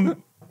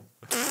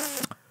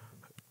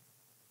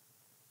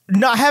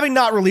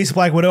 Not released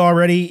Black Widow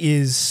already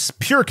is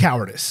pure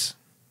cowardice.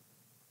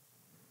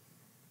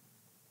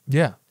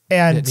 Yeah.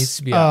 And it needs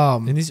to be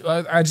out.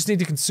 I just need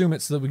to consume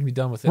it so that we can be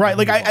done with it. Right,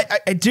 like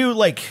I do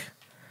like.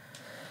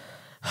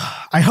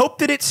 I hope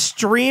that it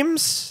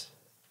streams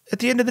at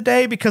the end of the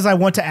day because I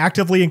want to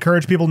actively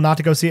encourage people not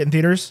to go see it in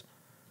theaters.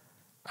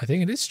 I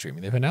think it is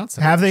streaming. They've announced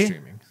that. Have they?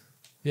 Streaming.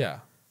 Yeah.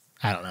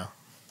 I don't know.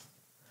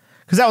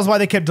 Because that was why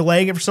they kept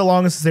delaying it for so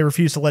long, is because they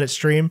refused to let it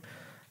stream.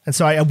 And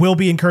so I will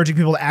be encouraging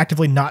people to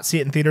actively not see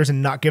it in theaters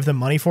and not give them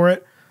money for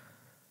it.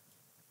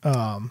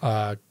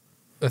 I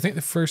think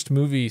the first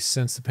movie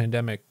since the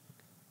pandemic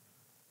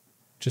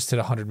just hit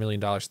 $100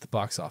 million at the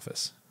box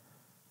office.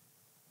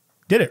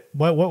 Did it?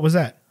 What was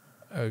that?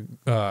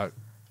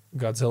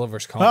 Godzilla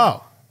vs. Kong.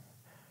 Oh.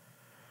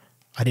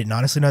 I didn't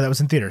honestly know that was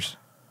in theaters.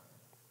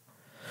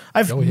 I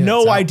have Oh, yeah,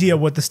 no it's out. idea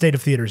what the state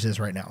of theaters is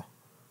right now.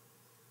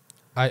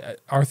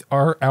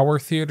 Are our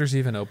theaters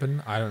even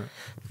open? I don't.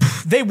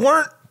 They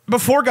weren't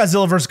before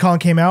Godzilla vs. Kong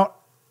came out.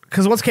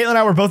 Because once Caitlin and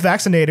I were both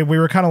vaccinated, we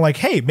were kind of like,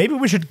 hey, maybe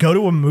we should go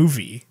to a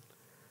movie.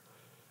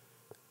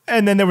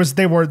 And then there was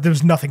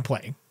nothing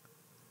playing.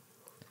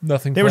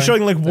 Nothing. They were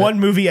showing like one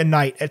movie a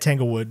night at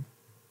Tanglewood.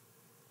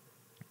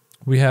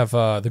 We have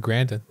the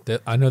Grandin.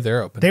 I know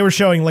they're open. They were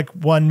showing like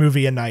one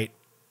movie a night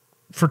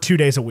for 2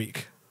 days a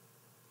week.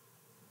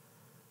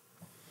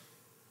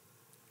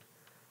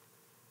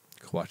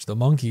 Watch The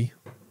Monkey.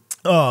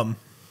 But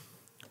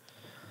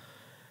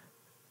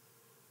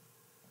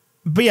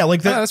yeah,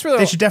 like that's really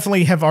they should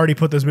definitely have already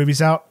put those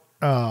movies out.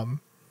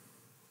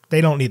 They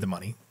don't need the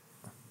money.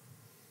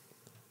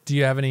 Do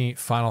you have any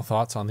final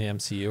thoughts on the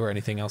MCU or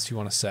anything else you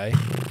want to say?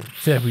 I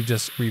feel like we've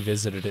just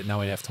revisited it. Now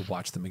we have to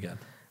watch them again.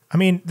 I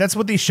mean, that's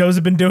what these shows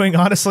have been doing,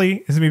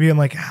 honestly, is me being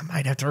like, I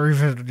might have to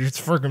revisit these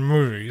freaking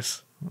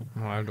movies.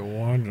 I have to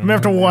watch I'm going to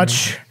have to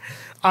watch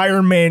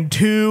Iron Man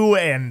 2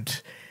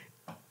 and,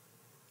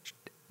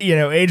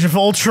 Age of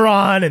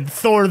Ultron and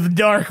Thor the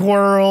Dark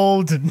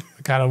World. And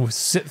gotta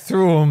sit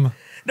through them.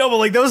 no, but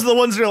like those are the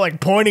ones they're like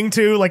pointing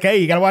to, like, hey,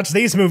 you got to watch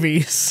these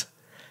movies.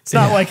 It's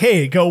not like,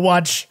 hey, go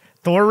watch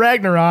Thor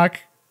Ragnarok.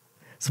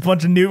 It's a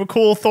bunch of new,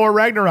 cool Thor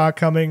Ragnarok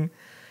coming.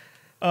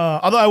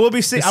 Although I will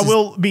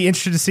be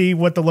interested to see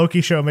what the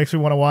Loki show makes me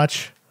want to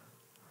watch.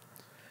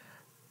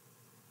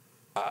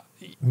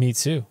 Me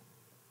too.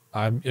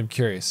 I'm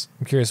curious.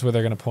 I'm curious where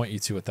they're going to point you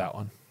to with that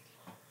one.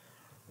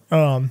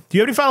 Do you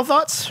have any final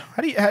thoughts?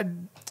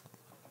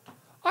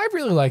 I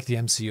really like the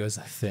MCU as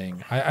a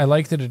thing. I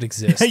like that it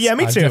exists. Yeah,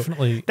 me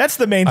too. That's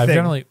the main thing. I've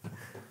definitely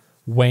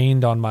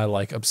waned on my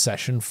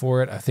obsession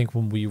for it. I think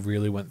when we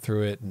really went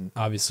through it, and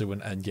obviously when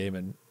Endgame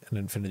and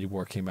Infinity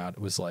War came out, it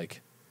was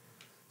like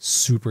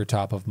super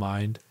top of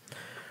mind.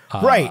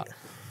 Right.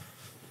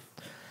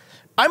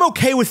 I'm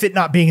okay with it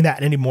not being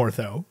that anymore,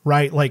 though.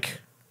 Right? Like,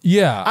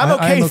 yeah, I'm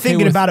okay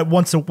thinking about it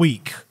once a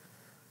week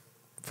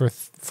for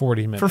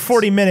 40 minutes. For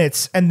 40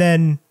 minutes, and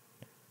then,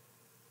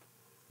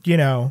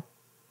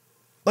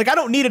 like I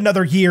don't need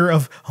another year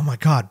of oh my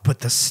god, but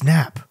the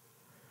snap.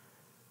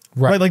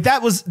 Right? Like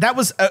that was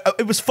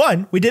it was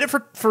fun. We did it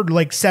for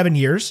like 7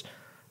 years,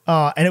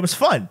 and it was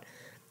fun.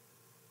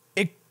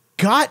 It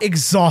got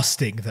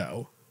exhausting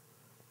though.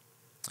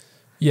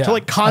 Yeah, to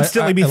like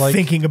constantly be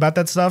thinking about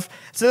that stuff.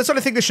 So that's what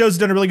I think the show's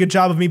done a really good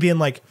job of me being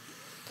like,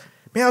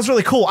 man, that was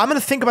really cool. I'm going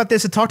to think about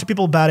this and talk to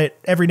people about it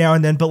every now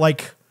and then. But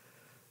like,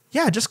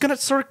 yeah, just going to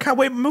sort of kind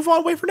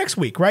of wait for next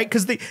week. Right.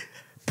 Because the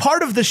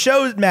part of the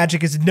show's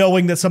magic is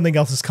knowing that something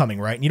else is coming.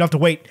 Right. And you don't have to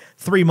wait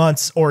 3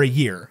 months or a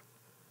year.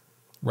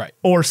 Right.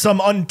 Or some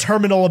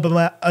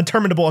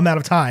unterminable amount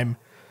of time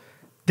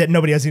that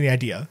nobody has any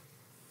idea.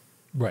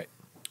 Right.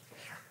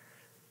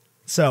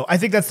 So I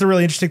think that's the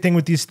really interesting thing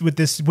with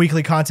this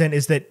weekly content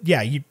is that,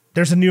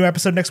 there's a new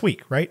episode next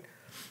week, right?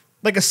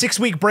 Like a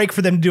 6-week break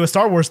for them to do a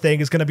Star Wars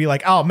thing is going to be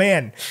like, oh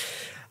man,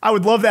 I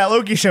would love that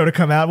Loki show to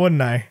come out,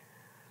 wouldn't I?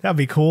 That'd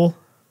be cool.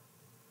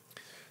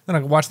 Then I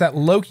can watch that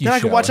Loki show. Then I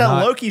can watch that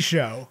Loki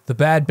show. The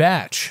Bad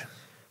Batch.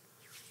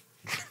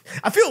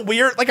 I feel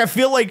weird. Like, I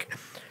feel like,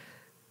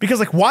 because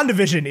like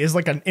WandaVision is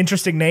like an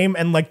interesting name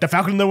and like the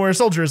Falcon and the Winter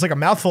Soldier is like a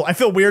mouthful. I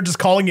feel weird just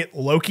calling it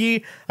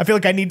Loki. I feel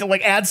like I need to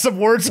like add some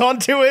words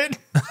onto it.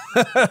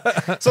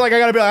 So like I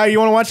gotta be like, oh, you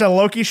want to watch that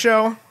Loki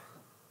show?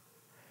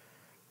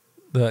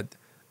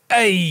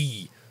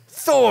 Hey,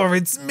 Thor,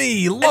 it's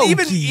me, Loki.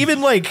 And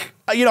even like,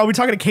 I'll be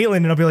talking to Caitlin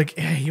and I'll be like,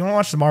 hey, you want to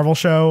watch the Marvel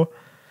show?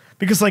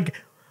 Because like,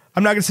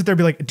 I'm not gonna sit there and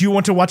be like, do you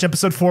want to watch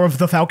episode 4 of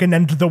the Falcon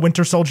and the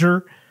Winter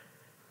Soldier?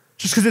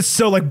 Just because it's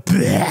so like,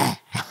 bleh.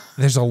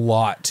 There's a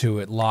lot to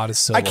it, a lot of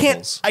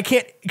syllables. I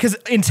can't, because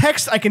in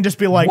text I can just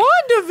be like,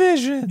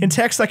 WandaVision. In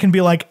text I can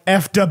be like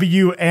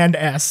FW and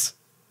S,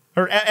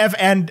 or F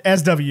and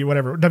SW,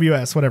 whatever,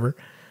 WS, whatever.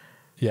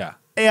 Yeah.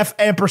 F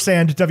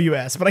ampersand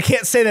WS, but I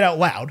can't say that out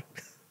loud.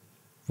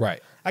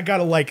 Right. I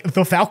gotta like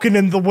the Falcon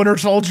and the Winter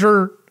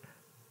Soldier.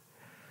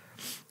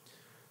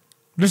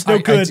 There's no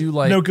good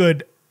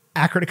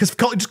acronym, because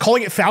just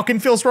calling it Falcon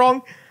feels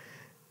wrong.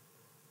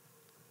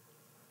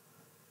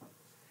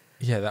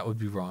 Yeah, that would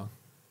be wrong.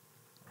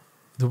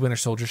 The Winter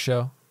Soldier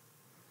show.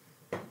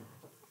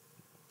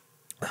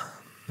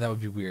 That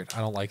would be weird. I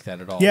don't like that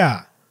at all.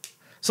 Yeah.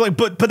 So like,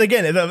 but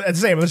again, it's the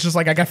same. It's just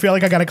like I feel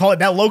like I gotta call it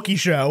that Loki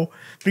show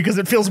because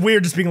it feels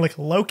weird just being like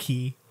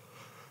Loki,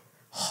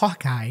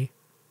 Hawkeye.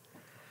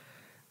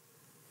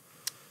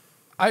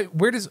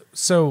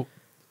 So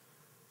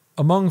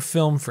among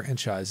film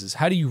franchises,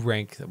 how do you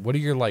rank them? What are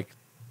your like,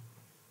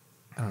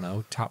 I don't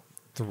know, top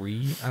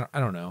 3? I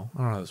don't know. I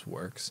don't know how this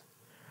works.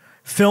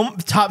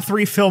 Top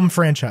 3 film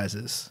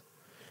franchises.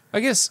 I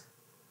guess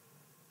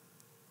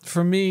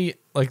for me,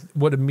 like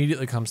what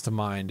immediately comes to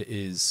mind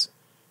is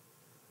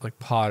like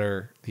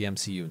Potter, the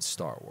MCU, and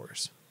Star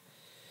Wars.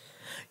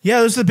 Yeah,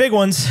 those are the big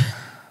ones.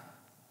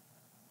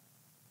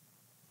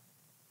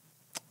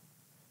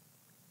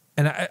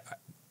 And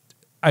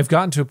I've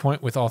gotten to a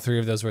point with all 3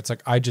 of those where it's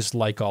like I just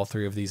like all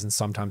 3 of these, and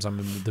sometimes I'm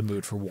in the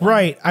mood for one.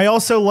 Right. I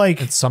also like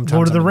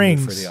Lord of the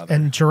Rings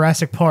and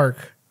Jurassic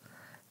Park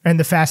and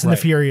the Fast and the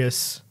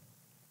Furious.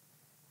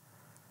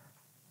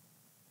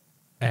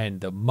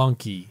 And the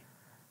monkey.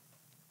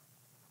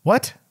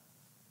 What?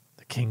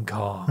 The King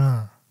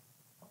Kong.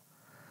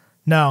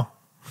 No.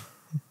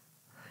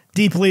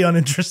 Deeply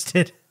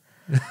uninterested.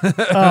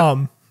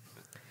 Yeah,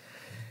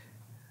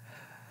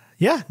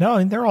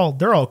 no,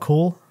 they're all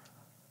cool.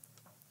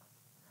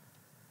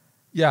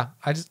 Yeah,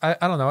 I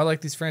don't know. I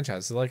like these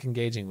franchises. I like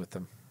engaging with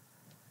them.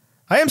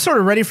 I am sort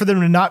of ready for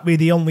them to not be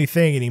the only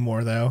thing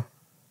anymore, though.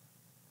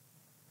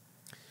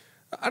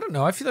 I don't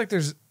know. I feel like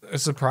there's a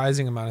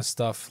surprising amount of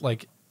stuff.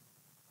 Like,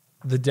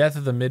 the death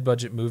of the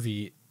mid-budget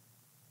movie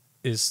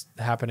is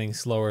happening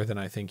slower than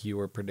I think you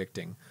were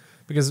predicting.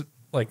 Because,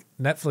 like,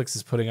 Netflix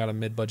is putting out a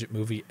mid-budget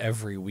movie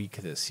every week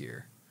this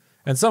year.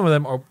 And some of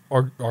them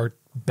are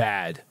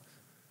bad.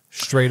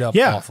 Straight up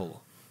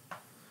awful.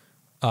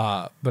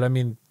 But, I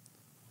mean,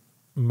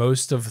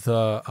 most of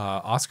the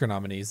Oscar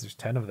nominees, there's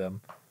 10 of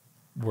them,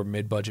 were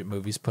mid-budget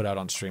movies put out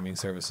on streaming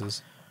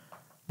services.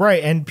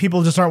 Right, and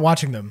people just aren't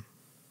watching them.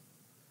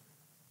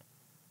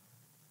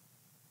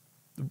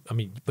 I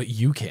mean, but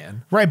you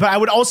can. Right, but I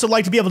would also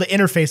like to be able to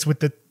interface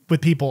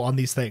with people on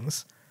these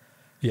things.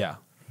 Yeah.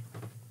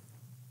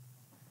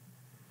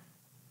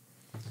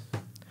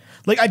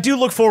 Like, I do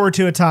look forward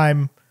to a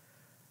time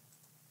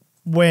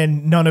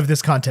when none of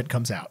this content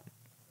comes out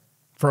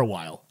for a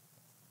while.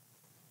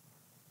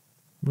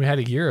 We had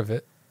a year of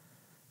it.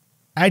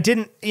 But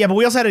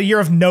we also had a year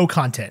of no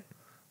content.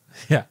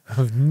 Yeah,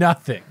 of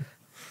nothing.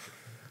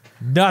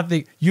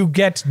 Nothing. You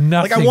get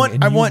nothing.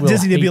 Like I want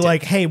Disney to be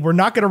like, hey, we're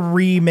not going to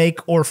remake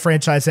or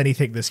franchise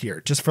anything this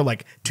year. Just for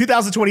like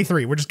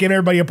 2023. We're just giving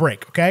everybody a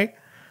break, okay?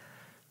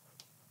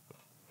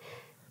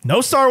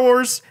 No Star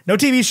Wars, no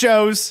TV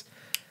shows.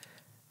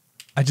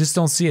 I just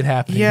don't see it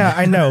happening. Yeah,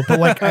 I know, but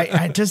like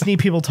I just need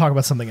people to talk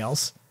about something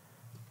else.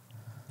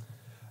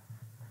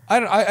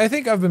 I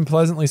think I've been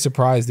pleasantly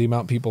surprised the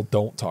amount people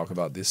don't talk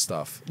about this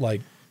stuff.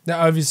 Like,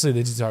 now obviously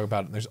they do talk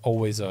about it, and there's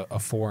always a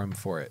forum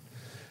for it.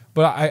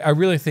 But I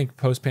really think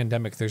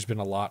post-pandemic there's been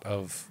a lot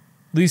of,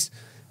 at least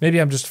maybe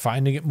I'm just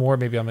finding it more.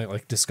 Maybe I'm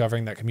like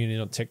discovering that community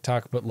on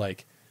TikTok, but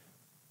like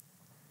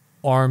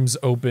arms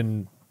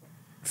open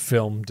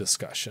film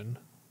discussion.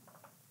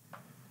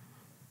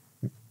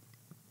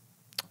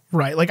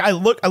 Right. Like I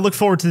look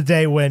forward to the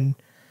day when,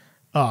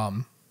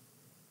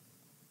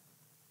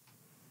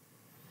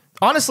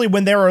 honestly,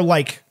 when there are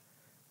like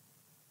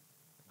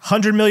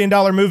 $100 million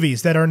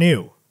movies that are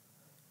new.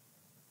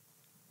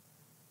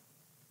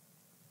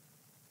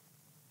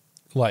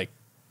 Like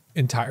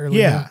entirely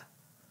Yeah. new?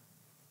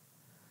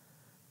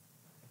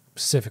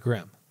 Pacific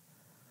Rim.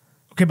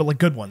 Okay, but like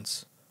good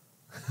ones.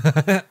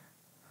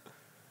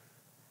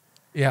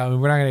 Yeah, I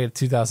mean, we're not going to get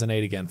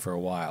 2008 again for a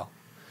while.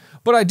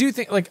 But I do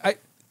think, like,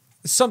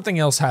 something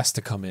else has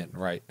to come in,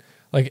 right?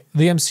 Like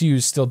the MCU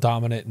is still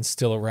dominant and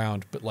still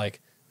around, but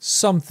like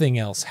something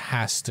else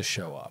has to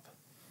show up.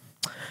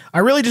 I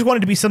really just want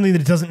it to be something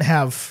that doesn't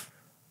have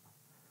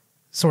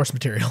source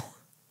material.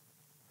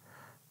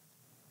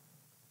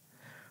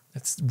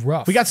 It's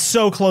rough. We got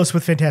so close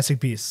with Fantastic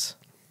Beasts.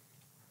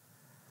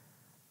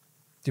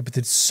 Yeah, but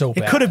it's so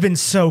bad. It could have been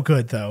so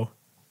good, though.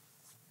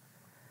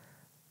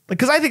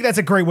 Because I think that's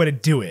a great way to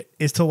do it,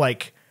 is to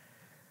like...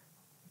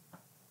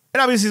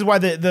 And obviously is why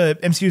the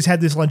MCU's had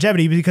this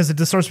longevity, because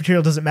the source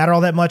material doesn't matter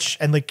all that much,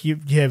 and like you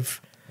have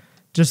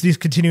just these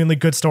continually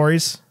good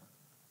stories.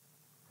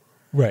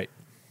 Right.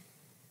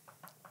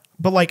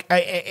 But like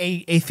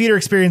a theater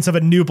experience of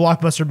a new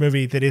blockbuster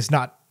movie that is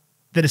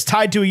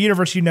tied to a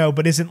universe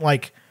but isn't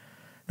like...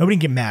 Nobody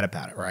can get mad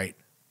about it, right?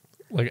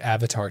 Like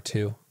Avatar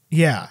 2.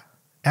 Yeah.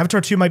 Avatar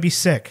 2 might be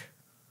sick.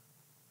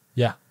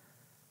 Yeah.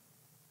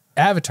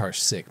 Avatar's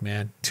sick,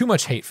 man. Too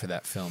much hate for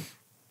that film.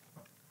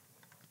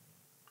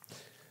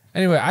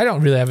 Anyway, I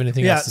don't really have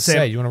anything else to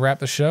say. You want to wrap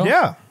the show?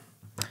 Yeah.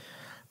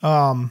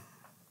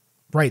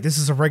 Right. This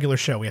is a regular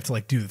show. We have to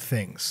like do the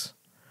things.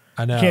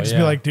 I know. You can't just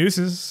be like,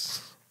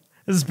 deuces.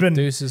 This has been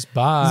deuces.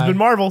 Bye. This has been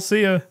Marvel.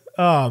 See ya.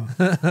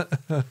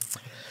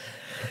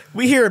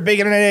 We here at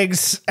Bacon and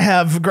Eggs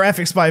have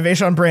graphics by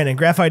Vaishon Brandon,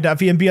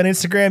 graphite.vmb on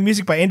Instagram,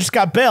 music by Andrew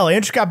Scott Bell,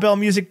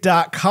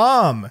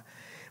 andrewscottbellmusic.com.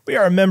 We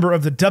are a member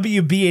of the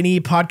WB&E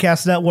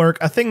Podcast Network,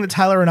 a thing that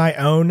Tyler and I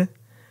own,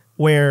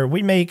 where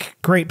we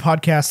make great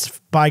podcasts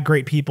by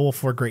great people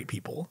for great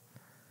people.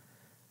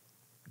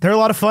 They're a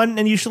lot of fun,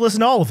 and you should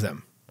listen to all of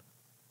them.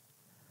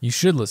 You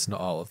should listen to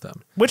all of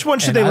them. Which one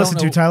should they listen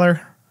to,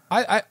 Tyler?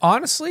 I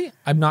honestly,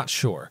 I'm not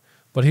sure,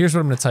 but here's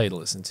what I'm going to tell you to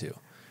listen to.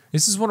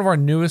 This is one of our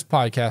newest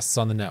podcasts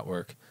on the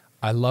network.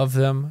 I love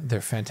them.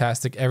 They're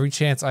fantastic. Every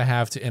chance I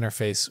have to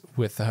interface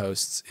with the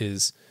hosts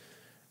is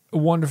a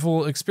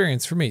wonderful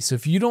experience for me. So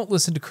if you don't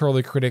listen to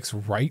Curly Critics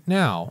right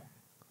now,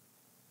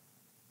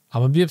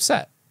 I'm going to be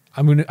upset.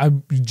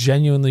 I'm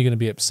genuinely going to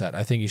be upset.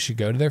 I think you should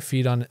go to their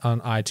feed on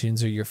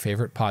iTunes or your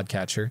favorite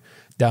podcatcher,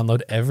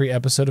 download every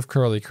episode of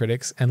Curly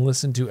Critics, and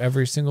listen to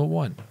every single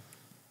one.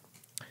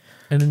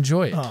 And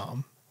enjoy it.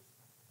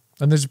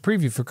 And there's a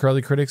preview for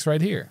Curly Critics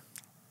right here.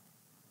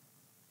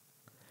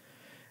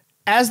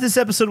 As this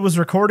episode was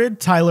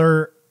recorded,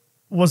 Tyler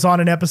was on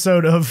an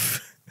episode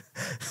of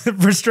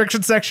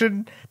Restriction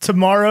Section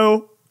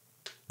tomorrow.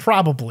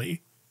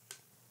 Probably.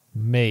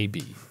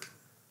 Maybe.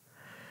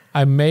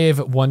 I may have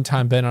at one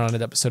time been on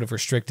an episode of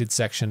Restricted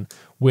Section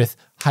with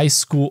Cave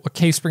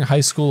Spring High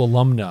School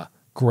alumna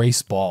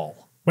Grace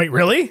Ball. Wait,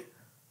 really?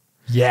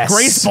 Yes.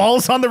 Grace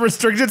Ball's on the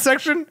Restricted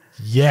Section?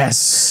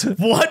 Yes.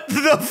 What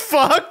the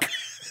fuck?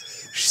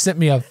 She sent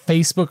me a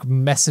Facebook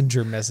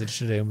Messenger message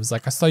today and was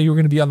like, I saw you were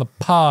going to be on the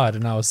pod.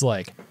 And I was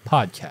like,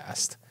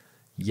 podcast?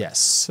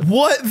 Yes.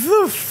 What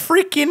the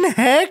freaking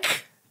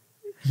heck?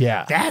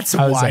 Yeah. That's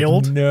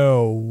wild. Like,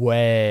 no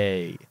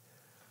way.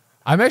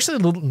 I'm actually a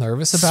little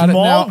nervous about it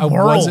now. I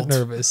wasn't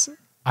nervous.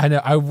 I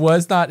know. I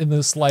was not in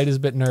the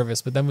slightest bit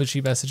nervous. But then when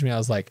she messaged me, I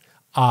was like,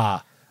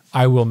 I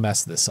will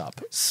mess this up.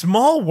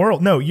 Small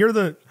world. No, you're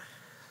the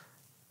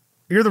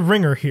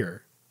ringer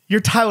here. You're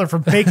Tyler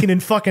from Bacon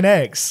and fucking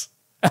Eggs.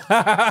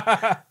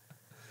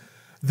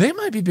 They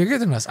might be bigger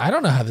than us. I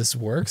don't know how this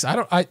works. I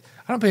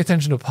don't pay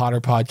attention to Potter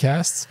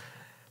podcasts.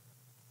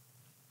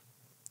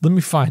 Let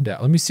me find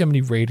out. Let me see how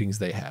many ratings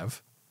they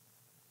have.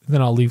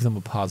 Then I'll leave them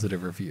a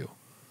positive review.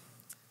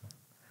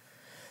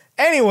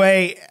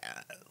 Anyway,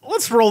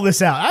 let's roll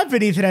this out. I've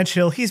been Ethan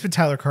Edgehill. He's been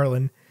Tyler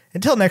Carlin.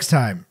 Until next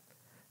time,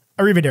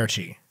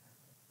 arrivederci.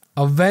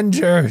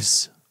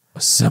 Avengers,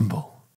 assemble.